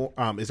 apples and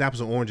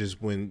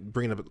oranges when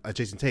bringing up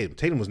Jason Tatum.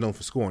 Tatum was known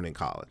for scoring in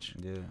college.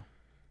 Yeah.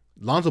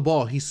 Lonzo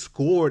Ball, he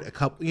scored a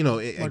couple,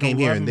 a game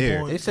here and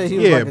there. They say he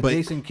was like a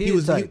Jason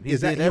Kidd type.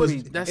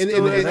 That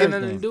still has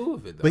nothing to do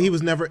with it, though. But he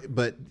was never.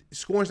 But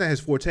scoring's not his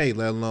forte,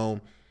 let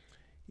alone.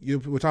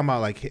 We're talking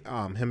about like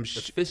him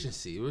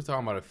efficiency. We're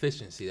talking about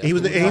efficiency. He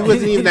wasn't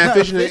even that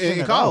efficient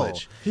in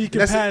college. He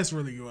can pass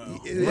really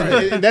well.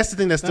 And that's the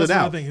thing that stood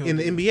out in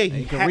the NBA.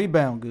 He can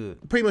rebound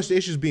good. Pretty much the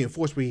issue is being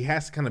forced, where he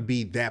has to kind of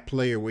be that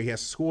player where he has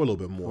to score a little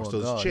bit more.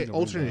 So his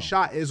alternate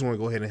shot is going to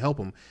go ahead and help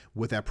him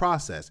with that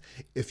process.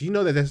 If you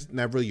know that that's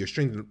not really your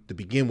strength to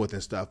begin with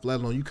and stuff, let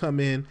alone you come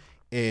in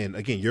and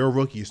again you're a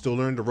rookie, you're still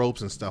learning the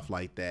ropes and stuff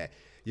like that.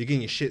 You're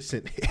getting your shit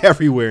sent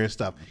everywhere and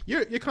stuff.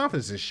 Your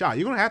confidence is shot.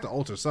 You're going to have to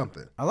alter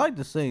something. I like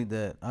to say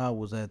that I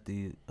was at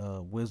the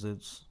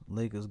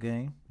Wizards-Lakers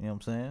game. You know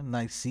what I'm saying?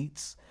 Nice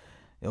seats.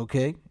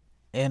 Okay.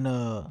 And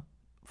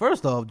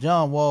first off,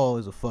 John Wall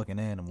is a fucking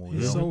animal.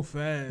 He's so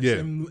fast.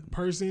 Yeah. In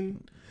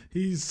person,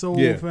 he's so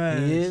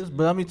fast. He is.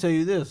 But let me tell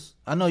you this.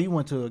 I know you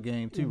went to a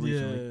game, too,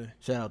 recently. Yeah.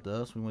 Shout out to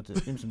us. We went to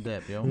give him some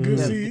dap, yo. Good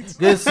seats.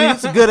 Good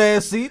seats.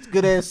 Good-ass seats.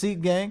 Good-ass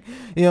seat gang.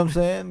 You know what I'm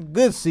saying?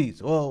 Good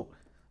seats. Well,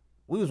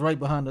 we was right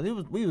behind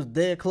we was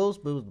dead close,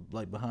 but it was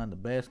like behind the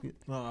basket.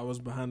 No, I was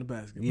behind the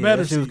basket. Yeah,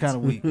 better seats. Was kind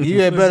of weak.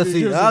 You had better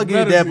seats. I'll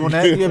give you that on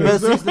that. You had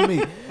better seats than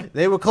me.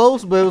 They were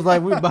close, but it was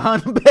like we were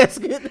behind the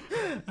basket.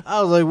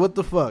 I was like, what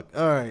the fuck?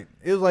 All right.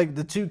 It was like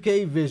the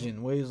 2K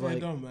vision where it's like,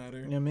 it don't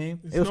matter. You know what I mean?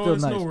 It was still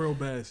nice. No real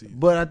bad seats.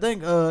 But I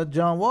think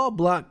John Wall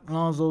blocked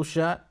Lonzo's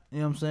shot. You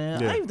know what I'm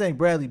saying? Yeah. I even think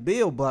Bradley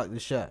Beal blocked the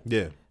shot.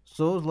 Yeah.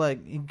 So it's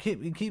like he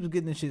keeps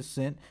getting this shit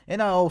sent.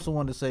 And I also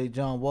want to say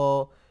John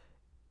Wall.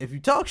 If you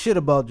talk shit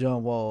about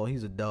John Wall,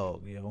 he's a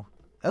dog, yo.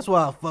 That's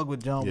why I fuck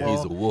with John Wall.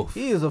 He's a wolf.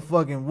 He is a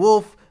fucking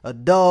wolf, a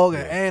dog,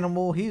 an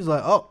animal. He's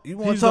like, oh, you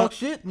want to talk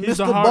shit,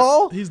 Mr.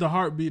 Ball? He's the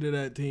heartbeat of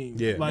that team.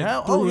 Yeah.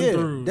 Like,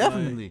 through.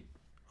 Definitely. Like,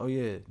 oh,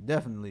 yeah,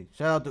 definitely.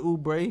 Shout out to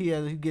Oubre.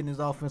 He's getting his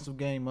offensive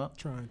game up.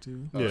 Trying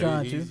to.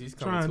 He's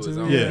trying to. His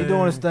own. Yeah. He's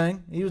doing his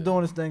thing. He was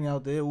doing his thing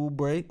out there,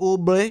 Oubre. You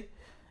know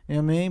what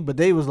I mean? But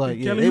they was like,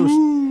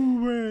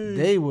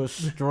 they were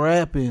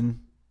strapping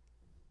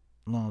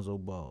Lonzo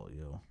Ball,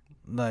 yo.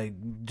 Like,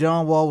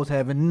 John Wall was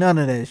having none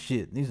of that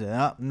shit. He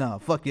said, no,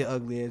 fuck your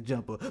ugly ass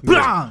jumper.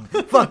 Bang!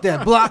 Fuck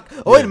that block.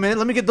 Oh, wait a minute.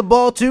 Let me get the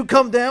ball, too.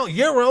 Come down.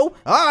 Euro. All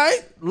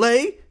right.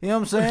 Lay. You know what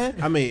I'm saying?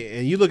 I mean,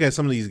 and you look at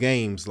some of these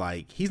games,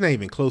 like, he's not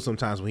even close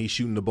sometimes when he's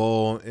shooting the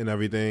ball and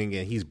everything,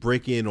 and he's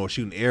breaking or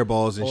shooting air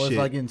balls and shit. Or it's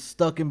like getting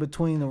stuck in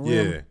between the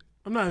rim. Yeah.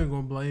 I'm not even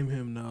going to blame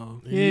him,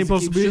 though. He ain't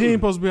supposed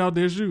to be out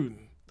there shooting.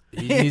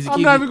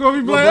 I'm not even going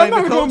to blame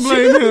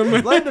him.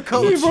 Man. Blame the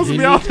coach. He ain't supposed to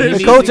be out there.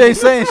 The coach ain't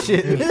saying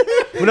shit.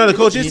 Well, no, the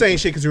coach is saying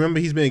shit because remember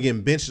he's been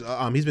getting benched.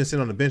 He's been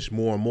sitting on the bench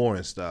more and more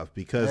and stuff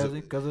because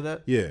of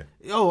that. Yeah.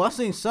 Yo, I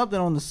seen something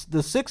on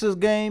the Sixers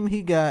game.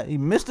 He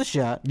missed a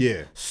shot.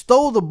 Yeah.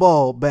 Stole the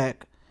ball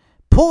back,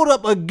 pulled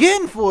up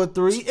again for a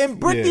 3, and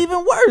bricked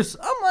even worse.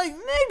 I'm like,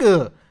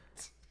 nigga,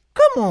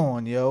 come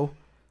on, yo.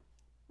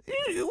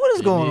 What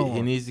is going on?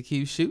 He needs to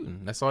keep shooting.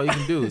 That's all you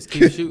can do is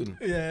keep shooting.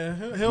 Yeah.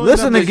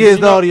 Listen to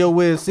Giz Audio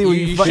with. See where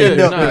you end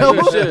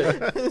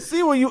up.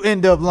 See where you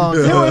end up,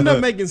 Lonzo. He'll end up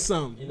making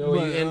something. You know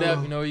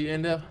where you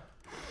end up?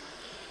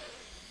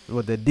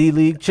 What the D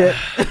League check?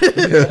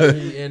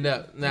 He end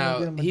up now.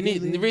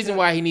 The reason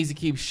why he needs to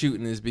keep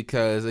shooting is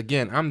because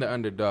again, I'm the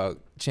underdog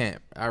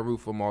champ. I root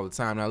for him all the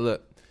time. Now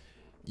look,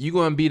 you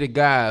gonna be the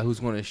guy who's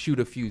gonna shoot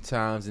a few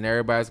times, and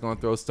everybody's gonna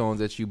throw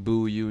stones at you,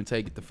 boo you, and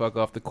take it the fuck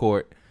off the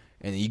court.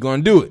 And you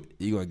gonna do it.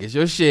 You gonna get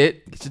your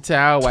shit, get your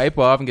towel, wipe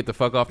off, and get the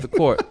fuck off the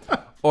court.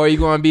 Or you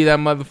gonna be that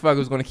motherfucker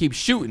who's gonna keep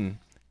shooting.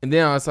 And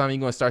then all of a sudden,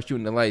 you're going to start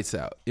shooting the lights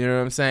out. You know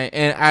what I'm saying?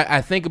 And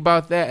I think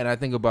about that, and I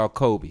think about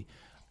Kobe.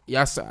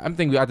 Yeah, I'm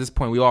thinking at this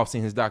point, we all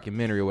seen his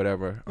documentary or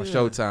whatever on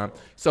Showtime.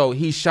 So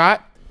he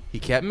shot, he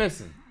kept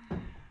missing.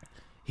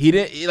 He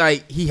didn't,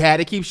 he had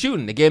to keep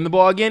shooting. They gave him the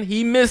ball again,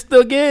 he missed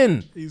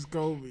again. He's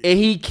Kobe. And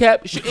he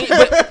kept shooting.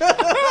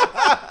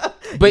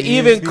 But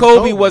even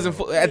Kobe wasn't,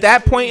 at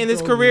that point in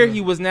his career,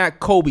 he was not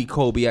Kobe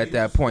at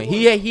that point.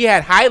 He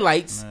had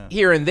highlights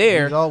here and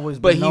there,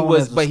 but he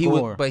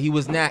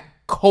was not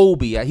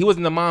Kobe. He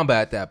wasn't the Mamba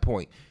at that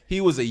point.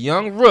 He was a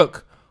young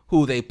rook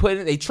who they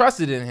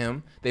trusted in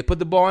him. They put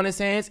the ball in his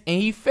hands,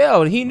 and he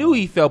failed. He knew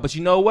he failed, but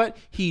you know what?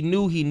 He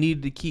knew he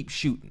needed to keep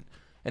shooting,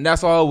 and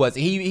that's all it was.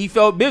 He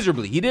felt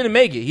miserably. He didn't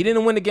make it. He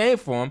didn't win the game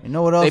for him. You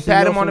know what else? They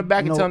pat him on the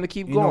back and tell him to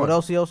keep going. You know what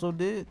else he also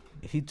did?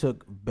 He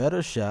took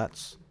better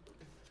shots.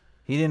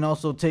 He didn't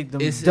also take them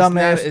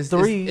dumbass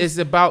threes. It's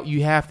about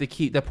you have to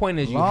keep. The point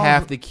is you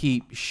have to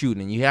keep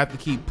shooting. You have to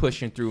keep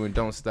pushing through and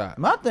don't stop.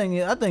 My thing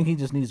is, I think he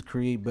just needs to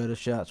create better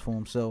shots for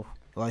himself.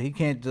 Like he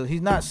can't.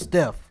 He's not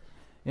Steph.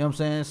 You know what I'm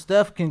saying?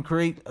 Steph can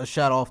create a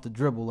shot off the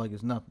dribble like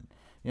it's nothing.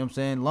 You know what I'm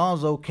saying?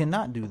 Lonzo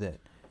cannot do that.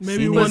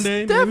 Maybe one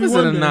day. Steph is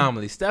an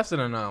anomaly. Steph's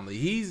an anomaly.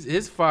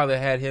 His father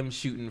had him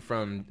shooting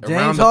from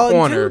around the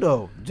corner. Too,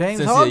 though. James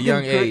since Harden a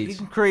young age. He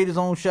can create his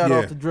own shot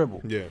off the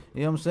dribble. Yeah.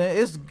 You know what I'm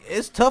saying?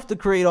 It's tough to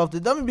create off the.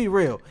 Let me be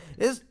real.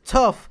 It's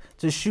tough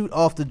to shoot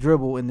off the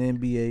dribble in the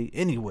NBA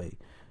anyway.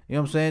 You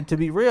know what I'm saying? To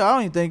be real, I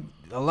don't even think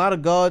a lot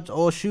of guards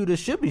or shooters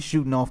should be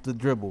shooting off the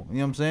dribble. You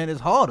know what I'm saying? It's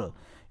harder.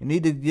 You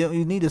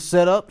need to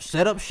set up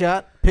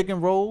shot, pick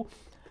and roll,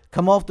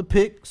 come off the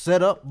pick,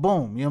 set up,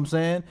 boom. You know what I'm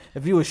saying?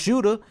 If you're a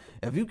shooter,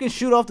 if you can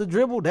shoot off the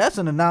dribble, that's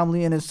an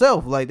anomaly in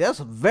itself. Like, that's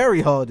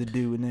very hard to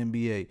do in the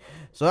NBA.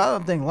 So I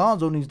don't think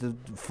Lonzo needs to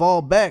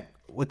fall back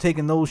with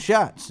taking those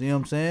shots, you know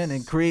what I'm saying,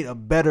 and create a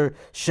better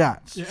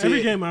shots. Yeah,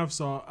 every game I've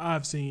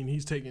seen,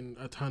 he's taking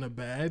a ton of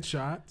bad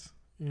shots.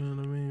 You know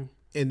what I mean?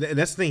 And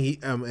that's the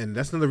thing. And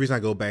that's another reason I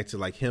go back to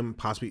like him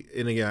possibly.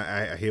 And again,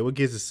 I hear what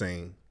Giz is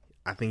saying.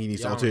 I think he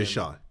needs to alter his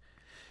shot.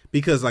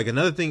 Because like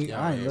another thing,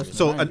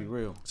 so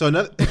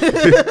another,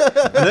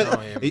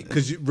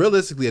 because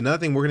realistically, another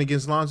thing working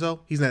against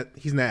Lonzo, he's not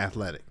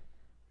athletic.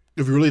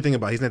 If you really think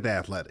about it, he's not that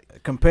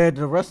athletic compared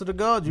to the rest of the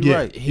guards. You're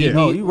right.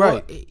 You're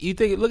right. You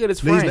think? Look at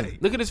his frame.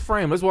 Look at his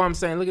frame. That's what I'm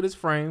saying. Look at his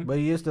frame. But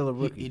he is still a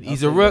rookie.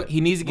 He's a rook.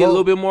 He needs to get a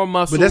little bit more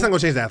muscle. But that's not going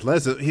to change the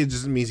athleticism. It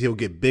just means he'll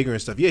get bigger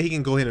and stuff. Yeah, he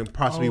can go ahead and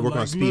possibly work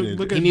on speed.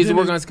 He needs to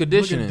work on his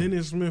conditioning. Look at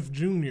Dennis Smith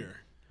Jr.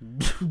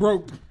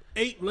 broke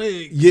 8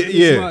 legs in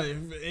his life,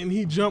 and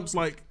he jumps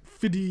like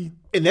 50.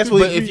 And that's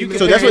what. If you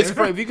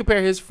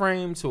compare his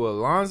frame to a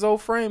Lonzo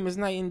frame, it's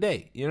night and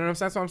day. You know what I'm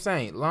saying? That's what I'm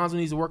saying. Lonzo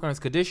needs to work on his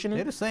conditioning.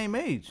 They're the same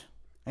age.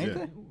 Ain't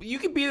they? You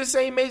could be the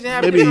same age and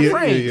have different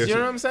frames. You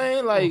know what I'm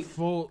saying? Like,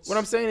 what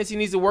I'm saying is he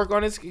needs to work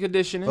on his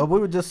conditioning. But we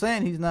were just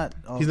saying he's not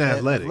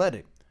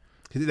athletic.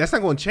 That's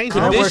not going to change.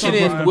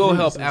 Conditioning will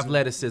help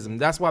athleticism.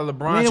 That's why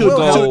LeBron should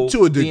go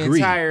to a degree. The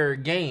entire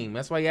game.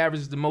 That's why he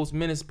averages the most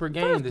minutes per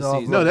game this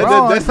season. No,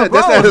 that's not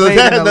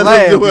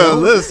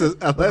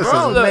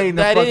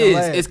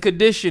athleticism. It's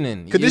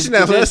conditioning.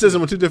 Conditioning and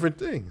athleticism are two different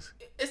things.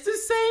 It's the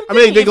same thing. I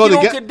mean, they go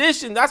together.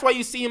 Condition. That's why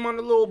you see him on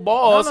the little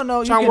balls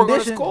trying to work on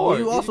his core.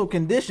 You also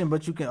condition,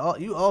 but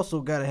you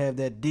also got to have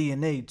that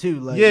DNA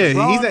too. Like, yeah,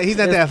 LeBron, he's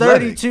not that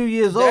athletic. 32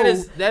 years old.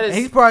 That is,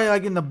 he's probably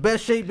like in the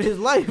best shape of his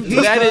life.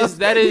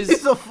 That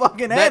is. He's a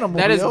fucking animal.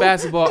 That is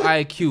basketball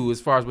IQ as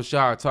far as what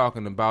y'all are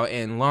talking about,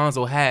 and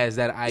Lonzo has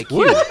that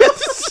IQ.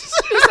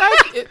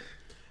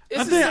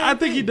 I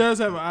think he does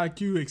have an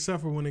IQ,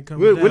 except for when it comes.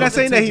 We're not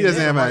saying that he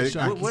doesn't have an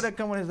IQ. Where that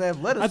come with his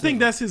athleticism? I think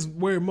that's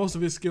where most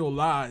of his skill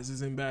lies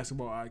is in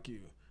basketball IQ,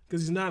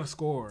 because he's not a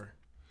scorer.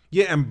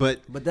 Yeah,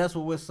 but that's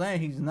what we're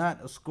saying. He's not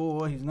a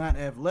scorer. He's not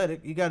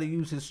athletic. You got to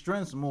use his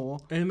strengths more.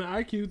 And the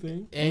IQ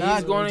thing. And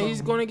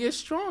he's going to get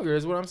stronger.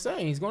 Is what I'm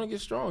saying. He's going to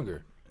get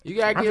stronger. You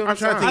gotta give him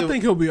time. I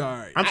think he'll be all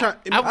right.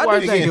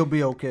 I think he'll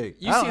be okay.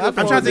 You see I'm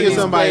trying to think of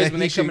somebody when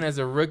they come in as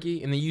a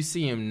rookie, and then you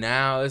see him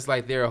now. It's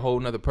like they're a whole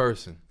nother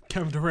person.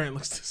 Kevin Durant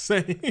looks the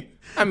same.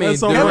 I mean,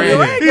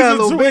 Durant got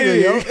a little bigger,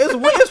 yo.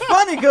 It's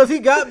funny because he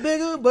got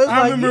bigger, but it's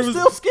like he's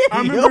still skinny.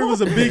 I remember it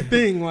was a big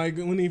thing, like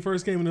when he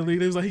first came in the league.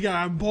 They was like, he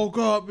got to bulk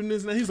up and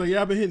this and that. He's like,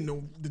 yeah, I've been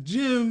hitting the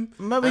gym.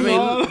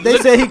 Remember, they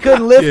said he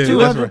couldn't lift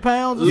 200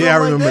 pounds. Yeah, I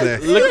remember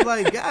that. Look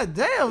like, God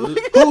damn. Look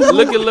at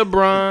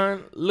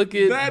LeBron. Look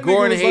at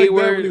Gordon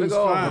Hayward.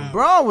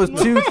 LeBron was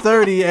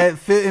 230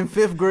 in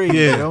fifth grade.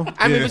 Yeah. Yo.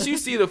 I mean, but you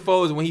see the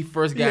photos when he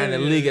first got in the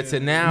league to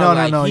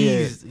now.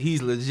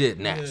 He's legit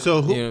now. So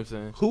you know what I'm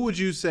saying? Who would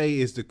you say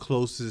is the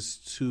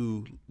closest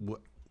to what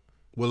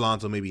what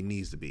Lonzo maybe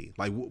needs to be?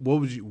 Like, what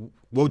would you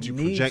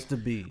project to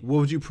be? What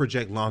would you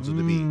project Lonzo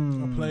to be?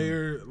 A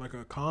player like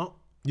a comp.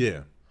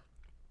 Yeah,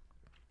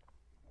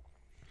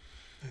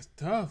 It's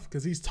tough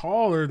because he's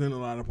taller than a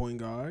lot of point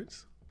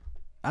guards.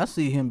 I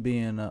see him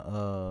being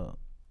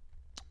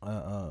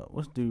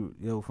what's dude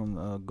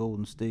from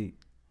Golden State,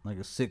 like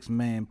a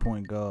 6-man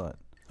point guard.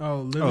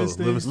 Oh,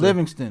 Livingston.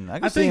 Livingston.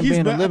 I think he's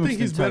I think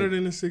he's better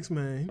than a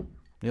 6-man.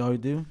 You already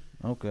do?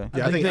 Okay.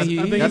 Yeah, I think he's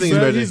better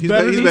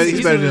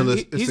than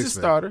He's a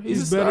starter.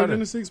 He's better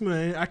than a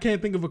 6-man. I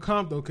can't think of a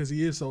comp though because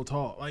he is so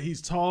tall. Like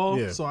he's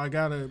tall, so I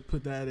gotta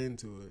put that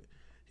into it.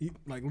 He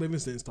like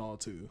Livingston's tall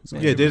too. So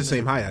they're the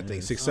same height. I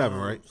think 6'7",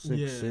 right?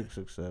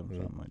 6'7",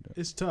 something like that.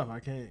 It's tough. I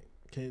can't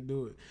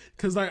do it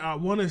because like I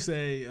want to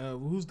say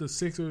who's the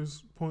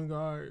Sixers point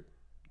guard,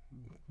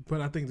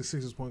 but I think the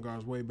Sixers point guard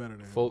is way better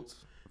than Fultz.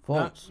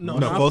 Fultz.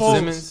 Not Fultz.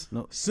 Simmons.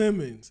 No.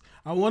 Simmons.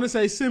 I want to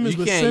say Simmons,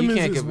 but Simmons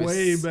is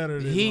way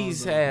better than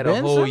He's Lonzo. had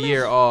a whole Simmons?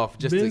 year off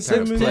just Ben to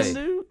kind of Simmons? play.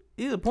 Dude,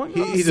 he's a point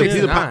guard.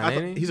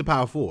 He's a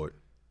power forward.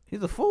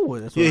 He's a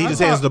forward. That's Yeah, he what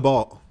just hands the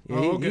ball. Yeah,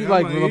 Oh, okay. he's I'm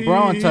like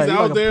LeBron he's type. He's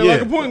out like there yeah.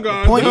 like a point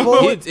guard. point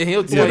forward.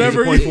 He'll tell you.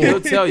 Whatever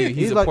He'll tell you he's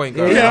He's a like- point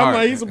guard. Yeah, I'm Hard.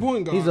 like he's a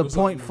point guard. He's a or point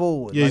something.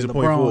 forward. Yeah, he's like a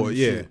point LeBron forward, and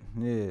yeah. shit.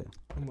 Yeah.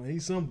 I'm like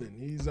he's something.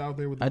 He's out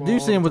there with the I ball. do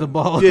see him with the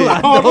ball.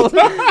 Yeah. I know. Like,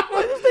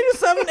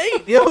 this nigga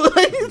 7'8". Yo,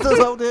 like, he's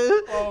just out there.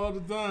 all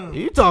the time.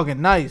 You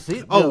talking nice?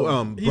 He's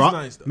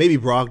nice, though. Maybe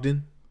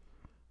Brogdon.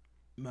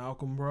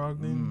 Malcolm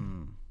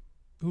Brogdon.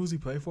 Who's he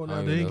play for now? I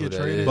don't They even didn't know get who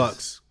that traded. is.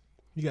 Bucks.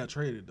 He got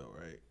traded though,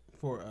 right?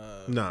 For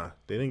Nah,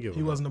 they didn't give him.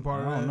 he wasn't a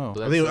part of I that. don't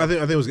know. I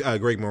think it was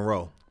Greg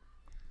Monroe.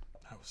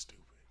 That was stupid.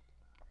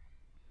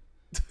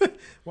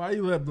 Why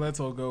you let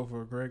Bledsoe go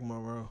for Greg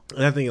Monroe?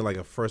 And I think like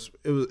a first,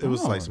 it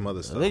was like some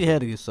other stuff. They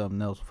had to get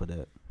something else for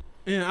that.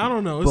 Yeah, I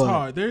don't know. It's But-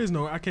 hard. There is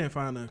no. I can't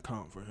find a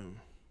comp for him.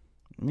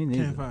 Me Can't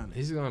neither. find it.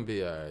 He's gonna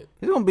be all right.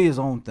 He's gonna be his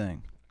own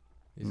thing.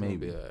 He's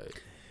Maybe. gonna be all right.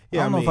 Yeah,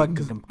 I don't know if I can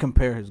 'cause-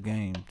 compare his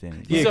game to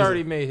anything. He's 'cause-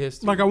 already made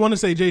history. Like I want to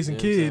say Jason You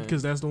know what I'm Kidd saying?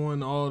 because that's the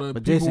one all the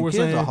But people Jason were Kidd's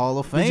saying. a Hall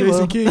of But Famer.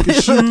 Jason Kidd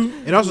can shoot.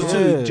 And also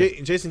Yeah.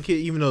 too, Jason Kidd,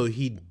 even though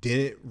he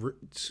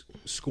didn't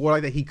score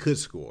like that, he could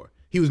score.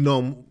 He was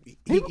known.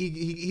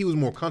 He was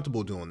more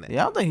comfortable doing that.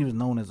 Yeah, I don't think he was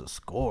known as a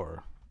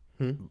scorer.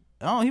 Hmm?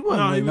 Oh, he wasn't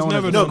No, really he was known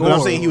never as a No, scorer. but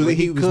I'm saying he but was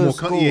could more.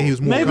 score. Yeah, he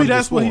was more. Maybe comfortable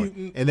that's what scoring.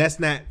 he. And that's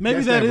not. Maybe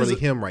that's that not is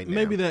really him right now.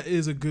 Maybe that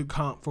is a good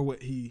comp for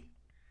what he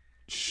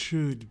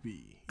should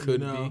be.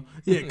 Could be.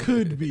 Yeah,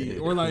 could be,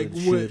 or like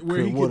Could, what, should, where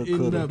he could, could woulda, end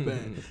coulda. up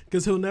at.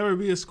 Because he'll never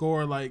be a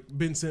scorer like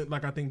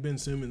like I think Ben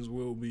Simmons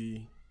will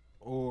be,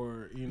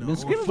 or or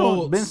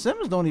Fultz. Ben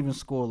Simmons don't even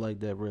score like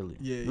that, really.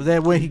 Yeah, Was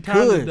that when he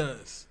kinda could?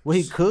 does. Well,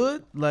 he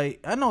could. Like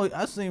I know,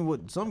 I seen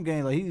what some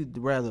games like he'd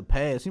rather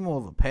pass. He's more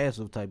of a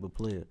passive type of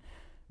player.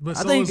 But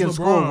I so think is he can LeBron.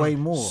 score way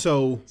more.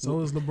 So is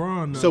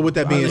LeBron. Though. So with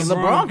that I being think said,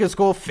 LeBron can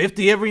score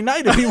 50 every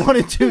night if he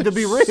wanted to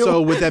be real.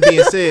 So with that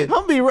being said,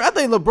 I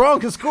think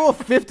LeBron can score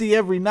 50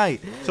 every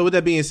night. So with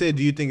that being said,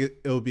 do you think it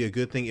would be a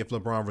good thing if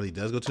LeBron really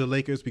does go to the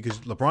Lakers? Because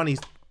LeBron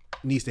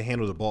needs to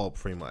handle the ball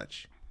pretty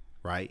much,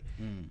 right?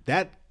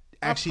 That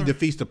actually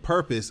defeats the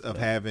purpose of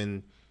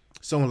having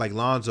someone like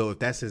Lonzo if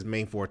that's his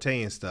main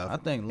forte and stuff. I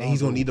think and he's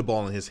Lonzo- gonna need the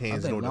ball in his I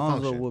hands in think order to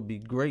Lonzo function. would be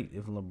great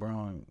if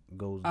LeBron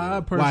goes I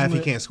there. personally, Why if he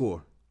can't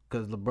score?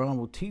 Because LeBron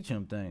will teach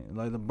him things.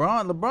 Like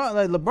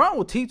LeBron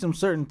will teach him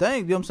certain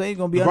things. You know what I'm saying? He's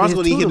gonna be LeBron's under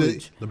gonna his need him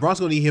tutelage. LeBron's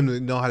gonna need him to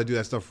know how to do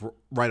that stuff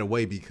right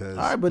away because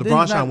All right, but then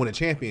LeBron's he's trying not- to win a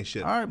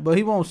championship. All right, but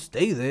he won't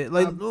stay there.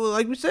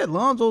 Like we said,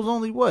 Lonzo's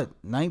only what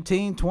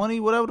 19, 20,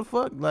 whatever the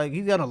fuck. Like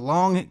he's got a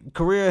long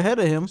career ahead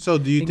of him. So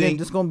do you think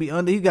it's gonna be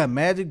under? He got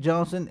Magic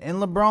Johnson and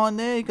LeBron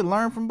there. He can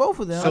learn from both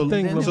of them. So- I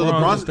think Then- so LeBron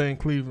LeBron's- will stay in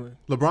Cleveland.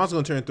 LeBron's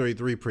gonna turn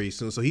 33 pretty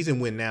soon, so he's in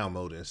win now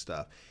mode and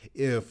stuff.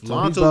 If so he's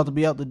Lonzo, about to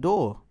be out the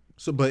door.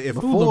 but if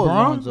Who, Before LeBron?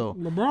 Lonzo.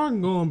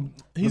 LeBron going.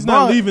 He's LeBron-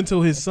 not leaving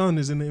until his son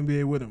is in the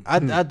NBA with him.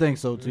 I think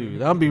so too.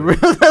 I'll be real.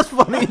 That's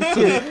funny as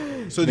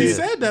shit. so do He you,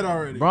 said that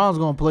already. LeBron's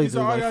gonna play He said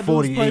till all I like gotta do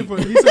is play 48.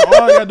 for. He said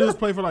all I gotta do is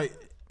play for like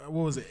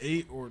what was it,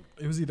 8 or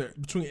it was either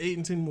between 8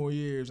 and 10 more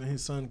years, and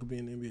his son could be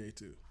in the NBA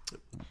too.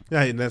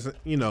 yeah, and that's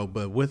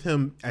but with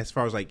him as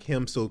far as like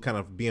him still kind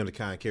of being able to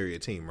kind of carry a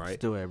team, right?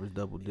 Still average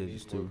double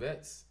digits He's more too.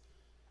 vets.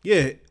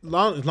 Yeah,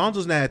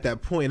 Lonzo's not at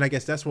that point, and I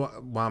guess that's why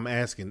I'm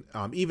asking.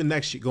 Even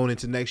next year, going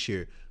into next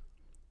year,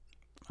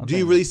 do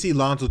you really see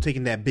Lonzo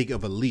taking that big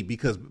of a leap?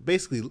 Because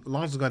basically,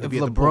 Lonzo's going to If be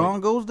at the LeBron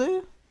point. goes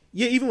there,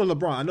 Yeah, even with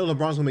LeBron, I know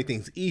LeBron's gonna make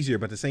things easier,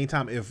 but at the same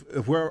time, if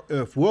we're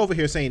over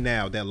here saying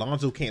now that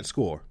Lonzo can't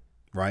score,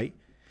 right?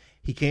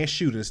 He can't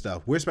shoot and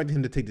stuff. We're expecting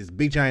him to take this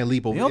big giant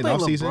leap over you in don't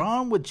think offseason.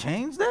 LeBron would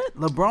change that?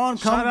 LeBron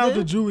Shout comes out there.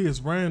 to Julius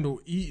Randle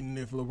eating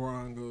if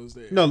LeBron goes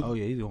there. No, Oh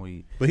yeah, he's gonna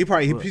eat. but he's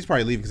probably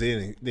leaving because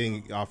they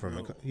didn't offer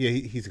him.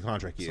 He's a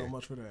contract year. So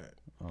much for that.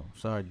 Oh,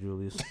 sorry,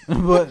 Julius.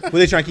 but But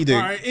they try to keep All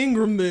their right,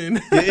 Ingram then.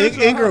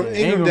 Ingram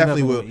Ingram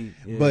definitely will. eat,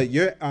 yeah.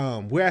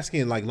 But we're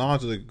asking like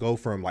Lonzo to go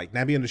from like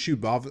not being able to shoot,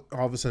 but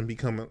all of a sudden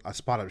become a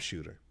spot up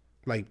shooter,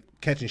 like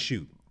catch and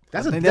shoot.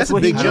 That's a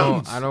big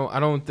jump. I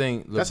don't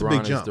think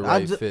LeBron is the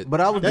right fit.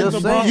 But I was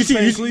just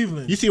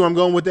saying, you see where I'm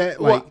going with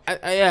that?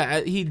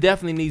 Like, he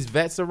definitely needs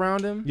vets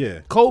around him.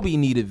 Yeah, Kobe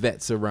needed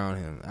vets around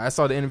him. I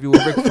saw the interview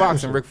with Rick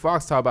Fox, and Rick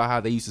Fox talked about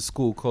how they used to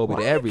school Kobe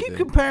to everything. You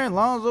keep comparing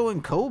Lonzo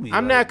and Kobe.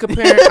 I'm not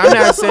comparing. I'm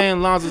not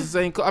saying Lonzo's the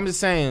same. I'm just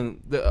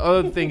saying the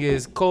other thing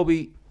is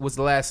Kobe was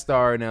the last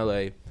star in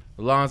L.A.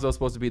 Lonzo's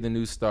supposed to be the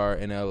new star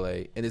in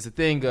L.A. And it's a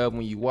thing of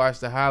when you watch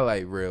the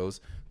highlight reels,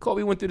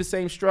 Kobe went through the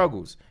same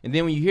struggles. And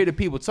then when you hear the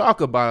people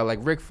talk about it, like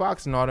Rick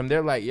Fox and all them,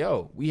 they're like,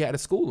 yo, we had to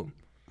school him.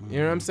 You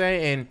know what I'm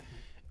saying? And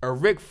a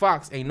Rick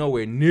Fox ain't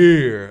nowhere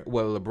near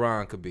what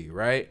LeBron could be,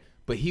 right?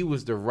 But he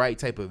was the right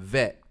type of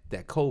vet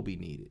that Kobe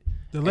needed.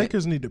 The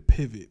Lakers need to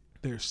pivot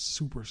their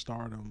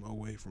superstardom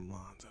away from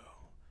Lonzo.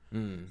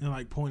 And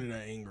like point it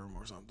at Ingram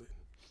or something.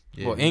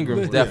 Yeah. Well,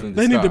 Ingram's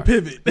definitely they need to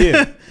pivot.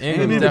 Yeah,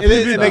 they need to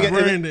pivot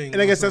branding.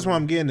 And I guess that's what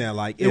I'm getting at.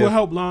 Like, it will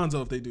help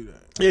Lonzo if they do that.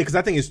 Yeah, because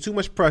I think it's too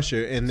much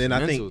pressure, and then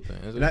I think,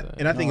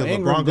 and I think if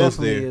Ingram LeBron goes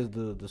definitely there,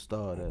 is the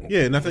star.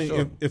 Yeah, and I think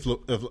if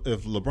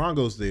LeBron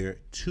goes there,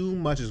 too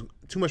much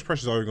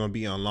pressure is already going to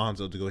be on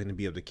Lonzo to go ahead and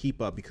be able to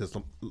keep up because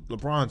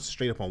LeBron's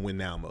straight up on win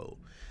now mode.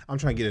 I'm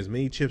trying to get as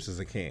many chips as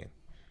I can.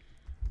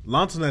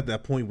 Lonzo's not at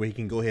that point where he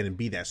can go ahead and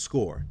be that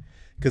scorer.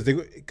 Because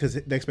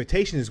the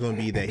expectation is going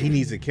to be that he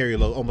needs to carry a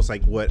load, almost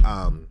like what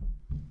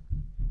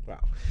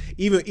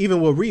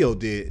even what Rio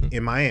did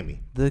in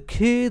Miami. The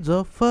kids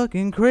are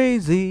fucking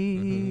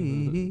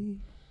crazy.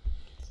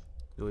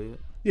 Go ahead.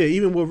 Yeah,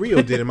 even what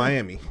Rio did in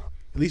Miami.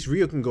 At least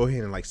Rio can go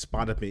ahead and like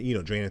spot up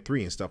and drain a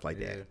three and stuff like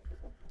that.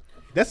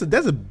 That's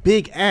a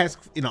big ask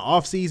in the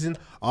off season.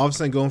 All of a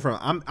sudden going from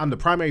I'm the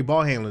primary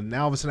ball handler,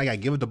 now all of a sudden I got to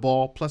give it the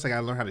ball, plus I got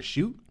to learn how to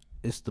shoot.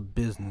 It's the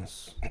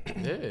business.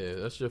 Yeah,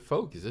 that's your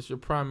focus. That's your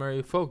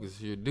primary focus.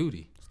 It's your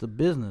duty. It's the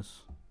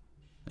business.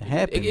 It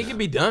happens. It can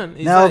be done.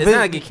 It's not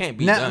like it can't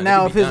be done.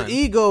 Now, if his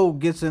ego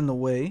gets in the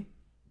way,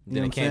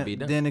 then it can't be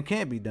done. Then it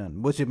can't be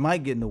done. Which it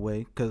might get in the way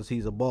because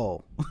he's a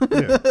ball.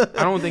 Yeah.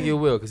 I don't think it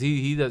will because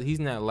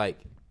he's not like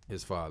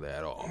his father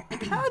at all.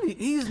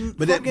 He's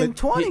fucking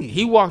 20.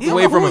 He walked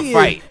away from a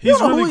fight. He's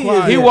really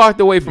quiet. He walked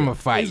away from a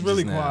fight. He's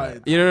really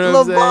quiet. You know what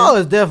I'm saying? LeBron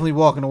is definitely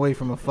walking away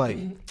from a fight.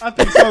 I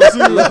think so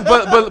too.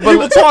 but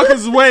people talk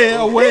his way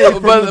away.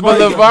 But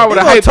LeVar would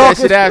have hyped that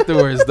shit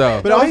afterwards,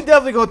 though. But he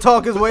definitely gonna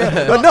talk his way.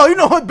 But no, you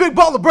know what? Big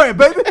baller brand,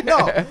 baby. No.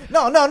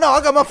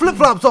 I got my flip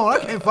flops on. I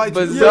can't fight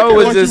but you. Zoe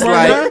was just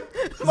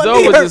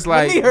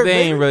like, they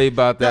ain't really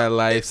about that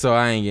life, so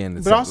I ain't getting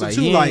it. But also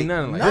too, like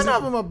none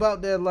of them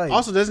about that life.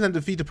 Also, doesn't that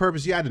defeat the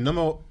purpose? You had the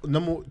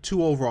number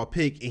 2 overall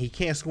pick, and he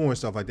can't score and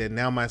stuff like that.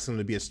 Now might seem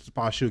to be a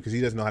spot shooter because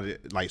he doesn't know how to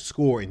like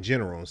score in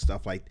general and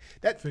stuff like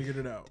that. Figured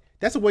it out.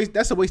 That's a waste.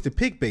 That's a wasted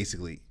pick,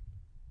 basically.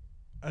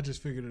 I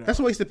just figured it out. That's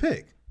a wasted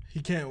pick. He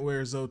can't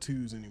wear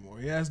Zo2s anymore.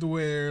 He has to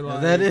wear like.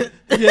 Is that it?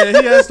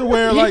 Yeah, he has to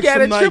wear like. He got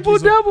some a triple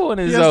double in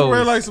his O's. He has to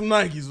wear like some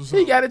Nikes or something.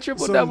 He got a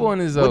triple double in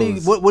his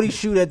O's. What he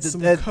shoot at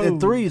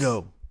 3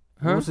 though?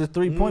 Huh? What's his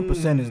 3-point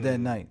percentage that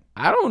night?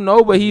 I don't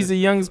know, but he's the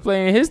youngest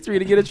player in history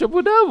to get a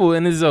triple double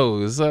in his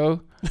O's.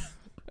 So.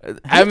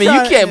 I mean,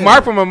 you can't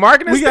mark from a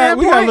marketing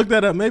standpoint. We gotta look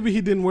that up. Maybe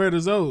he didn't wear the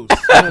O's.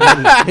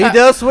 He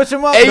does switch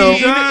them up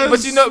though.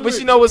 But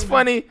you know what's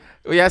funny?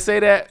 When y'all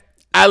say that,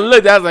 I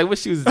looked. I was like, "What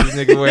shoes is this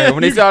nigga wearing?"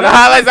 When they saw the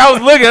highlights, I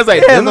was looking. I was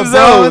like, "Them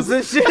O's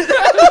and shit."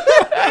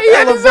 He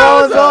had his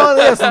O's on.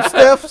 He had some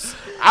Stephs.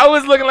 I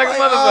was looking like a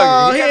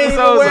motherfucker. He ain't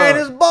even wearing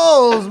his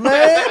balls,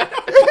 man.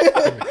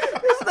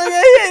 This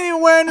nigga, he ain't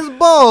even wearing his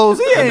balls.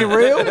 He ain't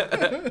real.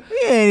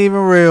 He ain't even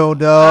real,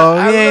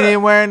 dog. He ain't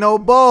even wearing no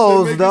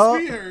balls,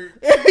 dog.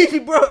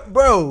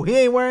 Bro, he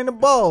ain't wearing the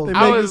balls.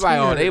 I was like,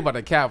 oh, they about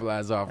to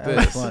capitalize off this.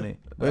 That's funny.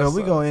 Well,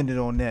 we gonna end it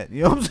on that.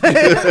 You know what I'm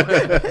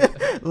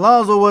saying?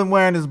 Lonzo wasn't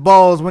wearing his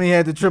balls when he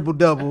had the triple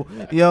double.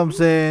 You know what I'm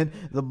saying?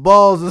 The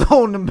balls is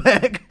holding him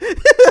back.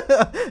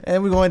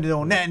 And we gonna end it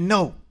on that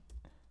note.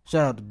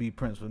 Shout out to B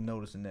Prince for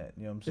noticing that.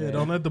 You know what I'm saying? Yeah,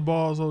 don't let the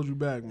balls hold you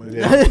back, man.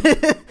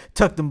 Yeah.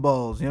 Tuck them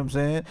balls. You know what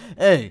I'm saying?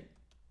 Hey.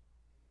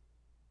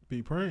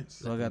 B Prince.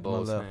 So I got the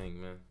balls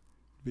hang, man.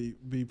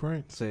 B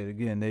Prince. Say it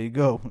again. There you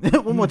go.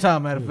 One more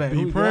time, matter of fact.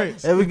 B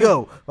Prince. There we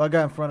go. What I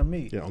got in front of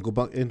me. Yeah, Uncle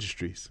Buck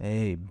Industries.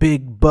 Hey,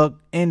 Big Buck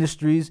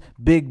Industries,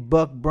 Big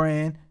Buck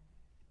brand.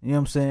 You know what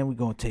I'm saying? We're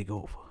going to take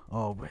over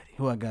already.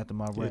 Who I got to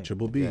my right?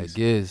 Triple B's.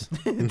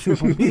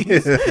 Triple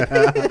B's.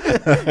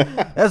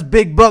 That's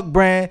Big Buck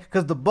brand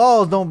because the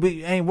balls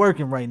ain't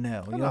working right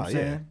now. You know what I'm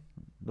saying?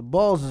 The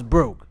balls is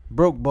broke.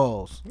 Broke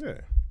balls.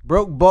 Yeah.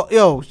 Broke ball.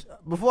 Yo,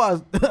 before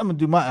I'm going to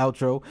do my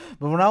outro,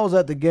 but when I was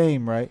at the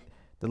game, right?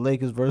 The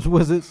Lakers versus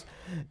Wizards.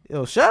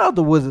 Yo, shout out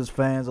to Wizards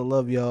fans. I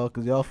love y'all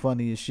because y'all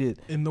funny as shit.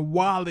 In the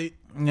wallet.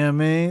 You know what I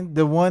mean?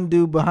 The one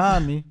dude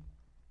behind me,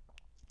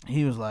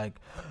 he was like,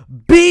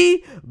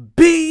 B,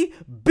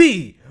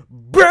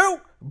 broke.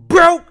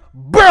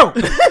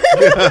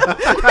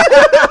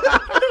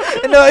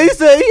 No, he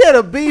said he had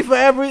a B for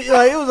every,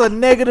 like it was a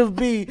negative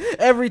B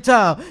every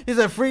time. He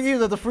said he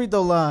was at the free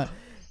throw line.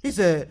 He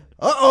said,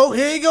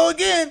 here you go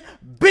again.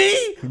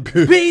 B,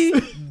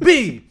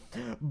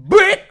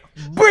 brick.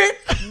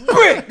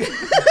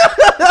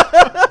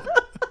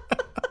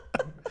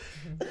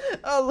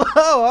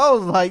 I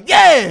was like,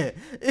 yeah.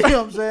 You know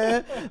what I'm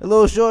saying? A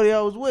little shorty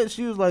I was with,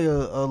 she was like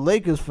a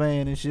Lakers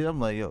fan and shit. I'm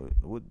like, yo,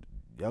 what,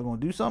 y'all gonna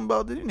do something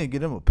about this? You need to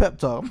get him a pep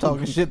talk. I'm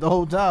talking shit the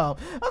whole time.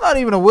 I'm not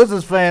even a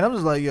Wizards fan. I'm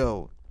just like,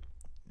 yo,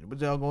 what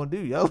y'all gonna do?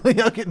 Y'all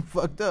getting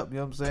fucked up. You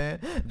know what I'm saying?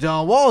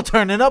 John Wall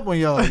turning up on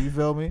y'all. You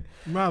feel me?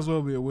 You might as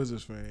well be a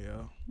Wizards fan,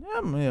 yo. Yeah,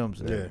 you know what I'm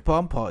saying? Yeah.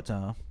 I'm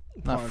part-time.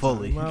 Not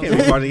fully. Might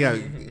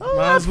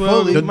as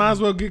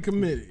well get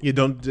committed. You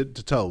don't the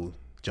toe.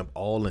 Jump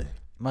all in.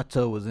 My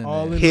toe was in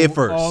all there. Head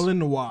first. All in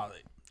the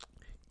wallet.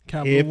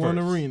 Capital Head One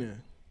first. Arena.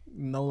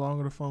 No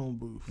longer the phone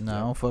booth. Nah, I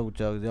don't fuck with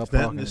y'all. Y'all It's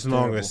not, parking it's is no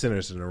longer terrible. a center,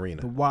 it's an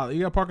arena. The wallet.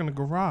 You got to park in the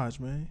garage,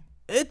 man.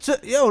 The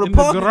In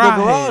park, the the garage.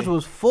 garage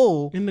was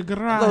full. In the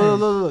garage.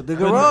 Look, the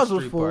garage was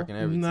Street full. parking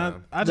every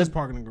time. I just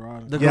park in the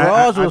garage. The Yeah,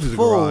 garage I was do the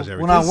full garage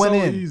every when time. I went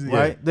It's so in. easy.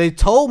 Right? Yeah. They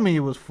told me it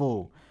was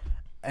full,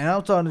 and I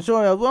was talking to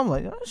Shorty. I'm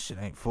like, oh, this shit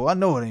ain't full. I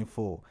know it ain't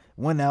full.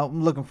 Went out.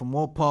 I'm looking for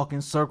more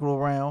parking. Circled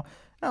around.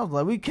 And I was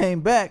like, we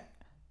came back.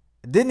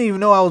 Didn't even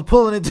know I was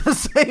pulling into the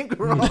same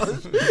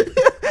garage.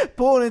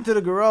 Pulling into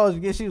the garage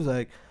again. She was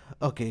like,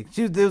 okay.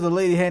 There was a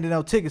lady handing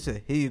out tickets.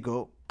 Said, here you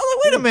go. I was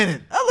like, wait a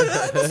minute. I looked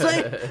at the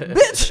same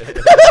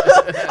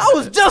bitch. I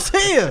was just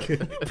here. You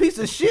piece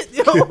of shit,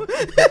 yo.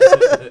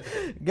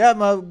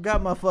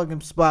 got my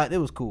fucking spot. It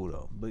was cool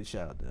though. But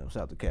shout out to them.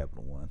 Shout out to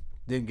Capital One.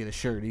 Didn't get a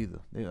shirt either.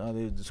 They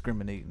were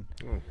discriminating.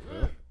 They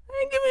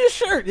didn't give me a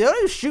shirt, yo.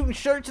 They was shooting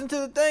shirts into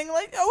the thing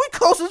like, yo, we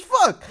close as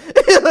fuck.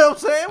 You know what I'm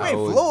saying? We I ain't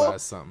always floor. buy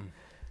something.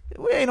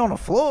 We ain't on the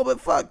floor,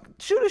 but fuck,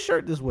 shoot a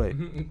shirt this way.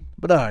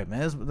 But all right,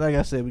 man. Like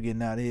I said, we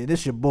getting out of here.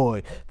 This your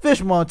boy,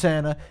 Fish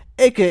Montana,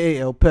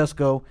 a.k.a. El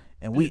Pesco,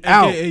 and we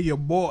out. AKA your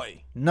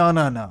boy. No.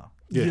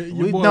 Yeah.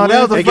 Your boy. No, that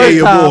was the AKA first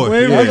your time. boy.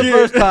 That was the Yeah.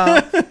 first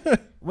time.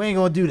 We ain't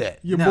gonna do that.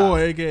 Your Nah. boy,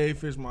 AKA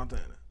Fish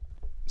Montana.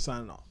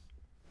 Signing off.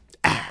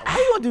 How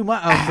you gonna do my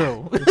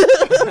outro?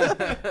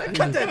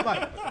 Cut that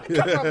mic.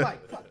 Cut my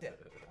mic. Fuck that.